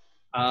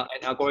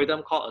 an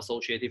algorithm called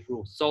associative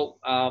rules. So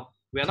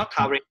we are not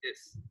covering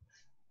this.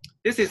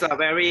 This is a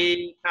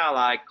very kind of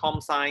like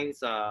comp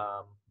science.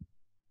 I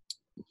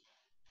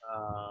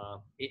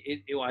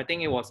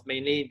think it was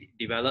mainly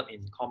developed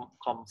in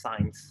comp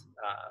science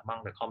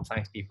among the comp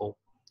science people.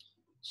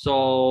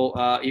 So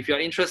if you're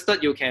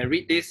interested, you can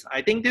read this.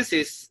 I think this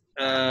is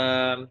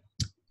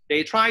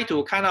they try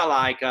to kind of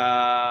like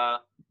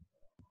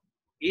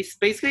it's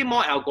basically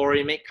more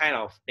algorithmic kind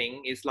of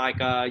thing. It's like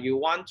you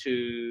want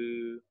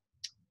to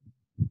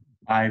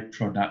buy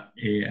product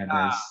A and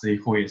then see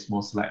who is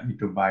most likely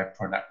to buy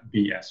product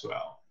B as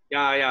well.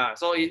 Yeah.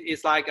 So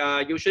it's like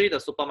usually the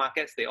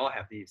supermarkets, they all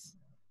have this.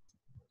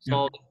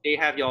 So they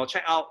have your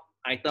checkout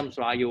items,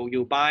 right?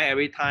 You buy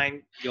every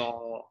time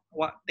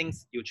what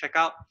things you check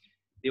out,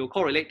 they will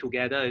correlate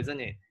together, isn't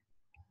it?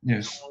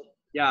 Yes. So,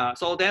 yeah.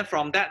 So then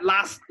from that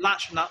large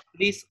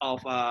list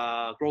of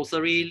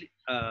grocery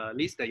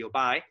list that you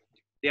buy,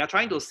 they are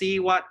trying to see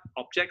what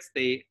objects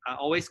they are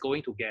always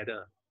going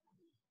together.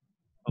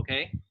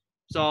 Okay.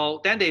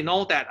 So then they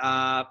know that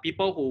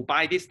people who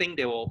buy this thing,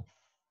 they will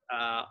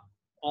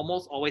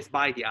almost always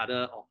buy the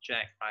other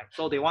object, right?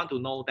 So they want to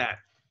know that.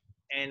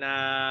 And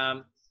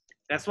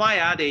that's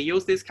why they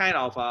use this kind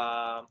of,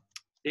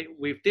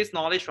 with this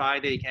knowledge,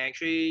 right, they can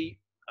actually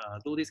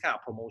do this kind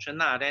of promotion.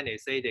 Then they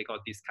say they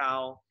got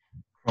discount.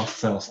 Cross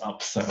sales,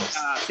 upsells.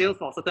 Sales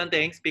for certain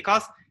things,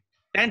 because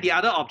then the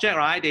other object,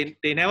 right,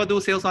 they never do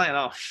sales on at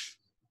all.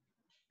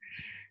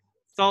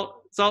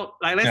 So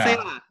like let's say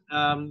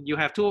you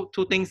have two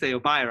things that you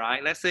buy,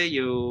 right? Let's say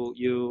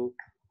you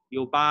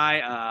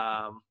buy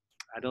I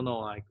don't know,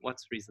 like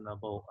what's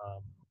reasonable.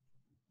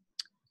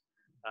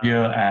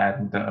 Beer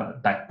and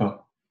diaper.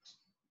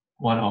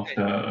 One of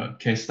the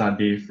case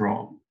study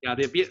from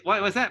the beer. What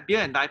was that?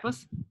 Beer and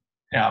diapers?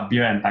 Yeah,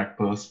 beer and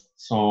diapers.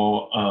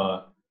 So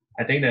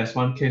I think there's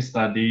one case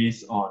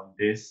studies on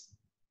this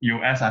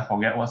US. I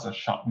forget what's the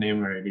shop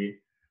name already.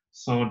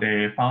 So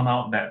they found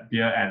out that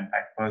beer and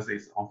diapers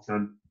is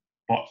often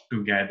bought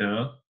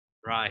together.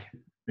 Right.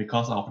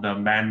 Because of the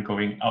man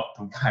going out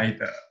to buy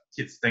the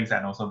kids things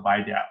and also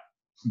buy their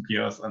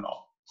beers and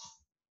all.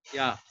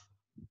 Yeah.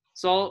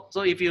 So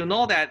if you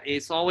know that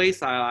it's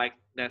always like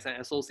there's an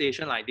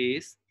association like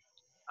this,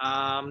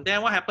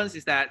 then what happens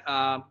is that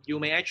you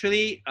may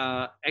actually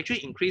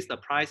increase the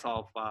price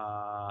of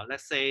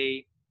let's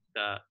say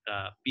the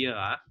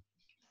beer,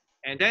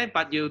 and then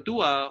but you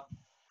do a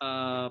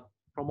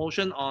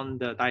promotion on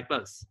the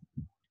diapers.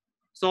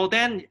 So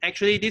then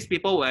actually these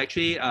people will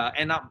actually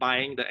end up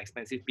buying the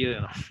expensive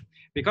beer,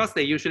 because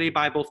they usually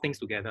buy both things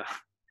together.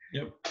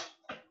 Yep.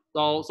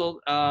 So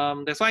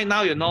that's why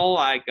now you know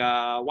like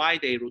why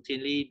they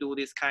routinely do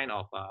this kind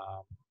of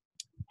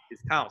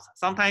discounts.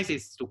 Sometimes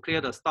it's to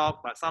clear the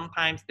stock, but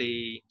sometimes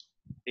they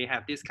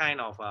have this kind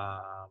of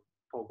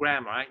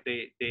program, right?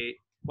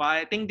 Well,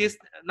 I think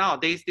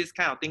nowadays this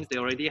kind of things, they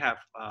already have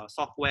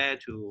software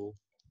to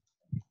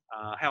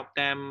help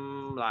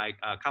them like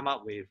come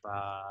up with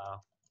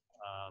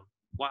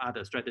what are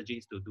the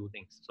strategies to do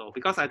things. So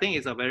because I think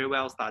it's a very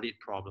well studied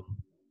problem.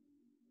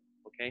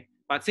 Okay,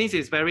 but since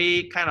it's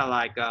very kind of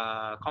like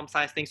comp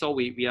science thing, so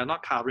we are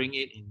not covering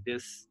it in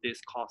this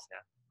course.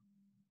 Yeah.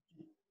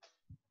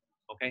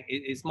 Okay,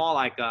 it's more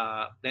like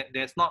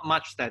there's not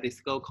much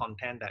statistical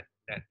content that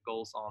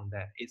goes on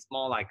there. It's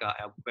more like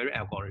a very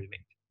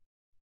algorithmic.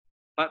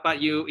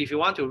 But if you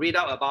want to read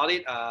out about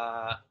it,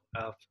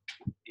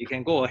 you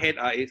can go ahead.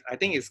 I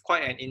think it's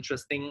quite an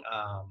interesting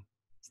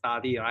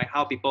study, right?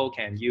 How people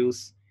can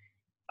use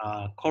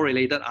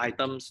correlated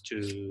items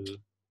to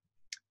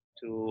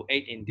to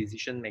aid in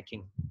decision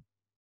making.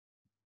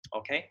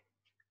 Okay.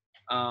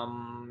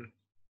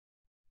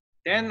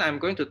 Then I'm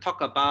going to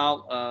talk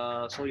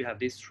about, so you have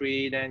these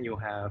three, then you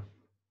have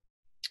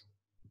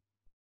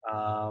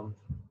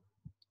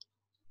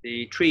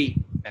the tree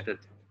method,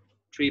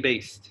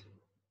 tree-based.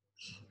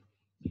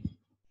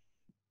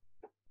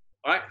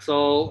 All right,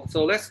 so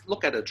let's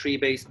look at the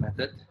tree-based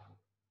method.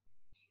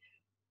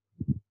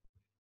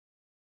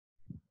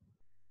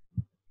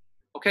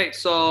 Okay,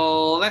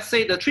 so let's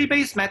say the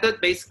tree-based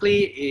method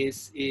basically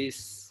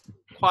is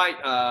quite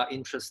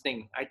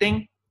interesting. I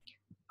think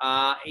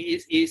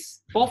it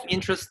is both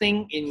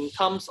interesting in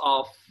terms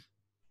of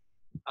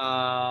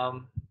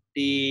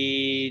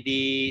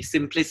the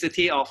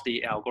simplicity of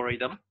the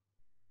algorithm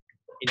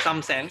in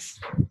some sense,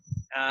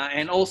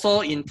 and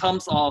also in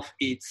terms of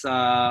its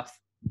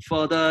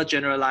further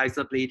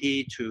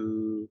generalizability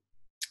to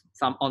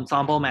some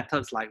ensemble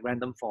methods like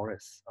random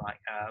forest. Right?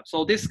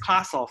 So this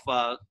class of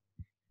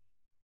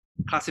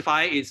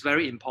classifier is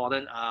very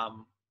important,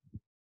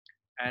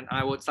 and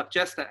I would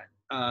suggest that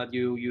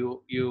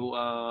you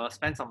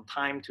spend some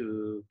time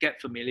to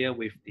get familiar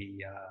with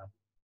the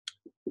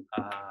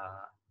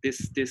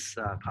this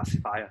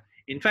classifier.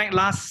 In fact,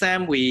 last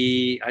sem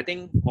I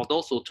think for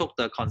those who took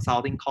the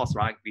consulting course,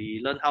 right,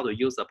 we learned how to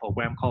use a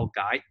program called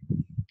Guide.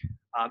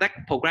 That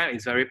program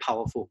is very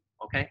powerful.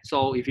 Okay,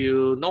 so if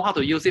you know how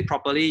to use it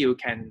properly, you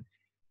can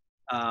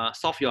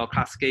solve your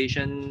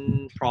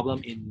classification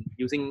problem in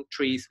using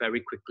trees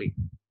very quickly.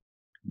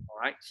 All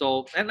right,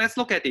 so let's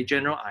look at the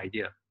general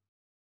idea.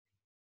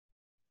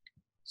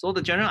 So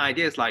the general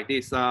idea is like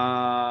this.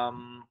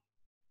 Okay,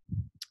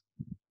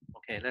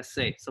 let's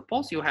say,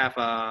 suppose you have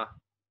a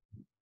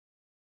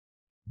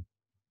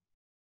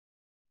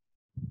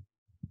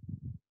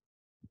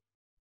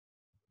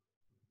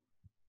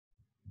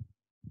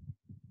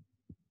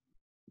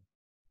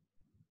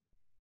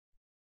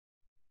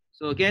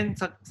so again,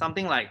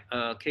 something like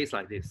a case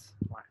like this.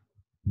 Right?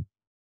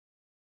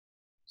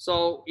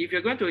 So if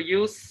you're going to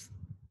use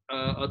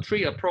a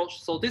tree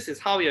approach, so this is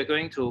how you're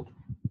going to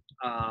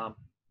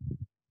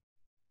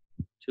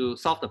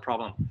solve the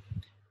problem.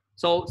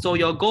 So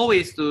your goal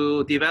is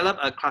to develop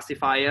a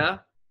classifier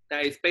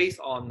that is based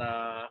on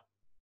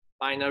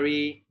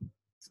binary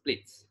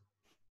splits.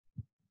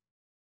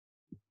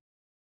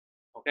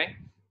 Okay,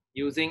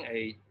 using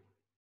a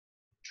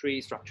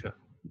tree structure.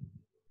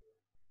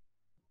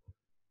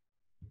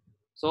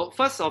 So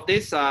first of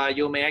this,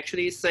 you may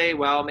actually say,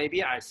 well,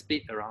 maybe I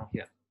split around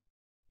here.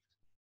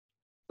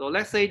 So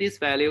let's say this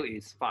value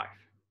is 5.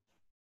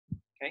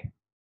 Okay,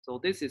 so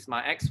this is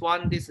my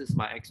x1, this is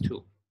my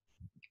x2.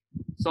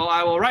 So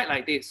I will write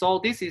like this. So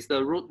this is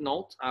the root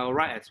node. I will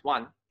write as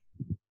 1.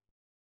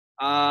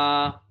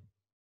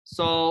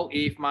 So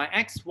if my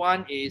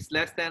x1 is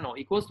less than or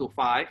equals to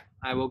 5,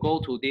 I will go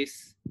to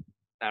this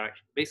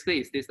direction. Basically,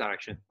 it's this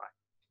direction, right?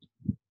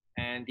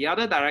 And the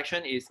other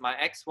direction is my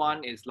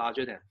x1 is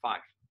larger than 5.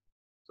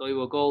 So it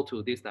will go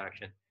to this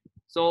direction.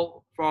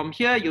 So from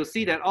here, you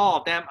see that all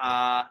of them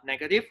are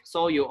negative.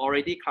 So you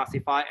already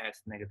classify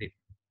as negative.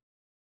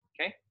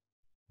 Okay.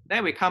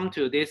 Then we come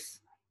to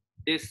this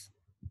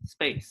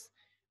space.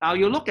 Now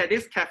you look at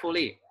this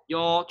carefully.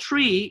 Your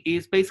tree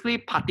is basically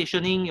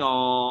partitioning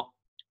your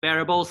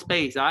variable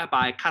space, right,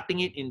 by cutting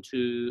it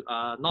into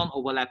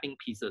non-overlapping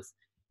pieces.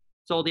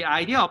 So the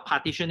idea of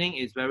partitioning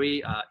is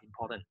very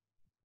important.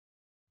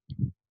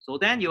 So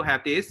then you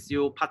have this,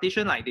 you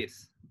partition like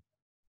this.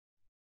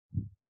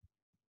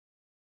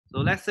 So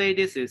let's say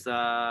this is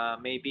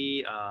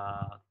maybe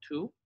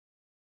 2.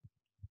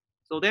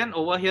 So then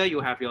over here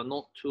you have your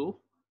node 2.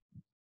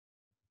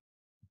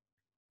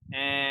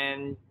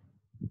 And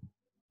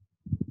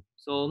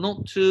so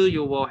node 2,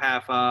 you will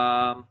have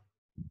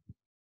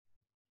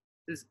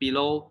this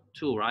below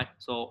 2, right?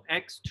 So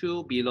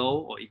x2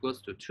 below or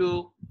equals to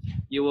 2,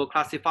 you will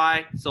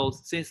classify. So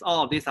since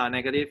all of these are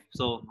negative,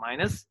 so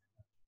minus.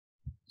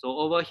 So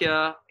over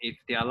here, if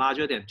they are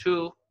larger than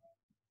 2,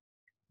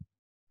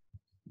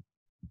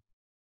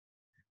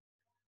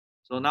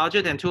 so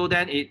larger than 2,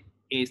 then it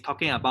is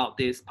talking about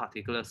this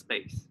particular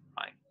space,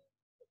 right?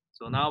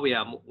 So now we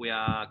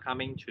are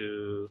coming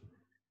to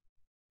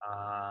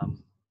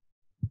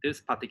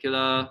this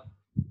particular,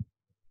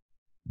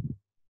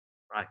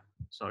 right?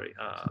 Sorry.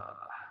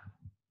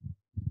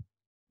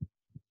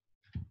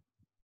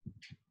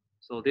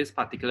 So this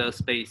particular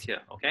space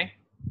here, okay?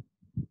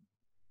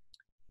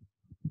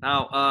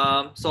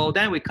 Now, so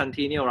then we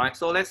continue, right?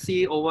 So let's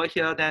see over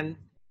here, then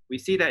we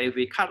see that if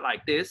we cut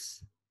like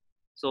this,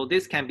 so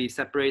this can be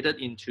separated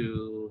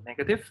into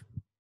negative.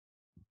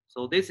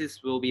 So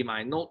this will be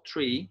my node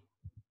 3.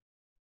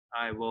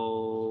 I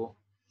will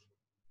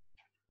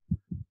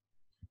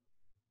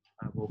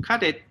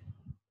cut it.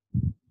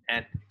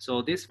 And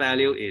so this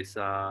value is,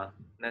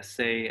 let's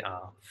say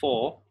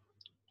 4.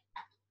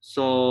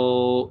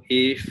 So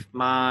if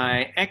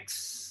my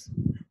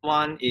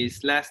x1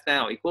 is less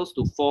than or equals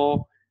to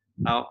 4,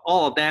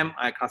 all of them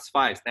I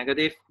classify as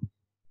negative.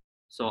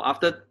 So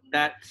after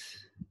that,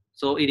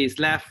 so it is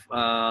left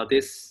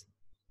this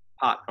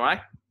part,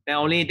 right? Then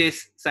only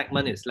this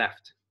segment is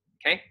left.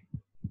 Okay.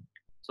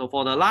 So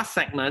for the last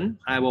segment,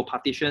 I will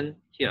partition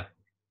here.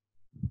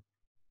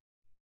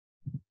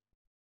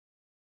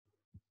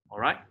 All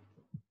right,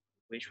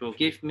 which will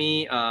give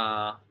me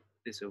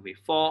this will be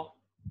 4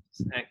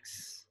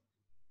 x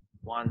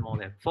 1 more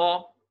than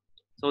 4.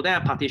 So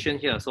then I partition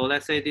here. So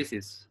let's say this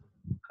is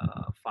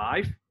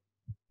 5.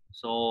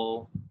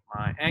 So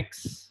my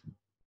x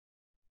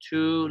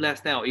 2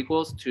 less than or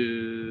equals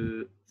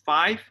to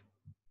 5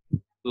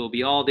 will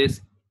be all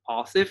this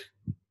positive,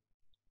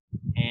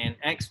 and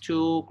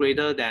x2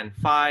 greater than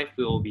 5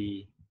 will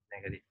be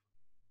negative.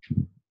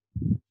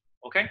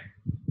 Okay,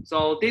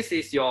 so this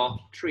is your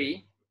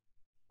tree.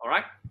 All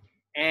right,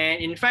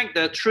 and in fact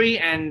the tree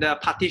and the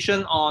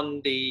partition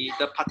on the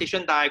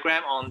partition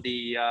diagram on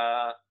the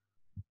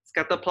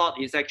scatter plot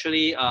is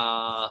actually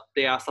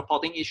they are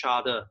supporting each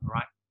other,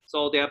 right?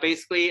 So they are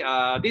basically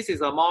this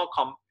is a more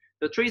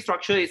the tree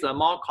structure is a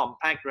more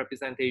compact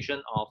representation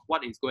of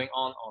what is going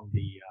on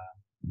the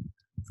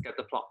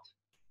scatter plot.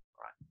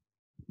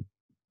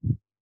 Right.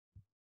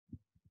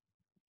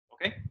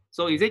 Okay.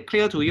 So is it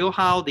clear to you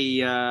how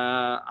the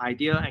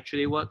idea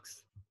actually works?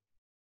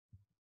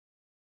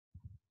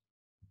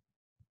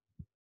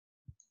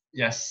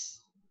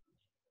 Yes.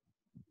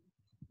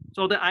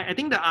 So I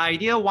think the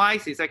idea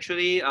wise is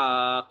actually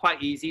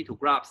quite easy to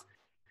grasp,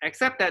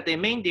 except that the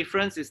main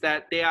difference is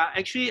that they are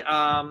actually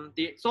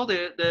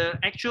the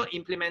actual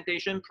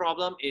implementation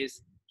problem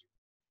is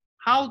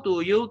how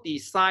do you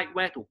decide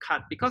where to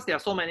cut, because there are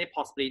so many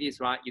possibilities,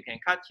 right? You can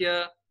cut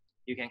here,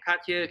 you can cut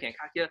here, you can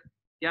cut here.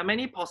 There are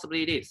many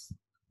possibilities.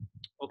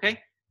 Okay,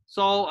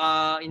 so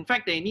in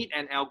fact they need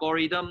an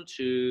algorithm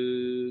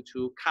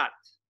to cut,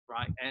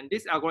 right? And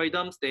these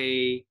algorithms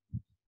they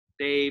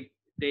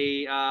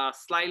are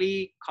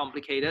slightly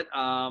complicated.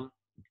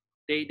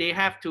 They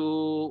have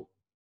to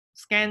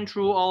scan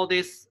through all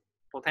these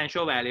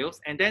potential values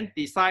and then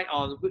decide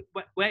on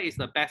where is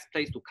the best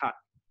place to cut.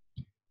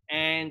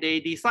 And they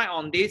decide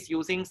on this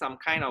using some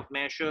kind of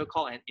measure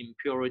called an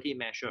impurity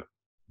measure,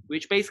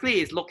 which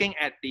basically is looking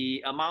at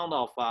the amount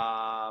of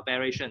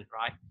variation,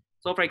 right?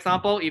 So for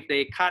example, if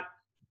they cut,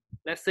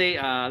 let's say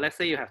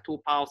you have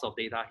 2 piles of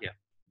data here.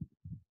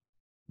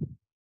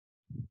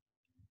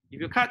 If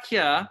you cut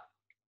here,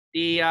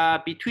 the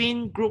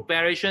between group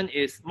variation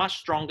is much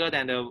stronger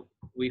than the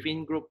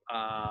within group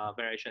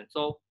variation.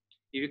 So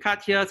if you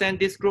cut here, then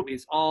this group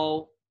is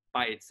all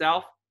by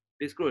itself.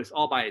 This group is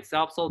all by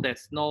itself. So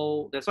that's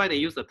why they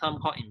use the term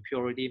called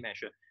impurity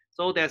measure.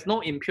 So there's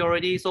no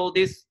impurity. So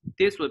this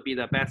would be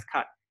the best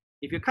cut.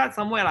 If you cut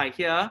somewhere like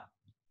here,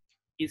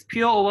 it's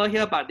pure over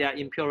here, but there are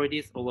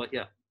impurities over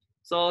here.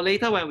 So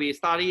later when we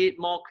study it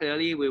more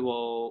clearly, we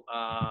will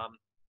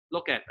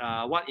look at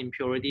what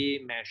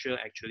impurity measure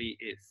actually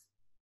is.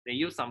 They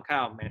use some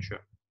kind of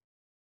measure.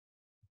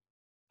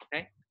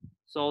 Okay,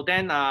 so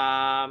then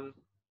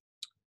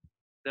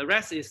the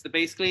rest is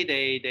basically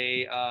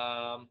they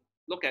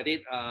look at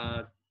it.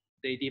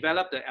 They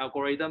develop the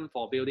algorithm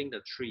for building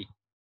the tree.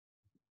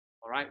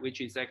 All right,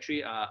 which is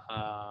actually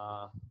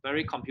a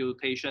very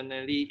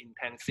computationally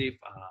intensive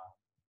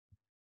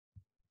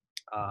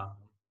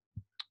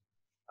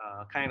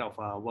kind of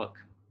work,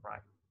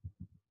 right?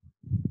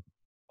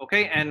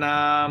 Okay, and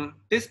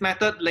this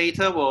method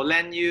later will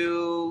lend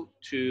you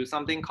to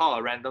something called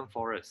a random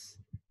forest.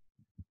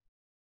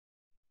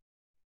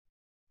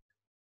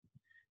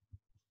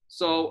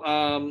 So,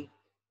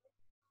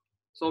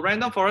 so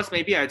random forest,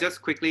 maybe I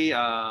just quickly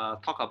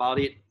talk about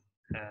it.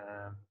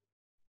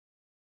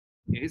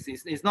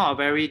 It's not a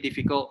very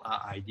difficult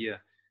idea.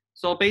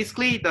 So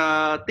basically,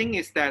 the thing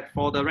is that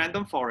for the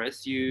random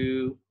forest,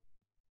 you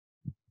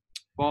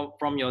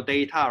from your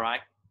data,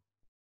 right?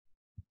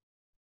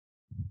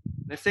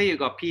 Let's say you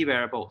got p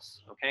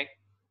variables, okay?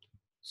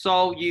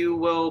 So you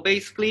will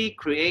basically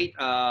create,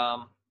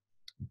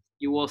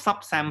 you will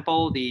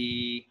subsample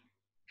the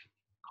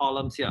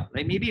columns here.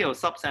 Like maybe you'll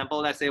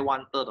subsample, let's say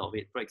 1/3 of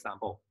it, for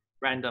example,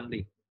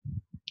 randomly.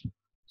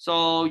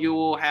 So you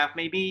will have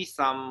maybe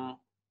some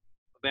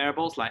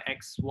variables like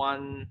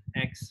x1,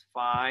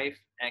 x5,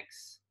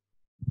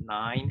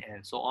 x9,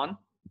 and so on.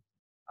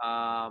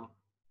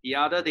 The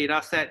other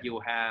data set you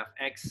have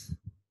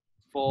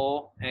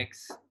x4,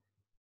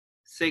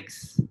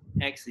 x6,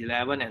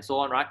 x11, and so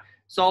on, right?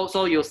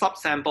 So you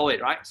subsample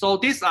it, right? So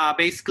these are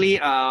basically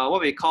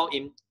what we call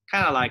in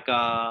kind of like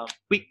a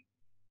weak.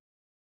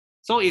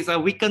 So it's a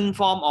weakened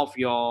form of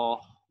your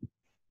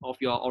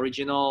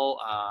original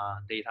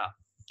data.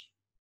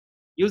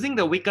 Using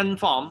the weakened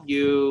form,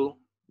 you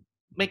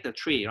make the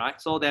tree, right?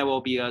 So there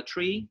will be a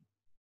tree.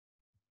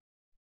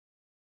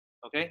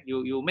 Okay,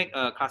 you make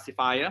a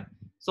classifier.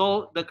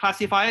 So the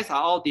classifiers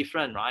are all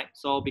different, right?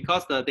 So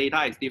because the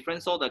data is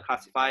different, so the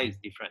classifier is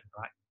different,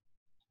 right?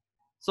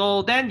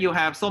 So then you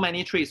have so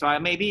many trees,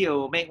 right? Maybe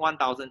you make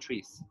 1,000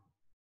 trees.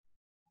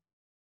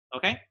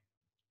 Okay,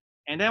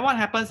 and then what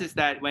happens is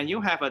that when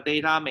you have a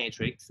data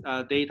matrix,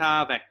 a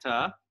data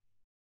vector,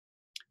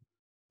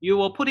 you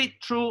will put it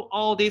through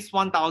all these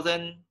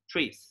 1,000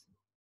 trees.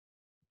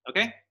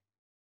 Okay,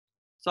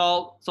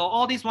 So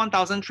all these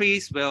 1,000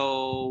 trees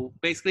will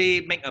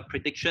basically make a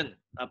prediction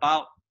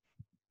about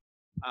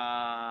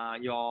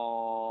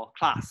your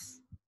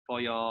class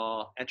for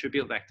your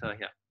attribute vector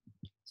here.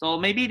 So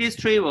maybe this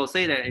tree will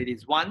say that it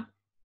is 1.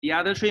 The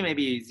other tree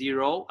maybe is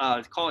 0.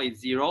 Call it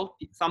 0.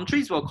 Some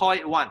trees will call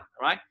it 1,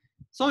 right?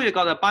 So you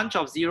got a bunch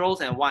of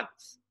zeros and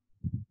ones.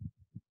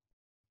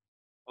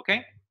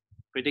 Okay,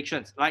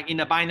 predictions. Like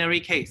in a binary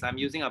case, I'm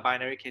using a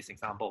binary case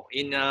example.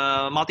 In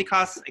a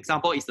multi-class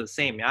example, it's the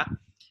same, yeah.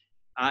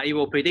 It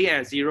will predict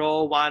as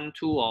 0, 1,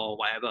 2, or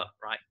whatever,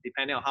 right?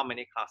 Depending on how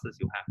many classes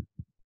you have.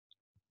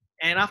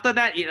 And after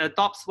that, it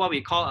adopts what we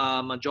call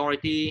a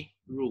majority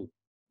rule.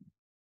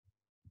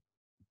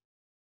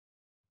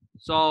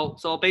 So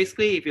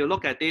basically, if you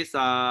look at this,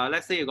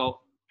 let's say you go,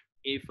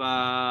 if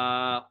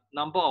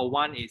number of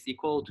 1 is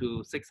equal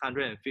to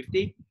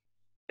 650,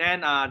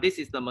 then this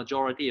is the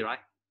majority, right?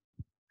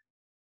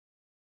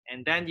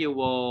 And then you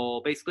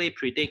will basically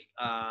predict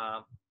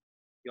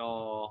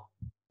your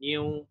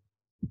new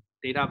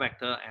data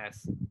vector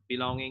as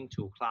belonging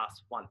to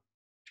class 1.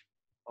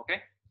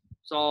 Okay,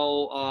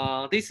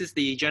 so this is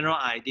the general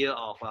idea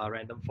of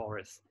random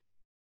forest.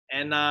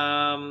 And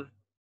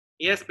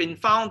it has been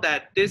found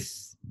that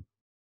this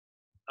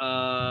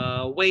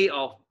way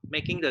of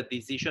making the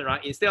decision,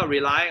 right? Instead of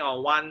relying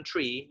on one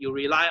tree, you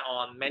rely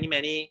on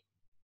many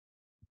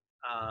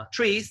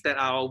trees that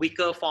are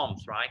weaker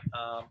forms, right?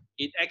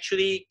 It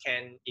actually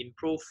can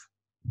improve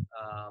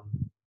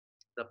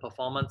the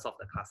performance of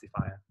the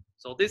classifier.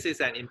 So this is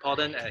an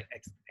important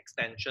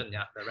extension,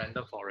 yeah, the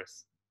random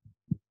forest.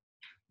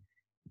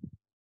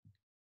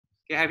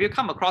 Okay, have you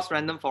come across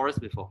random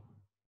forest before?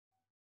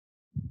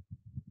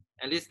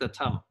 At least the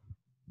term.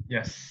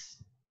 Yes.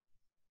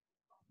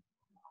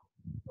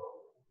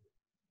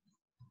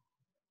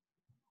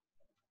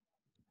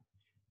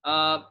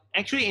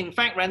 Actually, in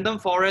fact, random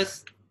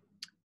forest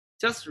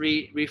just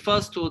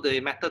refers to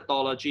the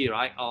methodology,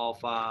 right, of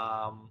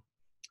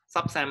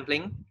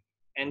subsampling.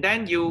 And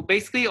then you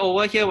basically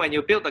over here, when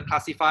you build the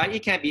classifier,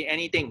 it can be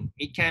anything.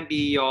 It can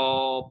be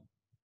your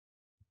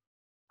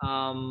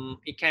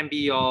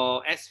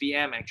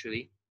SVM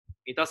actually.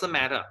 It doesn't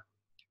matter.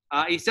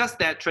 It's just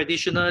that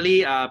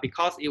traditionally,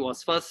 because it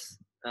was first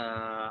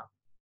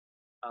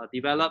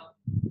developed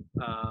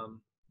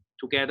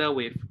together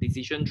with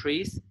decision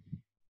trees,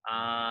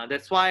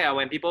 that's why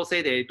when people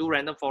say they do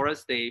random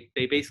forest, they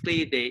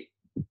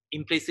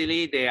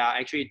implicitly they are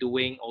actually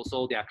doing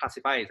also their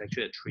classifier is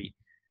actually a tree.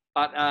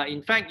 But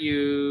in fact,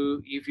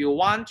 if you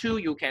want to,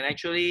 you can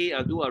actually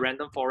do a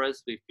random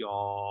forest with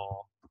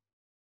your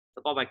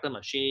support vector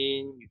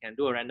machine. You can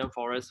do a random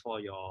forest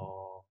for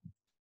your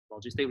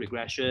logistic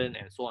regression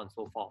and so on and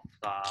so forth.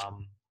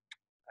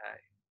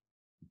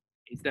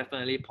 It's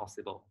definitely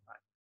possible.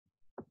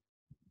 Right?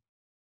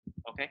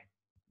 Okay.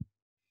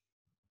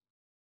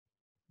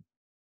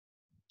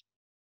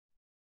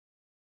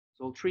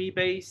 So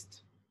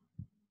tree-based.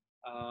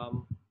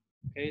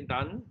 Okay,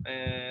 done.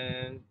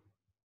 And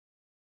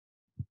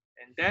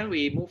then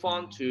we move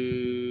on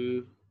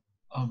to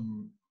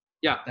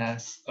yeah.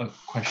 There's a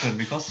question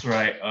because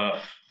right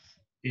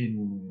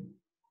in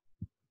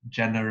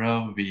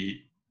general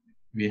we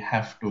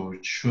have to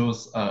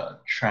choose a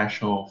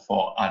threshold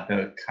for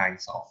other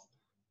kinds of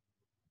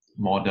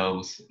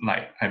models,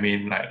 like I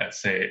mean, like let's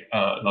say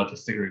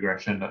logistic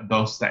regression,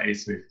 those that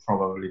is with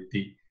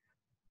probability.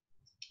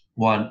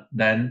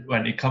 Then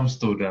when it comes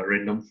to the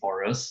random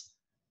forest,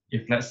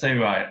 if let's say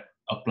we are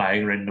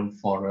applying random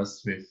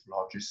forest with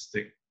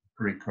logistic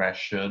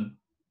regression,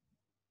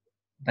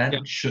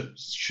 then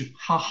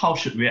how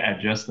should we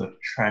adjust the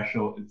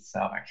threshold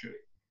itself actually?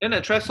 Then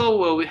the threshold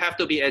will have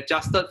to be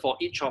adjusted for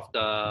each of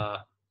the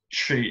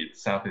tree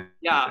itself.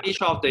 Yeah,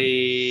 each of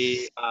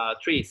the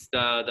trees,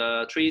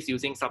 the trees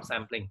using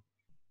subsampling.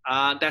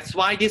 That's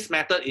why this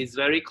method is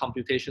very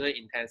computationally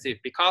intensive,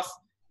 because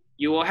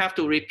you will have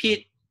to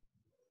repeat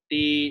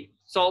the,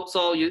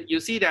 so you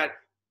see that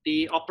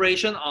the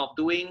operation of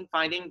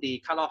finding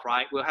the cutoff,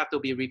 right, will have to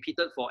be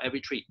repeated for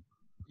every tree.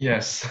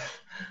 Yes.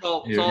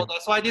 So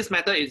that's why this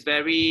method is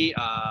very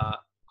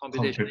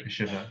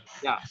computational.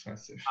 Yeah.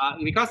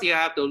 Because you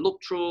have to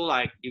look through,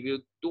 like if you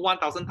do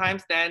 1,000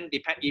 times, then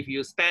if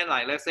you spend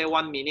like let's say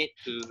 1 minute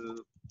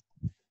to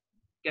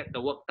get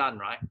the work done,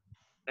 right?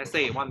 Let's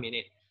say 1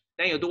 minute.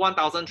 Then you do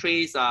 1,000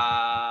 trees.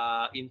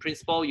 In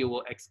principle, you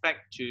will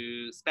expect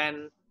to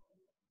spend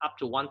up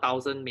to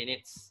 1,000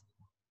 minutes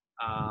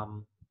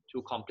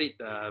to complete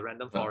the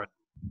random forest.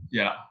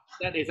 Yeah.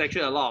 That is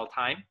actually a lot of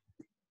time.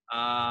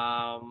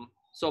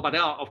 But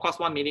then of course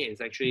 1 minute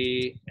is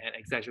actually an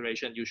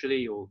exaggeration. Usually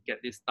you'll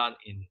get this done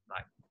in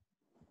like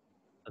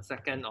a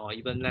second or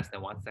even less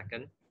than 1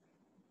 second.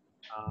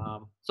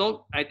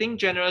 So I think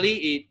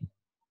generally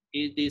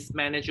it is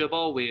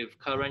manageable with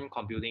current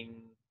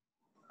computing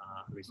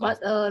resources.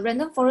 But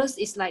random forest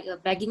is like a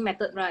bagging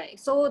method, right?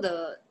 So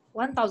the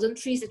 1,000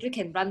 trees actually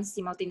can run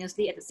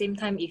simultaneously at the same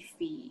time if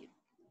we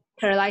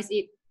parallelize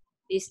it.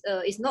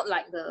 It's not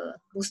like the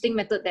boosting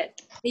method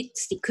that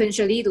needs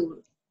sequentially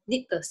to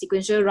need the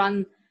sequential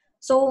run.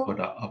 So for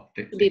the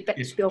update, to be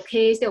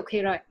okay, still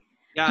okay, right?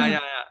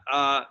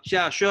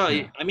 Yeah, sure.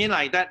 Yeah. I mean,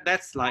 like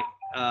that's like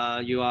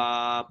you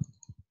are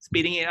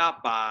speeding it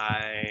up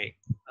by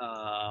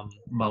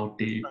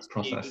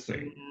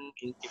multi-processing.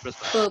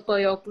 infrastructure. per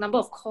your number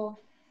of core.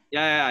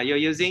 Yeah, you're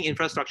using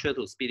infrastructure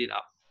to speed it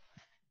up.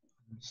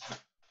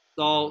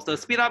 So the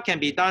speed up can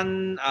be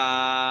done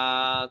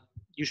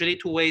usually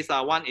two ways.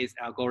 One is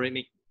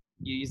algorithmic.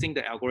 You're using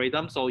the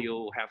algorithm, so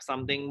you have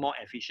something more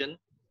efficient.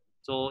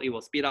 So it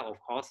will speed up, of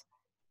course.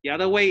 The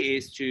other way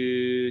is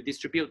to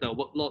distribute the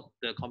workload,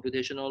 the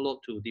computational load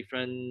to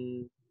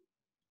different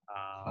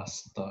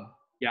Faster.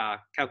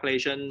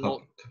 calculation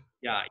node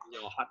in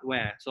your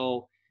hardware.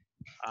 So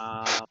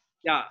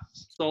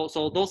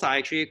so those are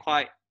actually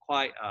quite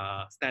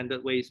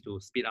standard ways to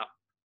speed up.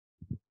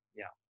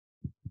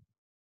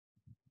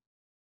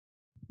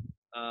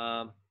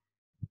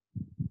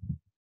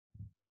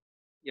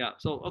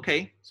 So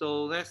okay,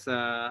 so that's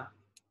good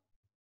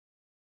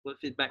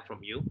feedback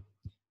from you.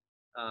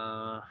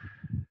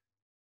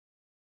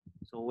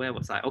 So where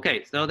was I?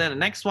 Okay, so then the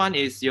next one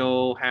is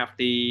you'll have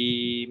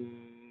the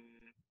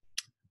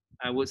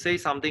I would say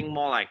something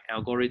more like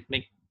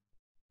algorithmic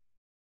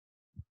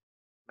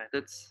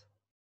methods,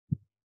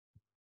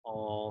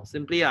 or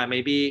simply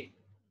maybe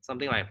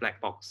something like black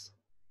box.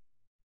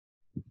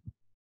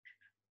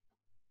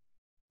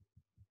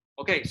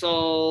 Okay,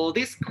 so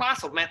this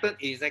class of method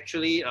is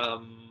actually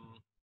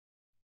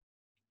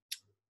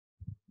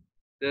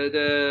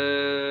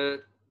the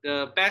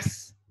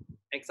best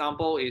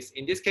example is,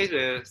 in this case,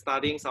 we're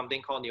studying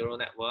something called neural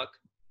network,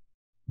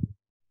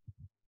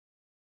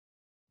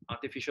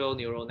 artificial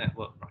neural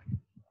network, right?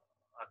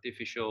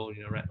 Artificial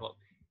neural network,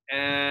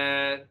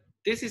 and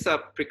this is a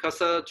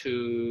precursor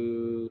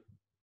to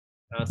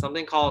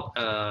something called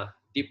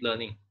deep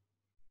learning,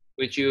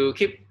 which you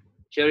keep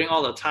hearing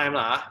all the time,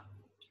 lah.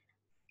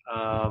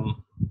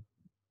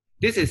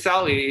 This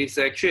itself is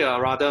actually a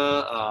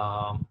rather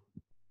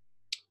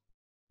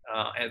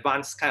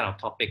advanced kind of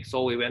topic,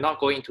 so we will not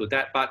go into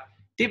that. But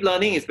deep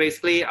learning is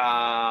basically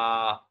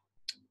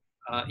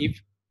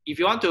if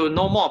you want to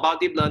know more about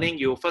deep learning,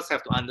 you first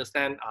have to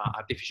understand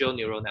artificial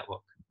neural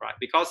network, right?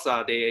 Because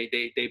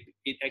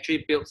it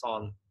actually builds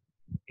on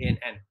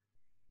ANN.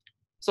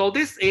 So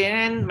this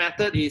ANN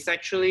method is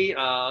actually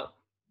I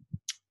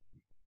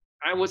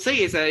would say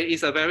is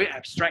a very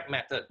abstract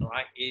method,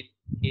 right?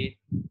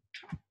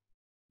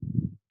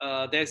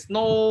 There's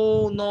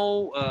no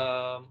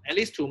at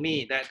least to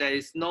me, that there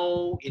is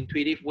no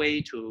intuitive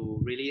way to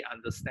really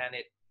understand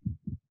it.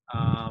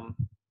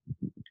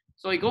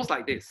 So it goes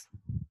like this.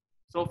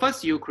 So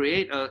first you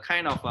create a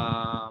kind of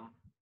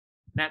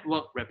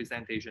network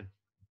representation.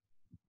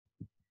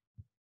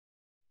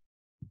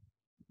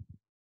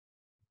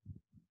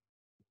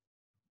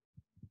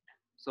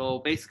 So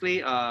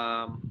basically,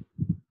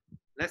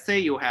 let's say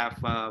you have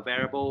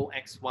variable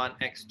x1,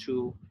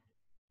 x2,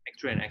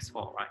 x3, and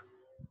x4, right?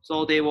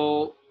 So they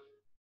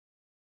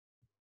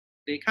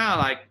kind of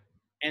like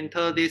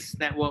enter this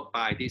network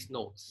by these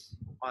nodes,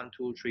 1,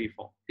 2, 3,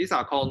 4. These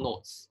are called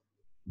nodes.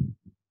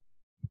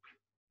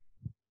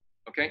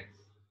 Okay.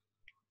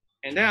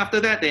 And then after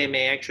that, they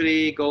may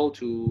actually go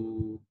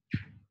to,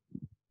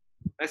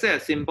 let's say a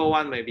simple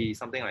one, maybe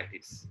something like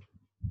this.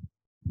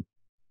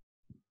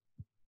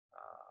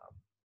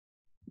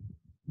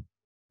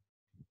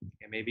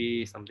 And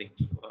maybe something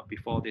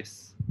before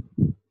this.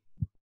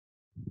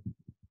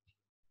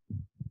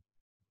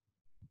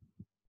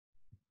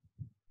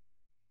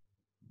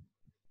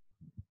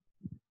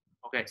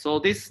 Okay, so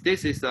this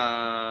is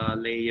a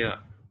layer.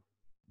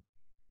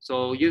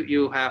 So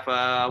you have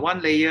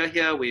one layer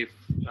here with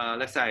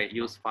let's say I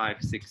use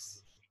 5,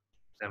 6,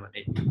 7,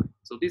 8.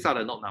 So these are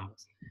the node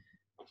numbers.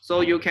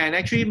 So you can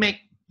actually make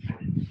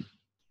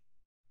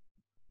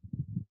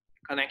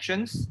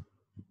connections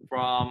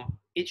from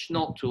each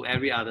node to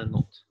every other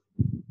node.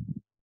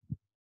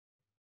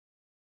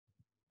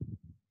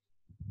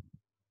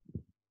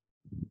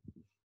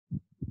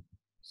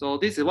 So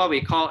this is what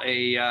we call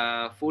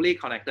a fully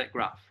connected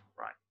graph,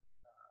 right?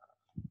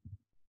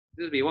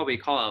 This will be what we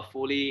call a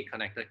fully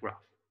connected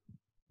graph.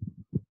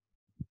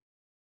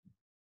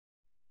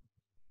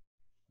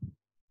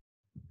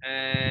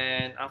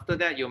 And after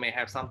that, you may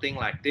have something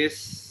like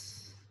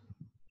this,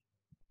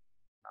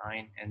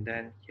 9, and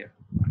then here.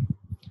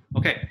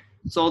 Okay,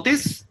 so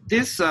this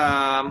is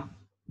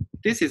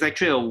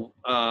actually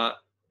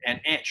an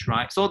edge,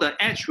 right? So the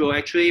edge will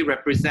actually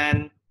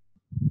represent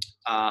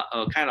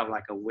a kind of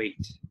like a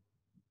weight.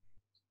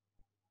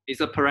 It's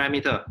a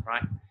parameter,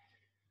 right?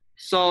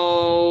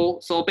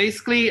 So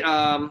basically,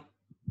 so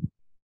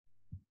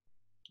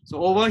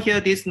over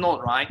here, this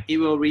node, right? It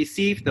will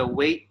receive the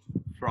weight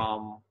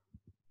from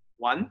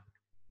 1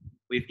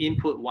 with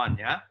input 1,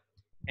 yeah,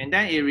 and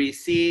then it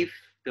receives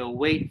the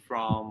weight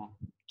from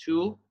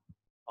 2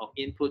 of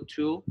input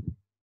 2.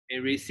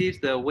 It receives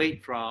the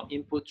weight from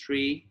input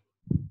 3,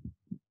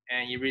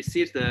 and it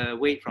receives the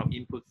weight from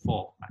input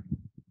 4.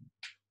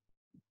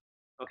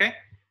 Okay,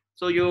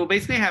 so you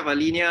basically have a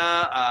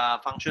linear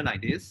function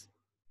like this,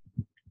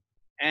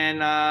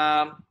 and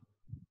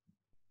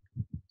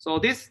So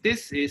this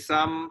is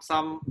some,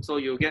 so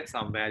you get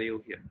some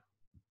value here,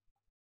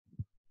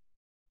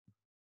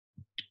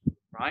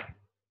 right?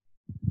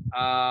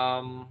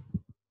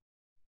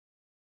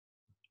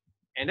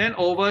 And then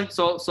over,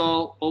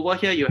 so over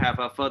here you have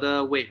a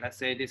further weight. Let's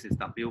say this is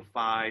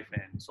W5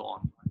 and so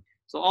on.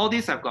 So all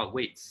these have got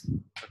weights,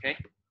 okay?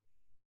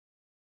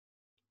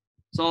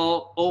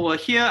 So over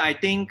here, I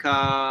think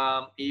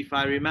if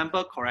I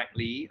remember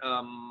correctly,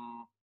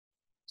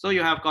 so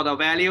you have got a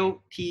value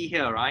T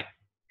here, right?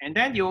 And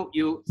then you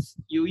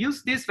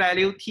use this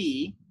value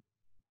T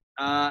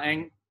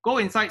and go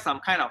inside some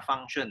kind of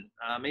function.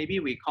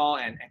 Maybe we call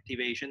an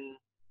activation.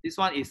 This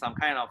one is some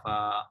kind of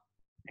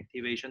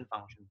activation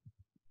function.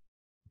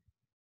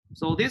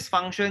 So this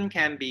function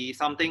can be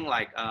something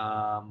like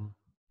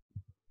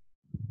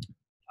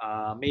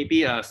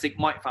maybe a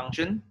sigmoid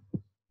function,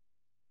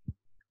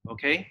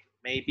 okay?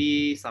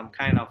 Maybe some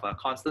kind of a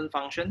constant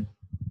function,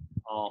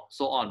 or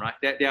so on, right?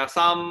 There are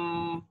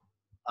some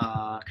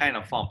kind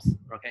of forms,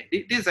 okay?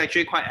 This is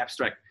actually quite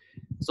abstract.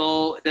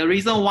 So the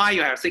reason why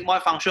you have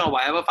sigmoid function or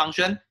whatever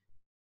function,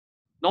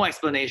 no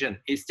explanation.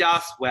 It's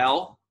just,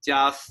 well,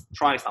 just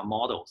try some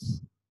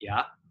models,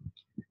 yeah?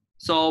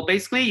 So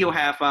basically you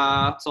have,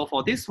 so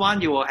for this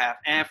one, you will have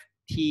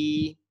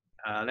ft,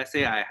 let's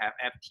say I have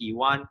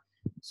ft1.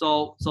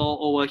 So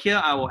over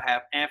here, I will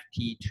have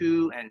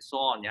ft2 and so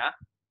on, yeah?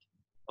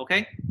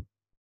 Okay?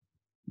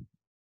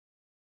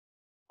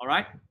 All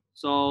right?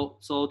 So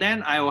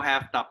then I will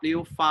have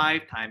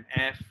w5 times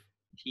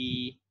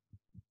ft,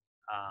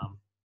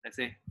 let's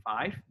say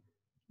 5,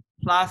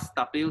 plus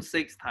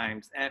w6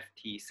 times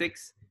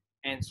ft6,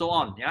 and so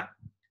on, yeah?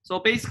 So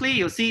basically,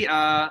 you see,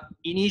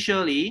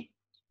 initially,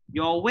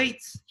 your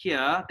weights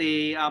here,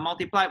 they are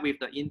multiplied with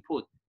the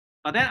input.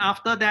 But then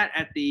after that,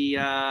 at the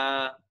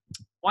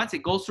once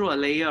it goes through a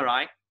layer,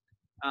 right,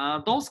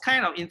 those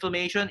kind of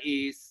information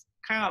is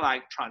kind of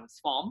like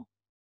transformed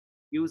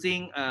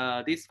using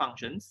these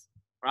functions,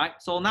 right?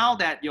 So now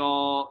that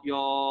your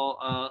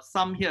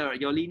sum here,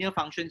 your linear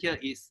function here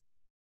is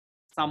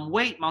some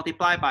weight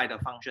multiplied by the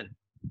function,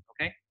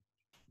 okay?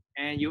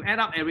 And you add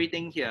up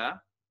everything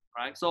here,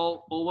 right?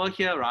 So over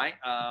here, right,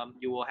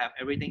 you will have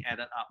everything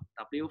added up.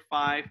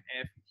 W5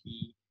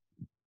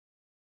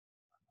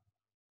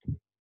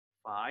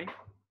 ft5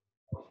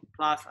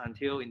 plus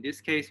until, in this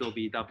case, will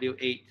be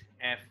W8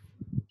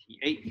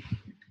 ft8.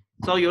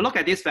 So you look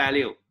at this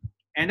value,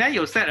 and then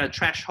you set a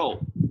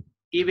threshold.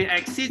 If it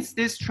exceeds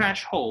this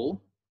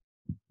threshold,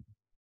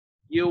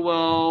 you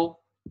will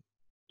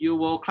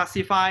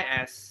classify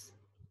as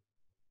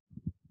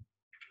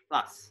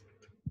plus.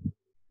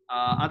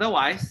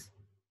 Otherwise,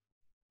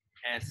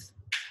 as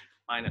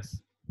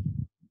minus.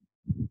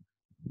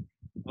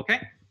 Okay,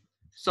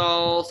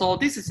 so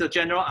this is the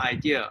general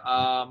idea.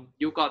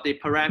 You got the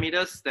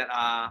parameters that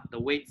are the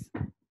weights.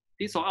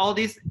 So all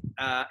these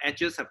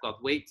edges have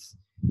got weights,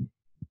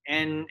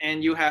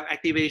 and you have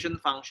activation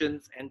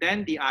functions. And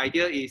then the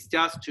idea is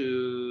just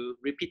to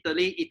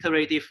repeatedly,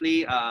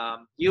 iteratively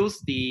use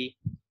the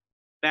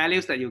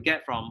values that you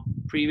get from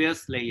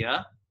previous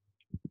layer,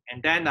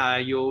 and then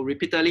you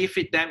repeatedly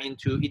fit them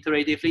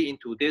iteratively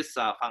into these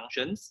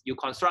functions. You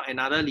construct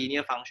another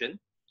linear function,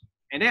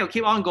 and then you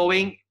keep on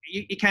going.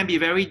 It can be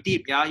very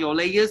deep, yeah. Your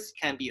layers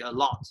can be a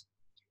lot,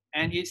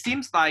 and it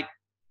seems like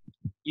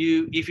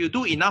if you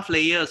do enough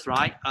layers,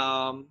 right?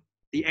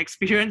 The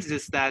experience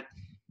is that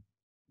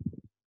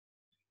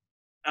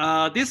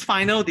this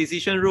final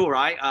decision rule,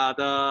 right?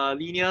 The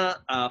linear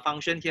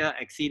function here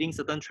exceeding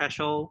certain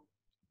threshold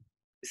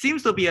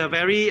seems to be a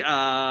very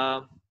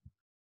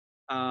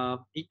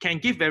it can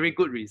give very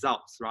good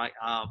results, right?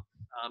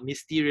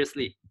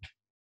 Mysteriously.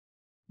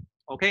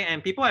 Okay,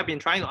 and people have been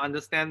trying to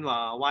understand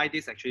why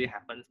this actually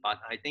happens, but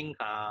I think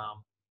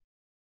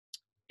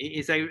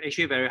it's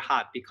actually very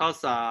hard,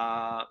 because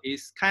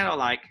it's kind of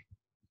like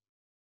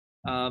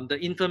the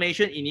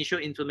initial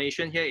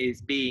information here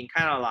is being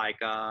kind of like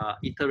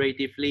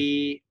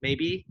iteratively,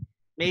 maybe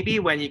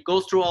when it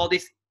goes through all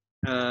these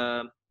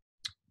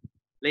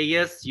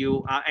layers,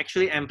 you are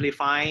actually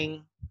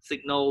amplifying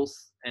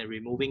signals and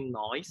removing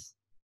noise.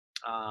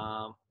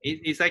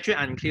 It's actually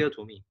unclear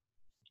to me,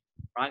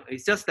 right?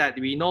 It's just that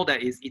we know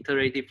that it's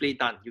iteratively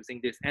done using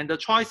this, and the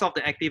choice of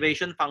the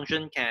activation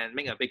function can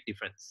make a big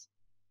difference.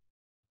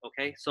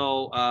 Okay,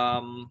 so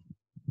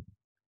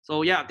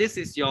so yeah, this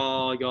is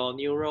your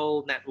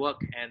neural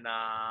network, and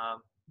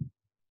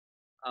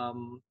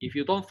if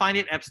you don't find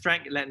it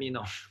abstract, let me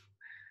know.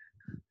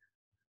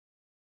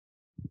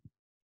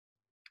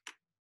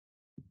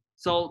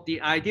 So the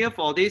idea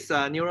for this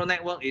neural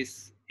network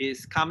is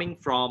coming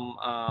from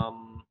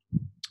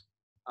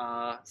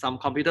some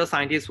computer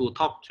scientists who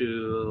talk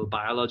to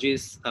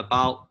biologists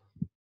about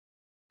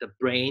the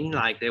brain.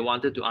 Like, they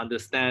wanted to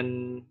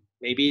understand,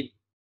 maybe,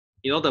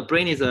 you know, the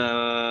brain is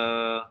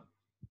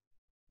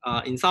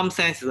in some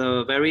sense,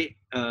 a very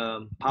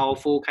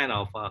powerful kind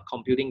of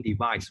computing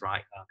device,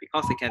 right?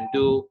 Because it can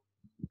do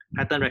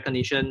pattern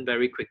recognition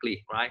very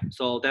quickly, right?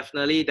 So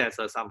definitely there's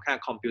some kind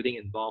of computing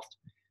involved.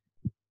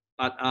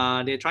 But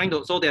they're trying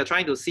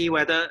to see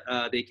whether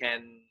they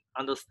can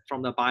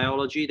from the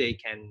biology, they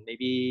can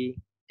maybe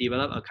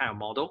develop a kind of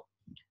model.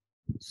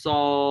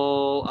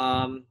 So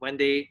when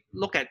they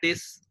look at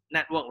this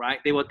network, right,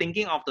 they were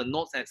thinking of the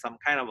nodes as some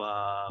kind of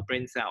a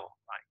brain cell,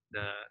 right,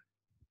 the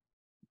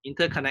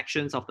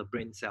interconnections of the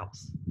brain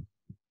cells.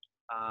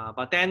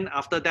 But then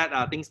after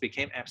that, things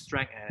became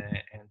abstract,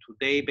 and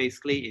today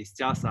basically it's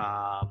just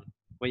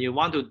when you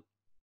want to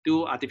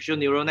do artificial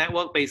neural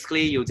network,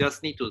 basically you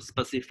just need to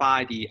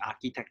specify the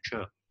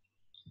architecture.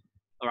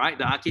 All right,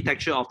 the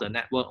architecture of the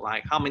network,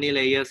 like how many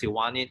layers you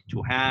want it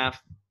to have,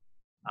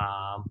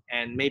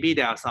 and maybe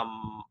there are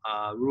some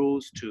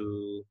rules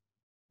to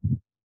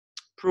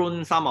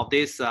prune some of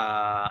these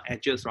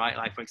edges, right?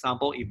 Like for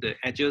example, if the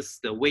edges,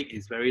 the weight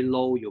is very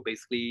low, you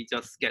basically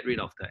just get rid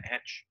of the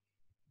edge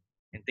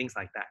and things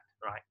like that,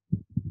 right?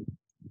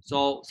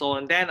 So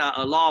and then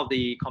a lot of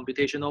the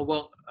computational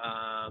work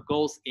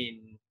goes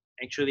in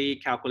actually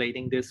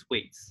calculating these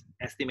weights,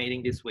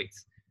 estimating these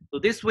weights. So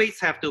these weights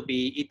have to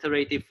be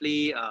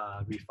iteratively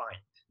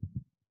refined.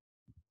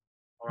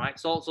 All right.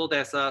 So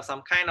there's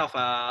some kind of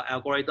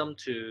algorithm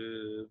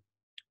to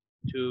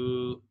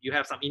you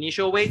have some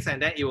initial weights,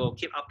 and then it will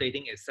keep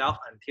updating itself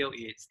until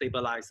it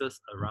stabilizes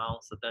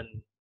around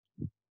certain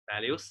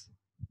values.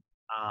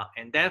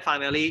 And then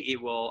finally,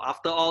 it will,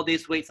 after all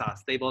these weights are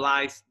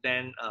stabilized,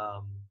 then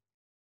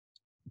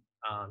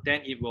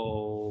it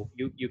will,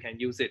 you can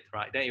use it,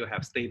 right? Then you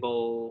have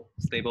stable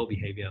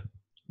behavior.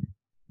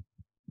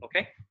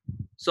 Okay.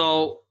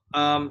 So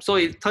so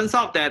it turns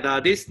out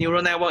that this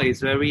neural network is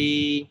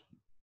very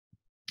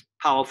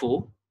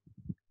powerful,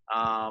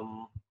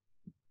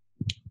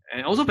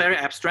 and also very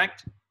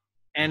abstract.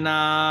 And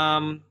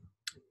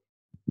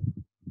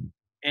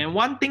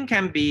one thing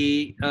can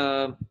be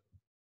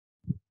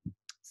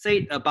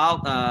said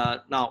about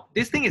now,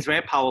 this thing is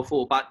very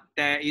powerful, but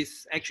there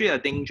is actually a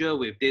danger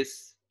with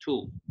this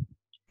tool.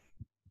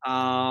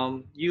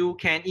 You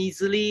can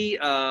easily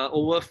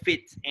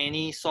overfit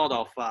any sort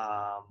of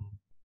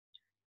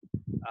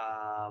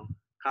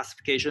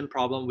classification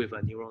problem with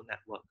a neural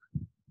network.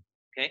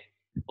 Okay,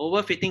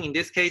 overfitting in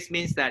this case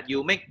means that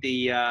you make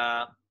the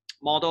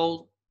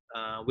model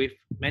with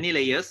many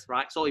layers,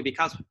 right? So it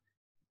becomes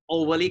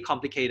overly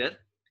complicated,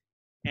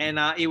 and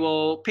it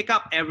will pick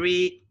up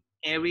every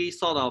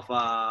sort of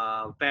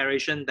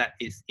variation that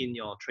is in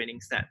your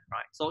training set,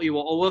 right? So it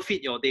will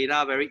overfit your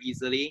data very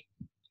easily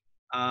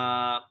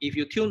if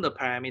you tune the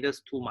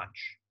parameters too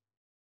much.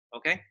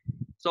 Okay,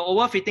 so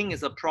overfitting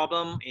is a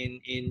problem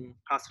in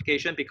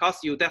classification, because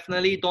you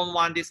definitely don't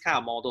want this kind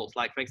of models.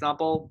 Like for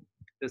example,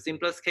 the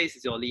simplest case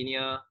is your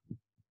linear.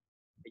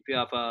 If you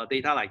have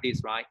data like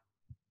this, right?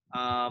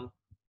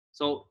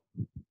 So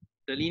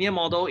the linear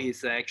model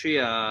is actually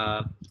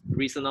a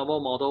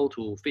reasonable model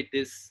to fit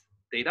this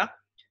data,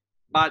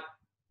 but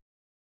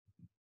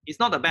it's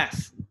not the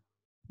best.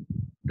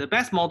 The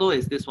best model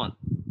is this one.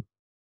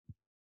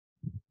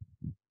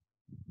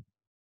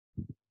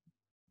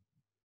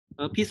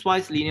 A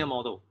piecewise linear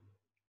model.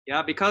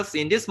 Yeah, because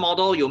in this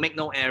model, you make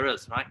no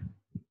errors, right?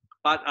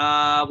 But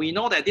we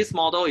know that this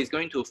model is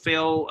going to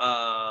fail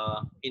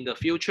in the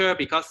future,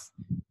 because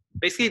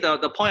basically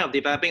the point of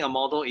developing a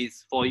model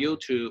is for you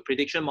to,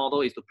 prediction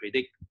model is to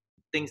predict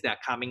things that are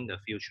coming in the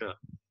future.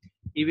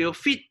 If you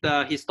fit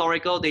the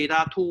historical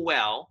data too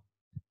well,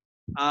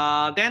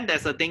 then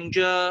there's a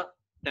danger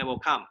that will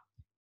come.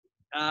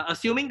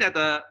 Assuming that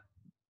the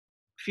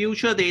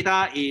future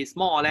data is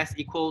more or less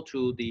equal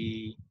to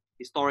the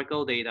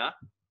historical data,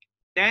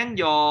 then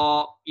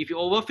if you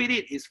overfit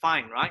it, it's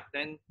fine, right?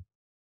 Then,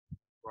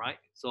 right?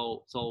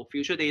 So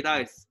future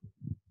data is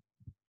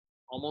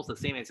almost the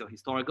same as your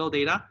historical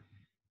data.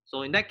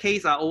 So in that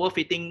case,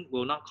 overfitting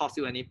will not cause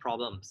you any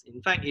problems.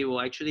 In fact, it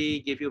will actually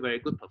give you very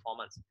good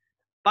performance.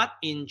 But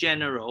in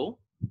general,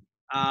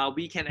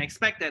 we can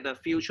expect that the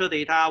future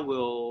data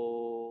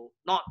will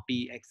not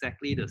be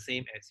exactly the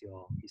same as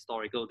your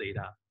historical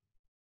data.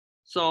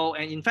 So,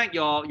 and in fact,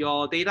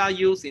 your data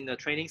used in the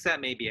training set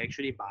may be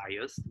actually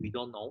biased. We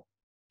don't know.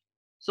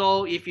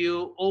 So if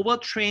you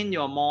overtrain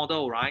your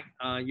model, right,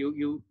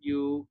 you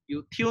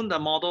tune the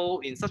model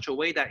in such a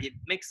way that it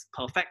makes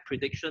perfect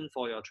prediction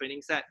for your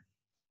training set,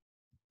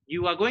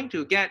 you are going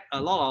to get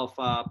a lot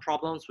of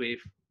problems with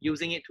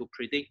using it to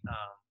predict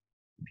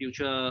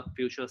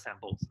future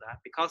samples,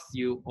 because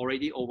you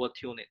already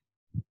overtune it.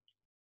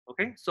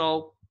 Okay,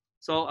 so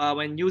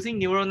when using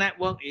neural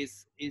network,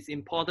 is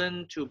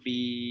important to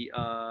be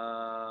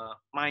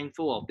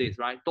mindful of this,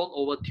 right? Don't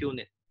overtune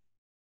it.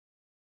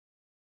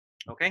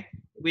 Okay,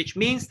 which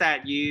means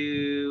that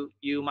you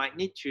might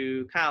need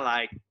to kind of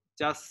like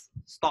just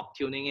stop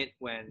tuning it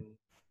when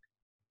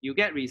you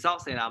get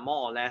results that are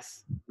more or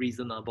less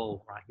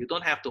reasonable, right? You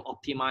don't have to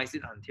optimize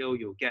it until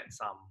you get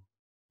some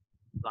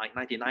like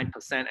 99%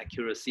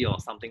 accuracy or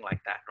something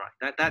like that,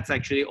 right? That's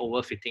actually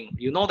overfitting.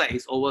 You know that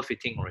it's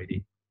overfitting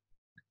already.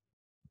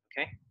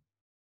 Okay.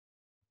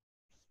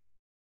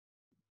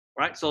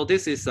 Right. So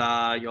this is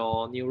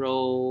your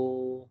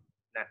neural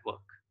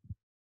network.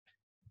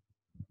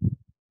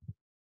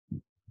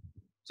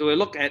 So we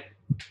look at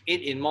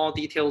it in more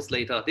details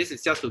later. This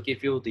is just to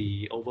give you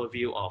the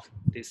overview of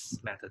these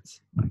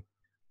methods.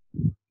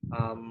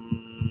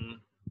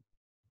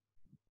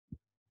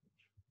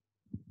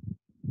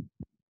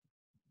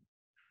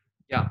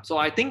 Yeah, so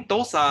I think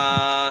those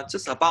are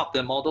just about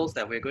the models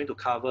that we're going to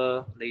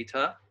cover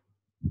later.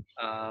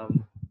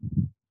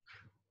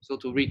 So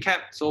to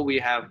recap, so we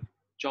have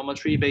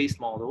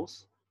geometry-based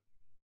models,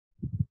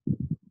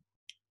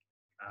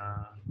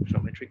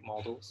 geometric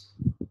models.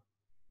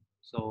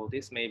 So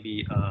this may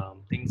be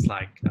things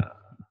like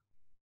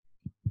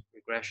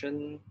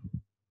regression,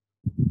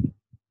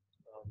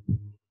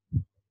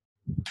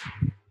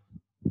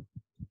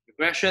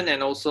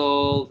 and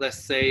also let's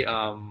say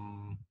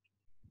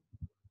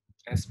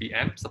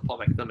SVM, support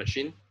vector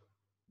machine.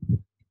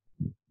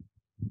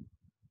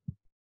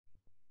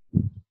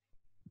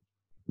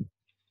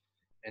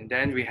 And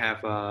then we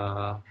have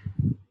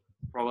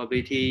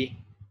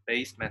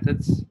probability-based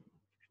methods.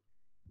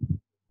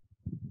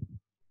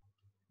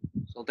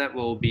 So that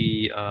will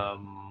be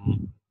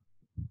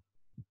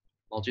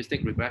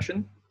logistic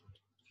regression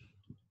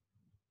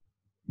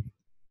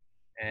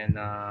and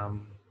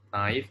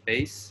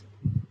naive-based.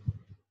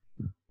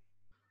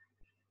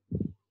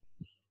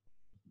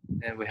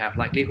 And we have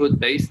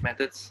likelihood-based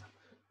methods.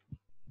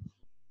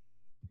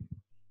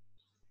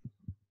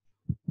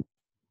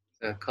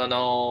 The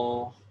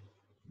kernel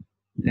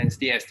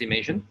density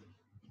estimation.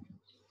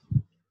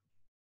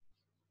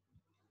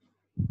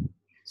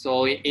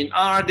 So in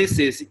R, this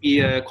is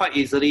quite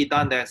easily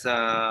done. There's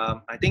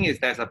a, I think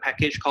there's a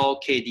package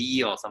called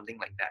KDE or something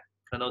like that,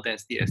 kernel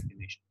density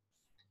estimation.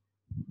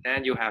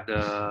 Then you have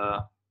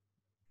the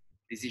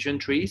decision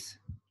trees,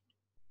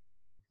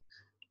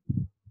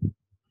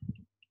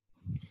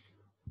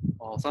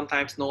 or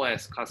sometimes known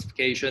as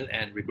classification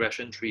and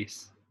regression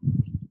trees.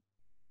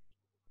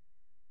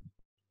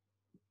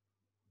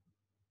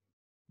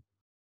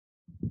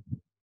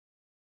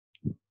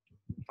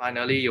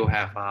 Finally, you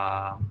have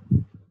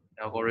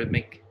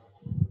algorithmic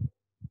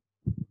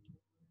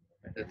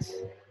methods,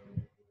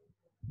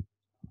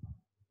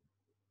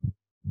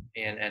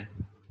 ANN.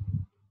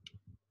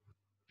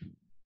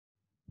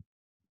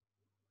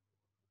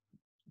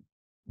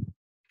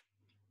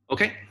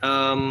 Okay.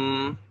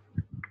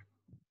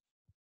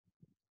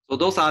 So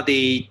those are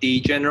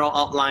the general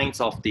outlines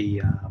of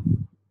the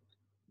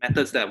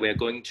methods that we're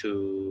going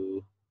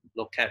to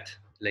look at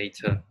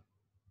later.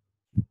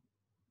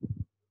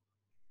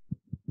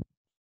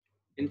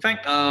 In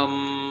fact,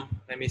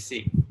 let me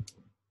see.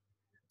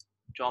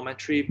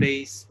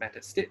 Geometry-based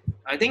methods.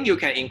 I think you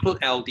can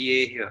include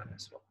LDA here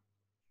as well.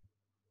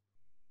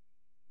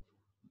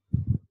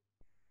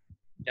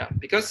 Yeah,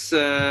 because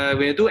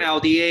when you do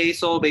LDA,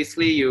 so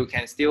basically you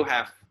can still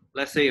have,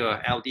 let's say, your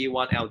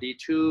LD1,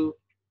 LD2.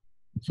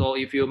 So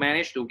if you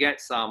manage to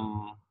get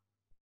some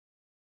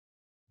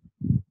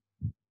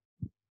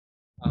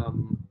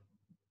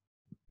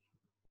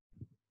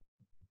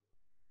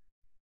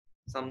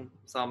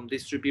some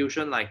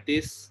distribution like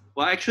this,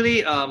 well,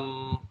 actually,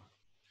 LDA,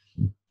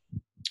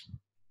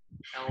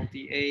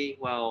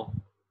 well,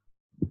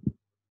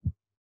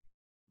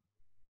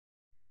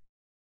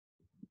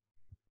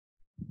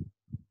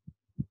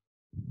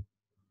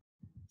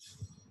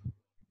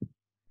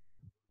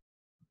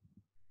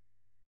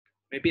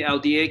 maybe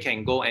LDA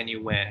can go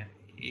anywhere.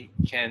 It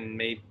can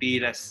maybe,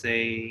 let's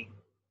say,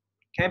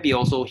 can be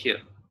also here.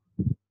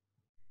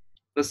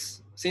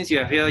 Because since you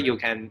are here, you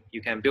can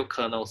build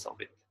kernels of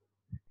it.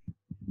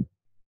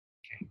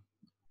 Okay.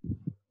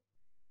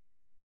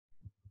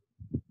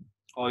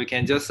 Or you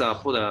can just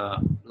put a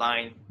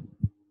line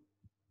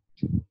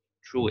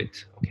through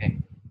it. Okay.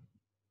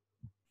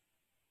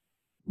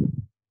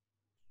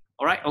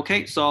 All right.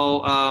 Okay.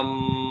 So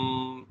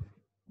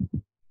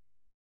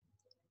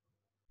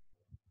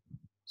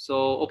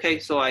okay.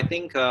 So I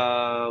think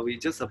we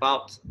just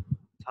about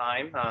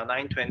time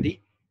 9:20.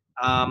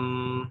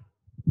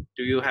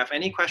 Do you have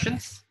any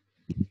questions?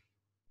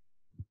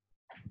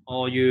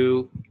 Or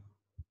you?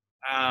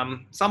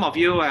 Some of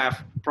you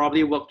have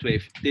probably worked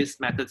with these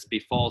methods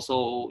before.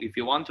 So if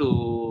you want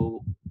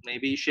to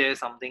maybe share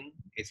something,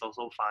 it's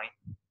also fine.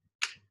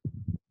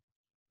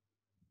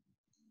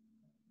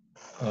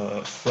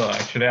 So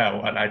actually, I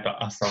would like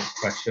to ask some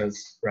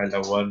questions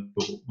relevant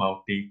to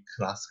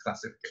multi-class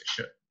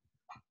classification.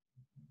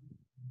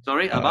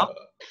 Sorry, about?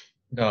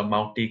 The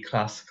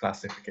multi-class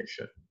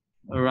classification.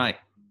 All right.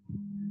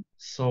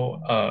 So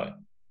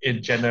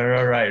in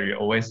general, right, we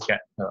always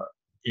get the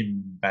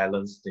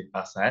imbalanced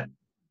data set.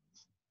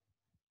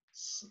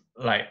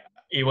 Like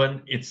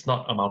even it's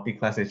not a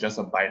multi-class, it's just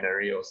a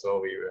binary also,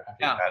 we will have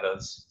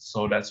imbalance.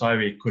 So that's why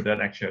we couldn't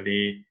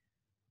actually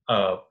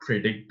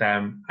predict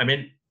them. I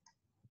mean,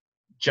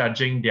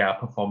 judging their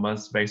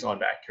performance based on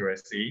the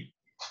accuracy.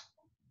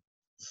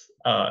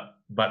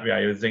 But we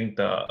are using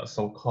the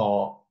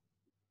so-called,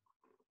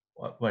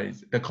 what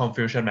is it? The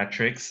confusion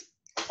matrix,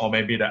 or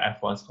maybe the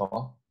F1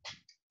 score.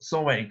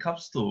 So when it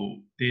comes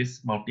to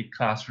this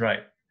multi-class,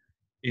 right,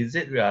 is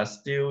it we are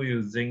still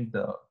using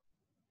the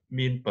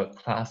mean per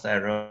class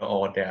error,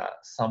 or there are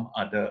some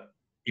other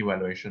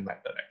evaluation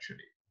method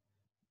actually?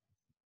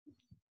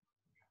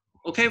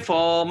 Okay,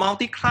 for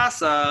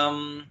multi-class,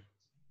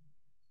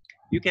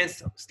 you can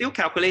still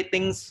calculate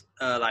things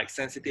like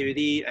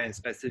sensitivity and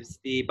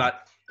specificity,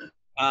 but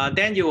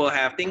then you will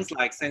have things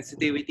like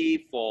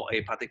sensitivity for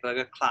a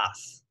particular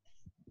class.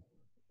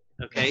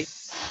 Okay,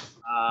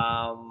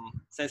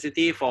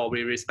 sensitivity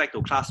with respect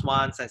to class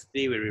 1,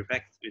 sensitivity with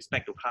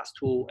respect to class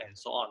 2, and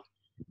so on.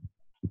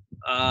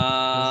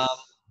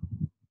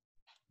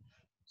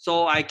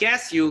 So I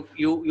guess you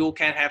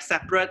can have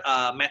separate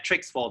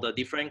metrics for the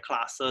different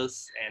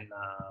classes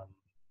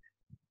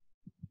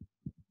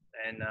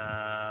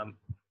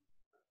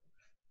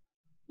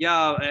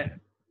yeah,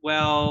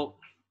 well,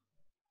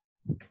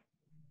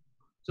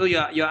 so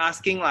you're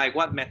asking like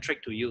what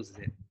metric to use, is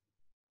it?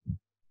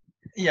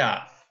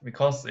 Yeah,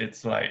 because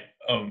it's like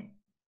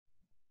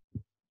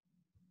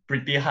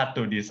pretty hard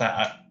to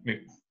decide.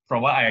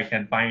 From what I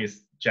can find,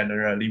 is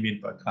generally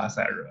mean per class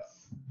error.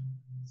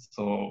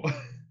 So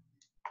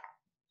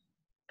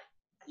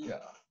yeah.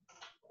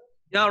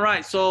 Yeah,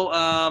 right. So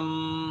I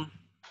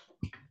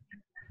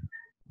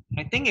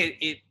think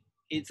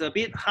it's a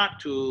bit hard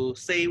to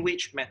say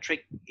which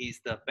metric is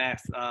the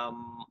best. I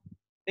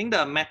think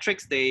the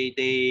metrics there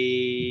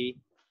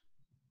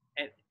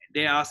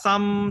are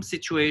some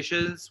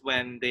situations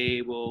when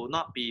they will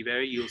not be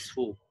very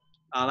useful.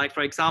 Like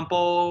for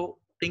example,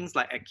 things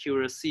like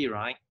accuracy,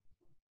 right?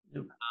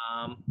 Yep.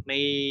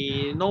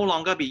 May no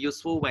longer be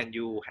useful when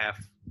you have,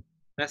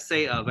 let's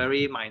say, a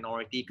very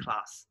minority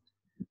class.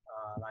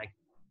 Like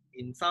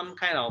in some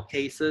kind of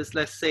cases,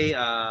 let's say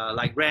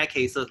like rare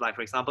cases, like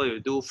for example, you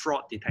do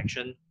fraud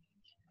detection,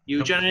 you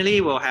Yep. generally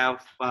will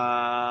have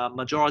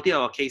majority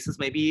of cases,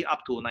 maybe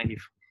up to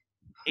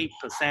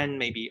 98%,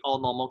 maybe all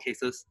normal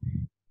cases,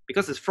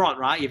 because it's fraud,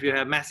 right? If you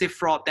have massive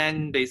fraud,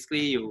 then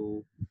basically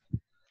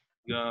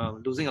you're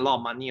losing a lot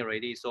of money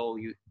already, so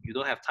you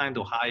don't have time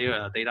to hire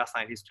a data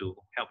scientist to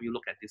help you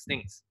look at these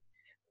things.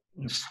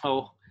 Yep.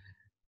 So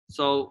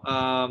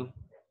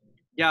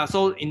yeah,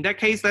 so in that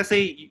case, let's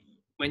say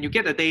when you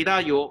get the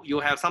data, you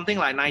have something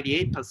like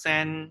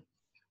 98%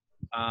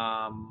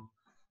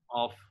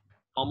 of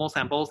normal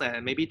samples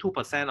and maybe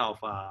 2% of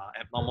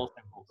abnormal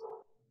samples.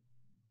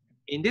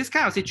 In this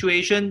kind of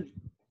situation,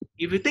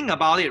 if you think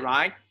about it,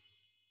 right?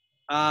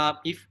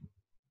 If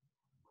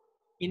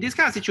in this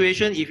kind of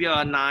situation, if you're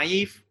a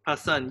naive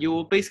person,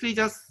 you basically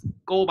just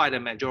go by the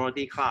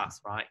majority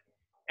class, right?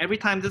 Every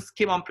time just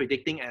keep on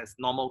predicting as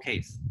normal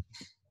case.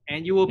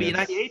 And you will be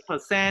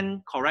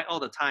 98% correct all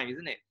the time,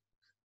 isn't it?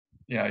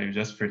 Yeah, you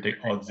just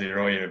predict all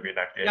 0, it will be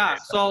 98. Yeah,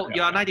 so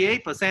you're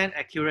 98%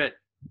 accurate.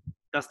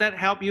 Does that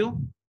help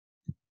you?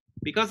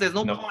 Because there's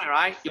no point,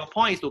 right? Your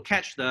point is to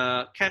catch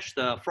the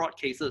fraud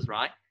cases,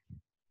 right?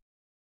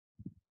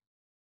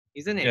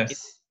 Isn't it?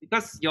 Yes.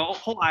 Because your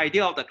whole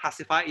idea of the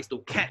classifier is to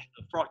catch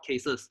the fraud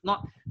cases,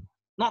 not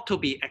to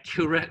be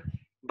accurate.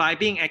 By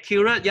being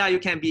accurate, yeah, you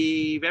can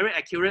be very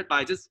accurate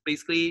by just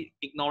basically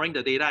ignoring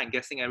the data and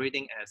guessing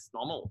everything as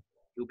normal.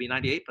 You'll be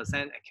 98%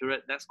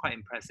 accurate. That's quite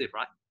impressive,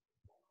 right?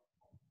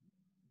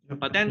 Yep.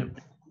 But then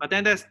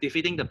that's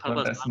defeating the purpose.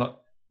 But that's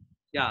not.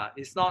 Yeah,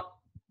 it's not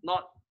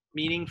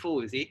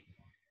meaningful, you see.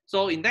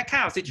 So in that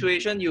kind of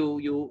situation,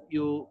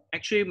 you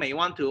actually may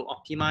want to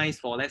optimize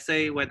for, let's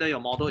say, whether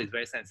your model is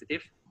very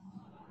sensitive.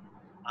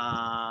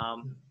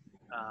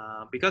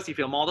 Because if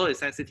your model is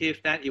sensitive,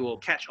 then it will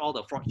catch all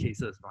the fraud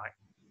cases, right?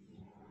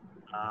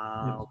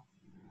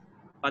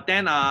 But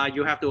then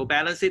you have to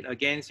balance it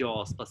against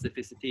your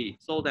specificity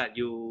so that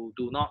you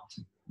do not,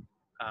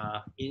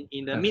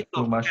 in the midst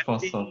of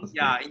catching,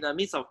 in the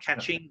midst of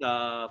catching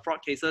the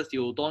fraud cases,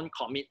 you don't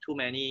commit too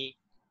many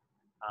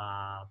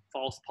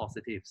false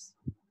positives.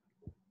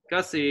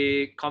 Because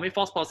you commit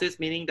false positives,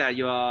 meaning that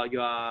you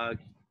are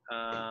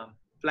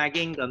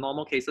flagging the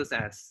normal cases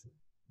as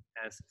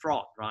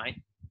fraud,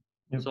 right?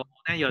 Yep. So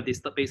then you're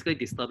basically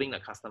disturbing the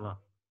customer.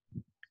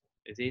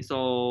 You see,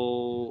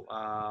 so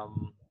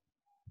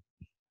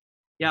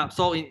yeah,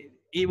 so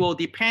it will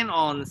depend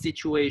on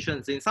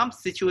situations. In some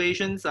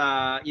situations,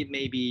 it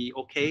may be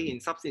okay.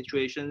 In some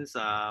situations,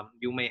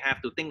 you may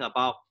have to think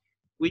about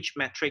which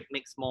metric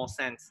makes more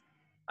sense.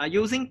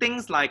 Using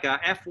things like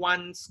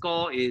F1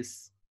 score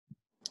is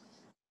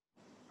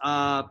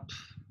the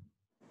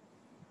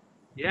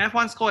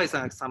F1 score is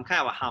some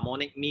kind of a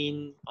harmonic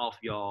mean of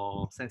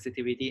your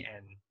sensitivity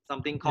and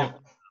something called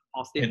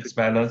positive. It's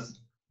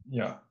balanced.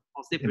 Yeah.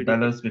 Positive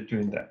balance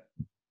between that.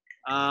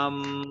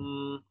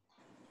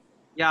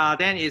 Yeah,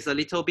 then it's a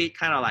little bit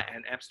kind of like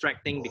an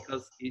abstract thing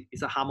because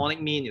it's a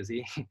harmonic mean, you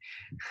see.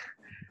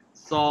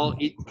 So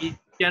in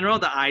general,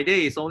 the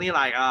idea is only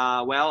like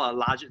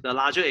the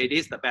larger it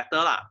is, the better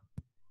lah.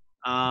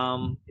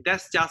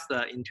 That's just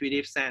the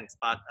intuitive sense,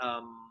 but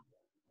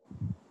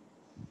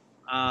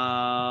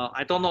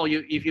I don't know.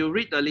 If you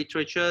read the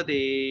literature,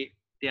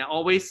 there are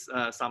always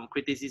some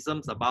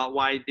criticisms about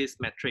why these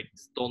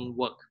metrics don't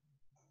work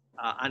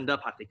under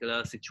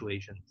particular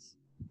situations.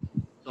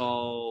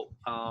 So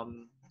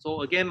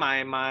so again,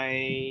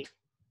 my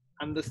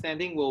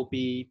understanding will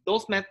be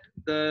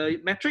the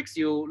metrics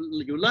you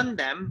learn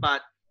them,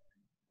 but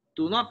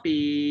do not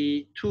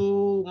be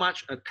too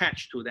much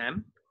attached to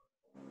them.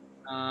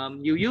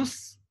 you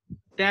use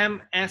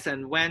them as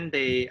and when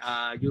they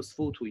are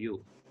useful to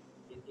you,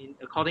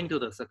 according to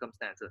the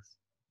circumstances.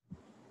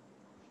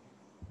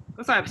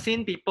 Because I've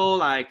seen people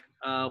like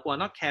who are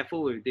not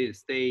careful with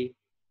this. They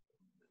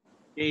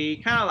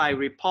kind of like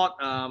report.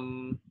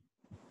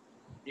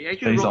 They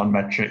actually Based wrote, on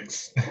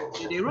metrics.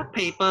 they wrote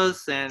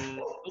papers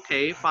and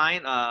okay,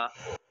 fine.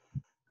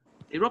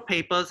 They wrote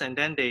papers and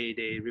then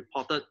they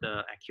reported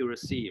the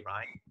accuracy,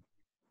 right,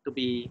 to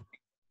be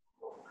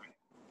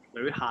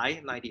very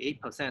high,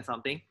 98%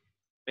 something.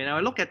 When I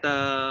look at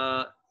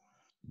the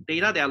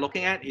data they are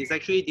looking at, is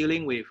actually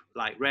dealing with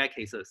like rare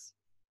cases.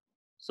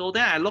 So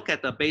then I look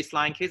at the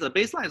baseline case. The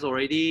baseline is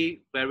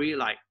already very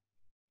like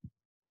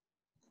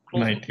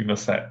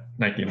 90%,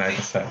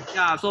 99%.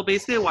 Yeah. So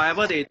basically,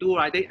 whatever they do,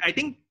 right? I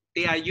think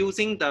they are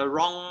using the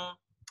wrong.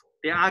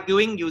 They are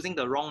arguing using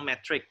the wrong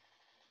metric.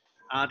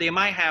 They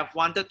might have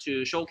wanted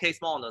to showcase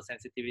more on the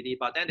sensitivity,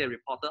 but then they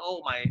reported,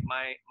 oh, my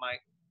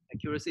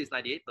accuracy is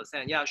 98%.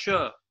 Yeah,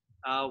 sure.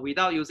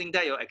 Without using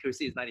that, your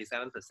accuracy is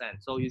 97%.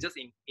 So you just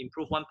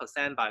improve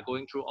 1% by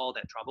going through all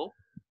that trouble.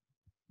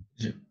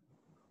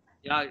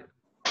 Yeah,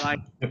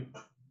 like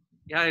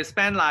yeah, you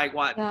spend like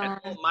what,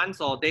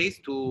 months or days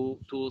to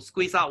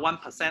squeeze out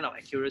 1% of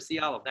accuracy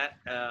out of that.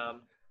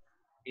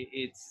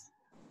 It's,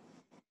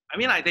 I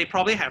mean, like they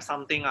probably have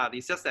something.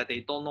 It's just that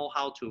they don't know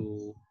how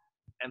to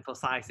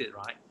emphasize it,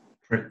 right?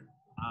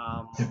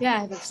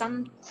 Yeah, I have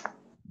some.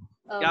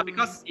 Yeah,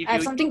 because if I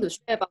have something to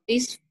share about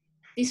this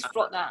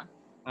fraud.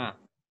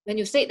 When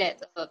you say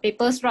that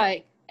papers,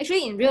 right?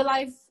 Actually, in real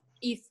life,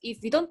 if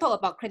we don't talk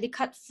about credit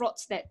card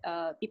frauds that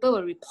people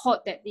will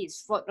report that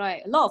it's fraud,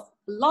 right?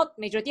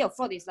 Majority of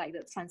fraud is like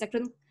the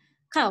transaction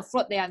kind of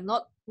fraud. They are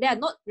not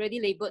really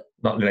labeled.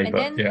 Not labeled,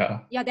 and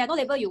then, yeah. They are not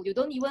labeled. You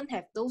don't even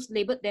have those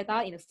labeled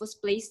data in the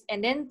first place.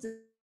 And then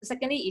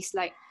secondly is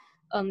like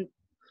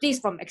this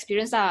from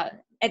experience.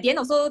 At the end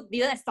also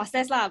didn't have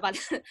success but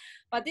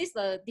but this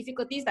the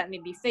difficulties that may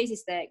be faced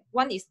is that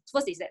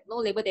first is that no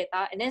label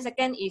data, and then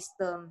second is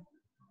the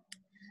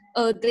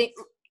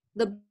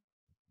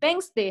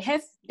banks, they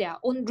have their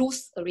own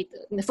rules already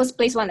in the first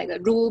place, like the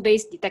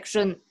rule-based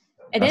detection.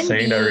 And then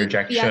saying the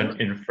rejection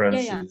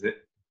inference, is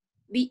it?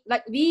 We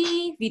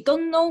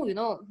don't know,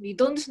 we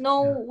don't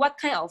know what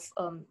kind of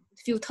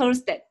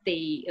filters that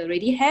they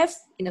already have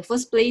in the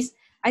first place.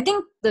 I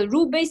think the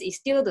rule-based is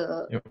still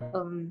the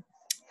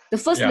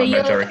first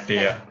layer. Majority,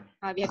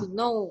 we have to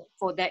know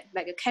for that,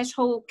 like a cash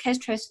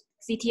trace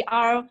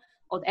CTR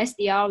or the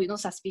SDR,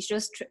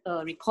 suspicious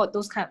report,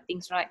 those kind of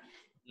things, right?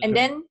 And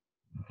then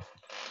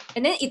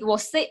it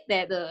was said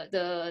that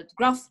the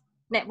graph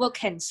network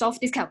can solve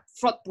this kind of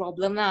fraud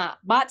problem.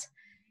 But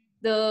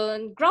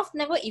the graph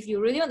network, if you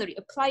really want to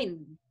apply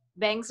in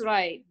banks,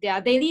 right,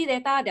 their daily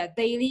data, their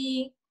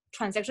daily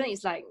transaction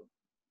is like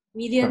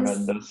millions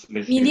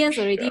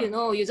already.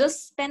 You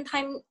just spend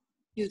time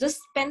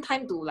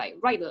to like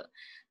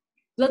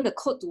learn the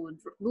code to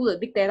do the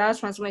big data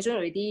transformation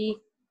already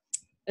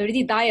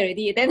die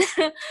already. Then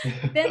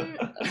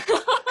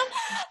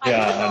I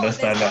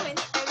understand there's that. so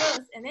many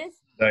errors, and then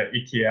the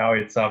ETL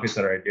itself is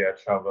already a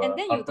trouble. And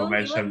then you don't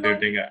even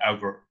building an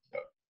algorithm.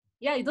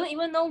 Yeah, you don't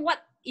even know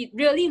what it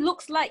really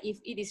looks like, if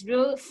it is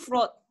real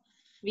fraud.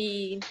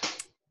 The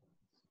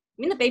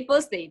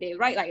papers they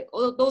write like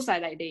all those are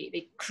like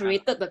they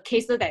created the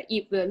cases that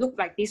it will look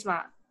like this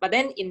but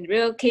then in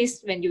real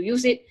case when you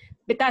use it,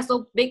 data is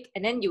so big,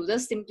 and then you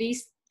just simply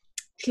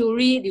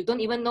query, you don't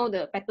even know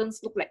the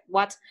patterns look like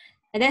what,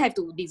 and then have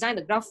to design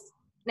the graph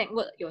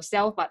network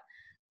yourself. But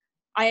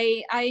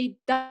I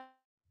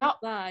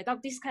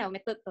doubt this kind of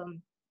method.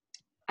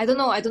 I don't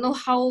know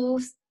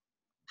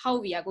how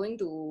we are going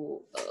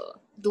to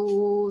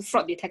do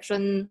fraud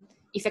detection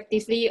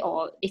effectively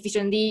or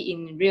efficiently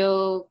in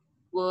real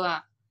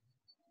world.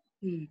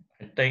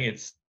 I think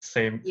it's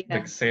same.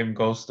 The same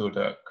goes to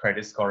the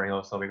credit scoring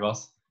also,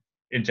 because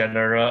in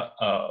general,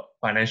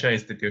 financial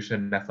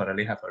institutions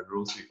definitely have a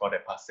rules before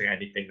they're passing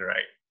anything,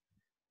 right?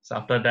 So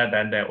after that,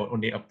 then they will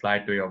only apply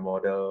to your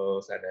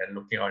models, and then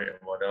looking at your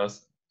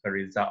models, the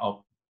result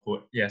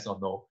output yes or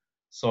no.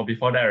 So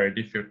before that,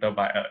 already filtered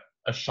by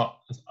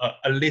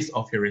a list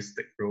of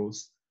heuristic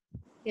rules.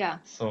 Yeah.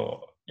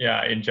 So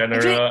yeah, in general.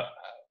 Actually,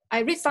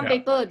 I read some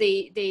paper.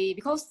 They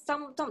because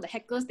some of the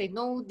hackers, they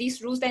know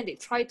these rules, then they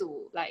try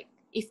to like,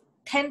 if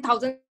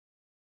 10,000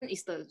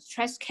 is the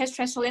cash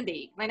threshold, then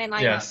they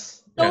 999.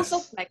 Yes.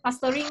 So like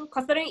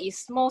clustering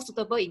is more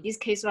suitable in this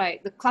case,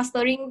 right? The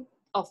clustering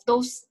of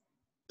those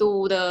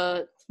to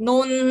the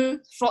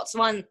known frauds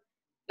one,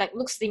 like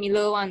looks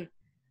similar one,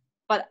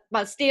 but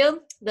still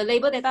the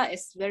label data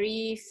is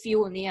very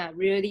few only.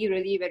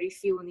 Really very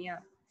few only.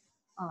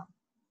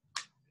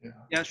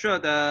 Yeah, sure.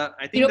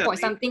 I think 0.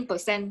 something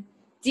percent.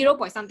 0.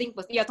 something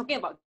percent. You are talking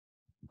about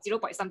 0.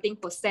 something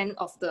percent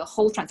of the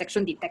whole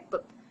transaction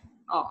detected.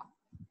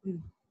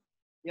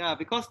 Yeah,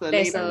 because the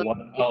label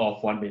 1 out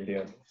of 1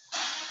 million.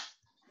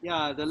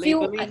 Yeah, the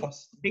labeling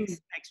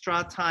takes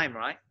extra time,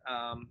 right?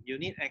 You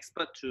need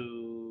expert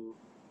to.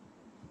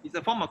 It's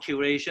a form of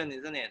curation,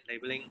 isn't it?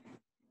 Labeling.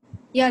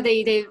 Yeah,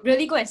 they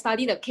really go and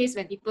study the case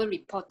when people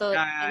reported,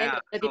 Yeah, yeah, and then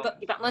yeah. the So-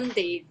 department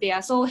they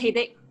are so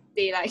headache.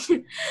 They like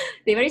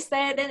they very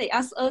sad. Then they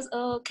ask us,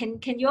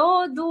 can you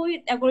all do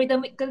it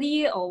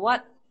algorithmically or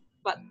what?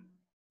 But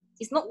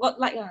it's not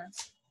godlike.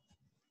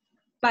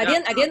 But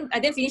Yeah. I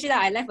didn't finish it.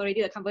 I left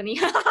already the company.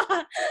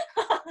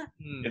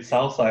 Hmm. It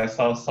sounds like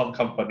some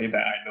company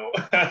that I know.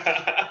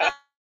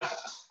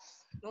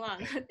 No,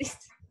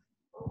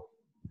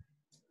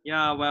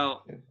 Yeah,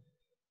 well,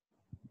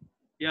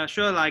 yeah,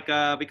 sure. Like,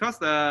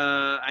 because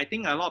I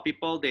think a lot of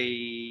people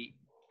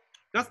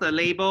because the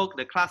label,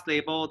 the class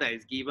label that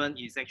is given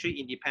is actually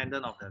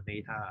independent of the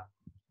data.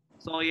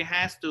 So it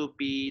has to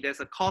be, there's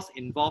a cost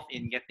involved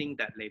in getting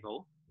that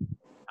label,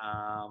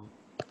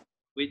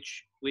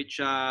 which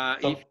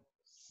So-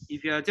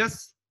 if you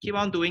just keep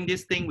on doing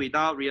this thing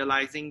without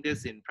realizing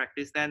this in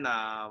practice, then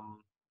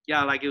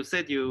yeah, like you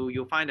said,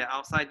 you find that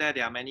outside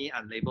there are many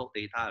unlabeled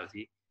data, you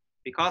see,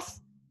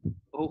 because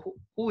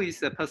who is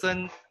the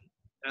person?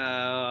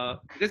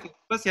 Because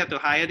first you have to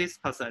hire this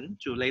person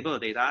to label the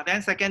data.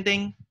 Then second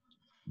thing,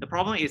 the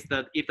problem is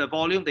that if the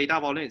data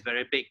volume is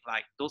very big,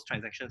 like those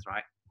transactions,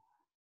 right?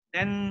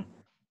 Then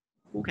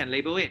who can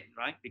label it,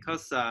 right?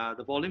 Because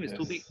the volume is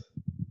too big.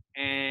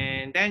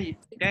 And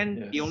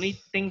then the only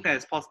thing that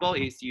is possible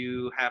is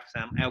you have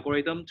some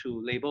algorithm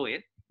to label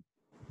it.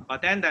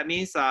 But then that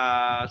means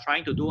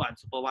trying to do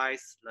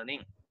unsupervised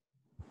learning,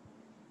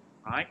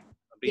 right?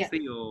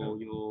 Basically,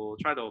 you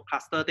try to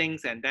cluster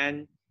things, and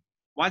then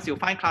once you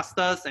find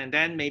clusters, and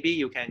then maybe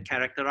you can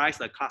characterize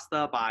the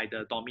cluster by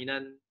the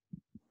dominant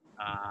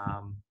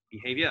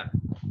behavior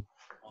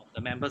of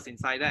the members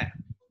inside there.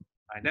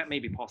 Right? That may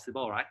be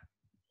possible, right?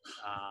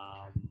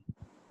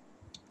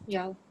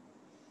 yeah.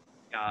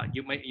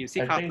 You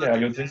see. I think they are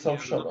using some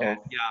sort of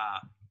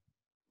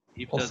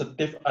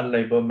positive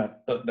unlabeled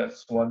method.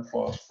 That's one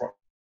for fraud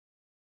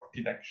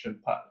detection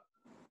part,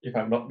 if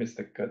I'm not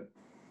mistaken.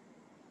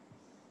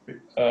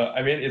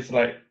 I mean, it's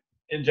like,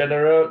 in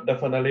general,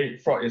 definitely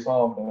fraud is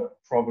one of the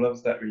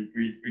problems that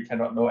we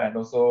cannot know, and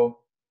also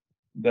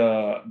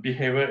the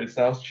behavior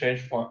itself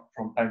change from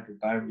time to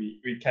time.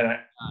 We cannot.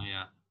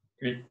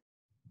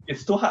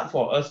 It's too hard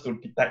for us to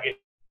detect it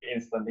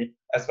instantly,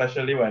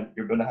 especially when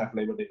you don't have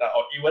label data,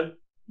 or even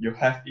you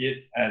have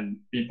it and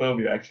people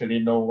will actually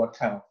know what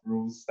kind of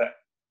rules that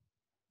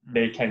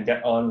they can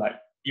get on, like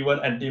even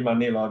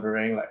anti-money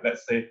laundering. Like,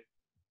 let's say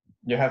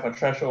you have a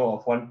threshold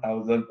of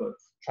 1,000 per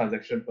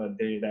transaction per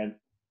day, then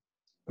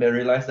they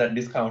realize that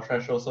this kind of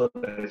threshold, so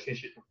they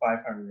change it to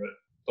 500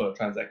 per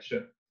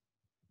transaction.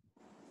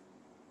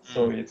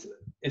 So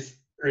it's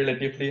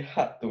relatively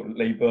hard to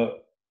label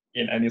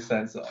in any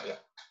sense. Yeah.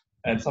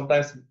 And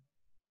sometimes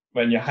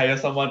when you hire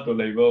someone to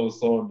label,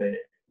 also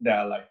they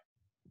are like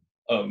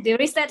they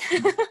reset.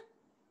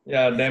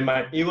 yeah, they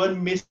might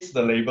even miss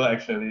the label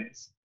actually.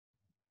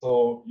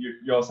 So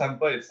your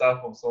sample itself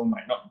also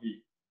might not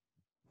be.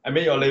 I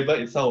mean, your label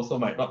itself also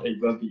might not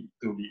able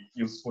to be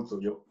useful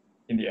to you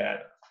in the end.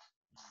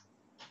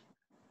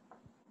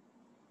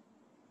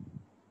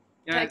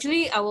 Yeah.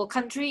 Actually, our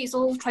country is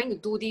also trying to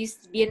do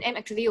this. BNM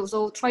actually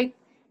also try.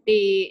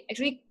 They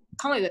actually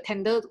come up with a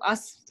tender to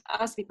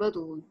ask people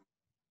to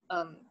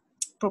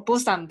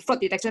propose some fraud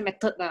detection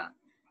method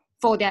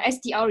for their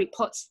STR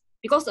reports,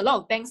 because a lot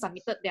of banks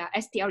submitted their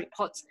STR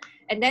reports,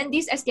 and then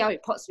these STR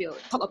reports will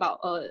talk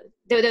about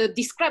they'll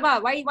describe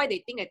why they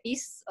think that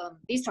this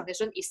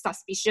transaction is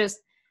suspicious,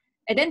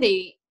 and then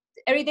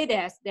every day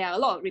there are a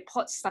lot of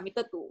reports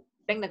submitted to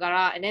Bank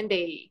Negara, and then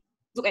they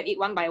look at it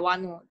one by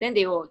one. Then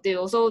they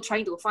also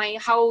trying to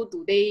find how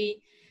do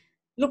they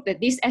look at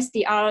this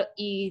STR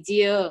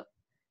easier.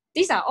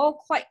 These are all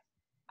quite.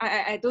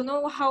 I don't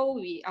know how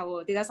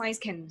our data science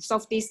can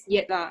solve this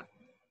yet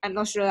I'm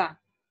not sure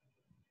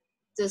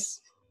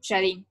Just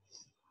sharing.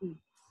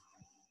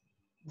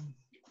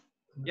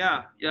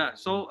 Yeah.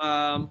 So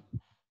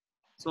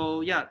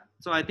so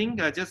I think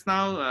just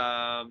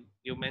now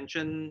you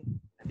mentioned,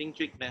 I think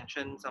Jake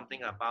mentioned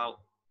something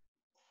about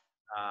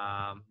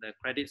the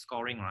credit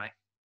scoring, right?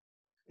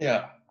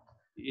 Yeah.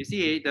 You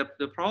see,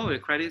 the problem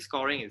with credit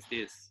scoring is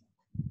this.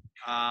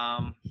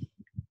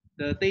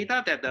 The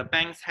data that the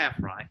banks have,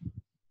 right?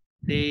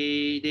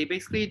 They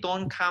basically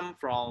don't come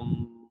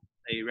from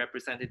a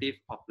representative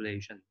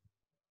population.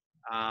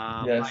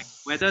 Yes. Like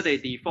whether they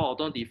default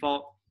or don't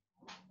default,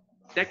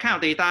 that kind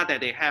of data that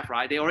they have,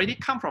 right? They already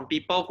come from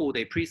people who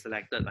they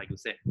pre-selected, like you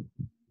said.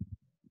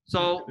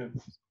 So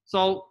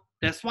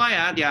that's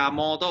why their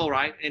model,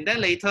 right? And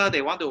then later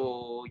they want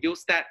to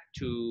use that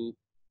to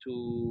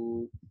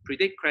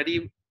predict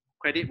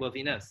credit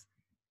worthiness.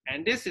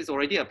 And this is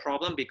already a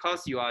problem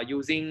because you are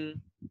using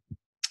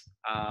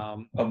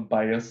a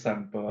bias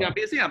sample. Yeah,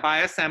 basically a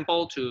bias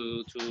sample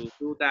to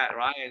do that,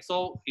 right? And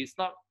so it's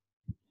not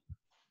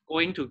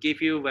going to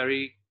give you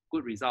very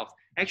good results.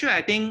 Actually,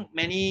 I think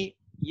many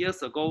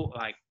years ago,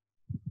 like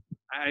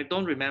I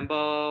don't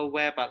remember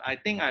where, but I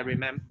think I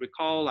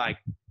recall like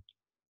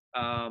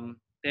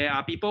there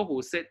are people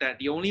who said that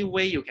the only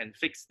way you can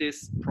fix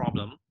this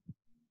problem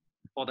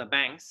for the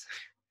banks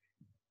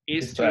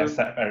is to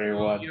accept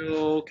everyone.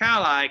 you kind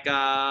of like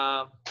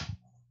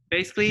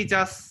basically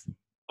just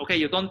okay.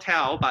 You don't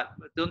tell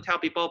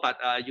people, but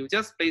you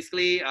just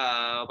basically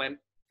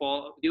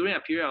during a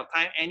period of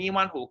time,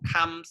 anyone who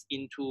comes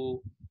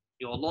into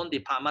your loan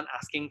department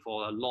asking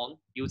for a loan,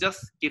 you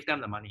just give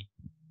them the money.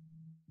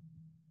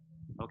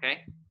 Okay.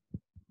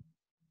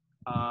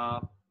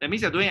 That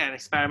means you're doing an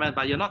experiment,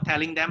 but you're not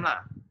telling them lah.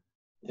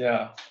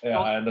 Yeah, So-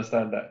 I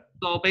understand that.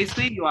 So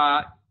basically, you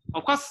are,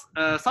 of course,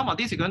 some of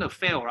these you're going to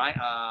fail, right?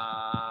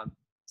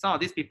 Some of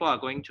these people are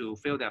going to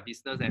fail their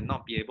business and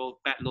not be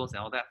able bad loans and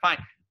all that. Fine,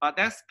 but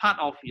that's part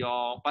of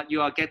but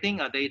you are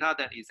getting a data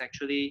that is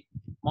actually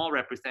more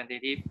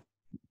representative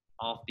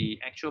of the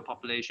actual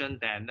population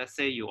than, let's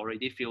say, you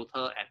already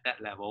filter at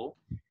that level.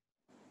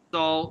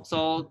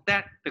 So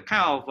that the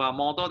kind of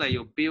model that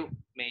you build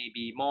may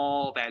be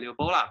more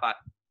valuable lah. But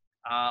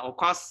of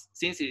course,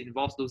 since it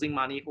involves losing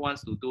money, who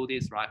wants to do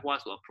this, right? Who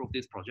wants to approve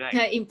this project?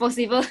 Yeah,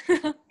 impossible.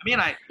 I mean,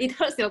 like, It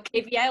hurts your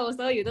KPI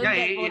also. You don't yeah,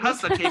 get it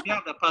hurts the KPI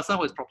of the person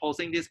who is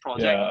proposing this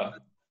project.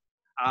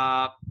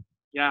 Yeah.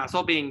 Yeah.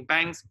 So being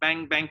bank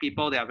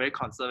people, they are very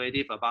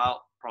conservative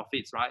about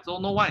profits, right? So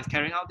no one is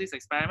carrying out this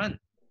experiment.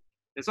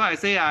 That's why I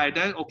say,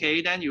 then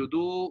okay, then you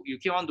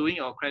keep on doing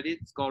your credit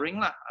scoring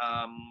lah.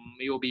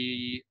 It will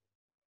be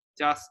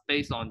just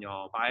based on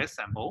your bias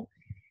sample,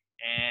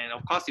 and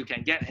of course you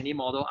can get any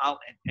model out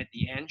at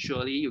the end.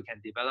 Surely you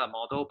can develop a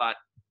model, but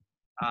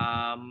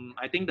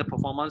I think the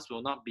performance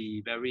will not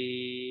be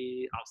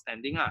very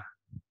outstanding lah.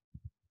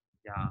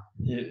 Yeah.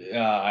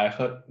 Yeah, I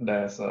heard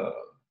there's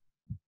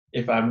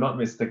if I'm not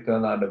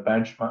mistaken, the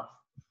benchmark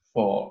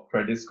for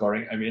credit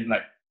scoring, I mean,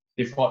 like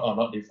default or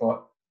not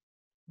default,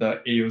 the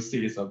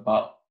AUC is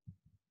about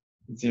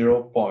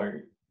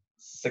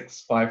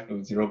 0.65 to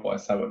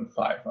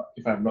 0.75,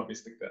 if I'm not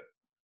mistaken,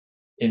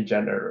 in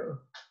general.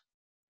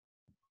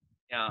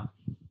 Yeah.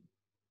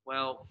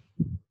 Well,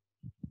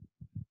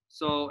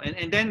 so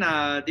and then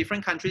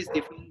different countries,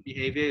 different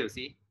behavior, you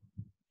see.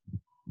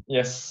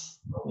 Yes,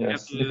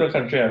 have to- different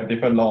countries have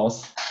different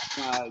laws.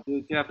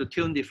 You have to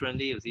tune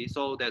differently, you see.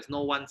 So there's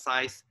no one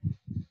size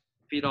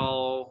fit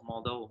all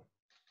model.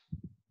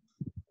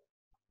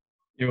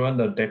 Even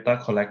the data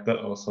collected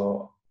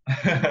also.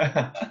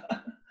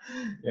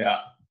 Yeah.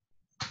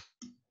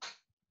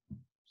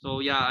 So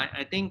yeah,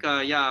 I think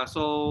yeah.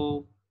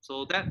 So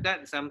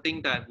that's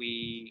something that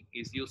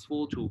is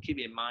useful to keep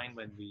in mind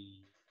when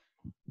we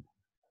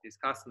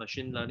discuss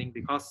machine learning,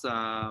 because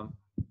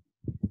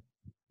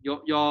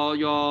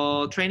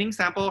your training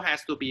sample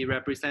has to be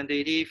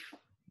representative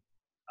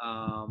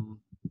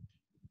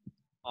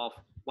of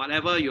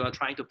whatever you are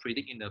trying to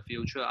predict in the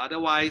future.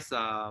 Otherwise,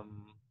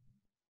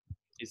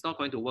 it's not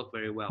going to work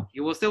very well.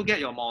 You will still get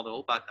your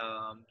model, but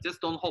just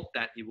don't hope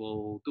that it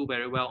will do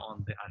very well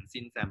on the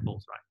unseen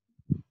samples, right?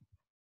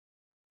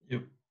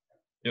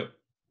 Yep.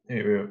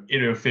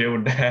 It will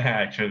fail there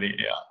actually.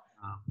 Yeah.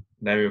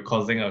 Then we're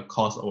causing a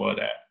cost over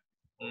there.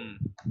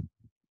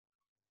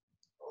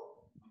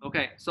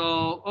 Okay,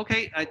 so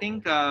I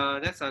think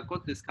that's a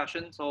good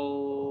discussion.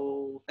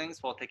 So thanks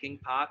for taking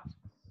part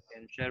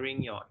and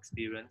sharing your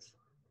experience.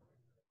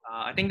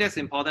 I think that's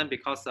important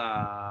because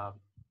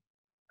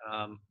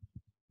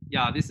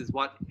yeah, this is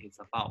what it's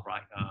about,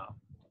 right?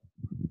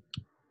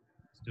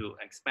 To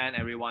expand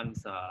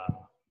everyone's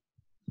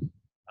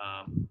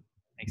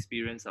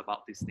experience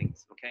about these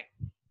things. Okay.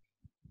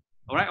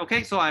 All right.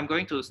 Okay. So I'm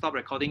going to stop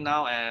recording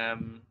now.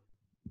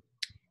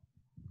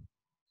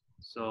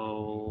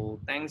 So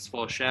thanks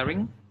for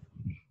sharing.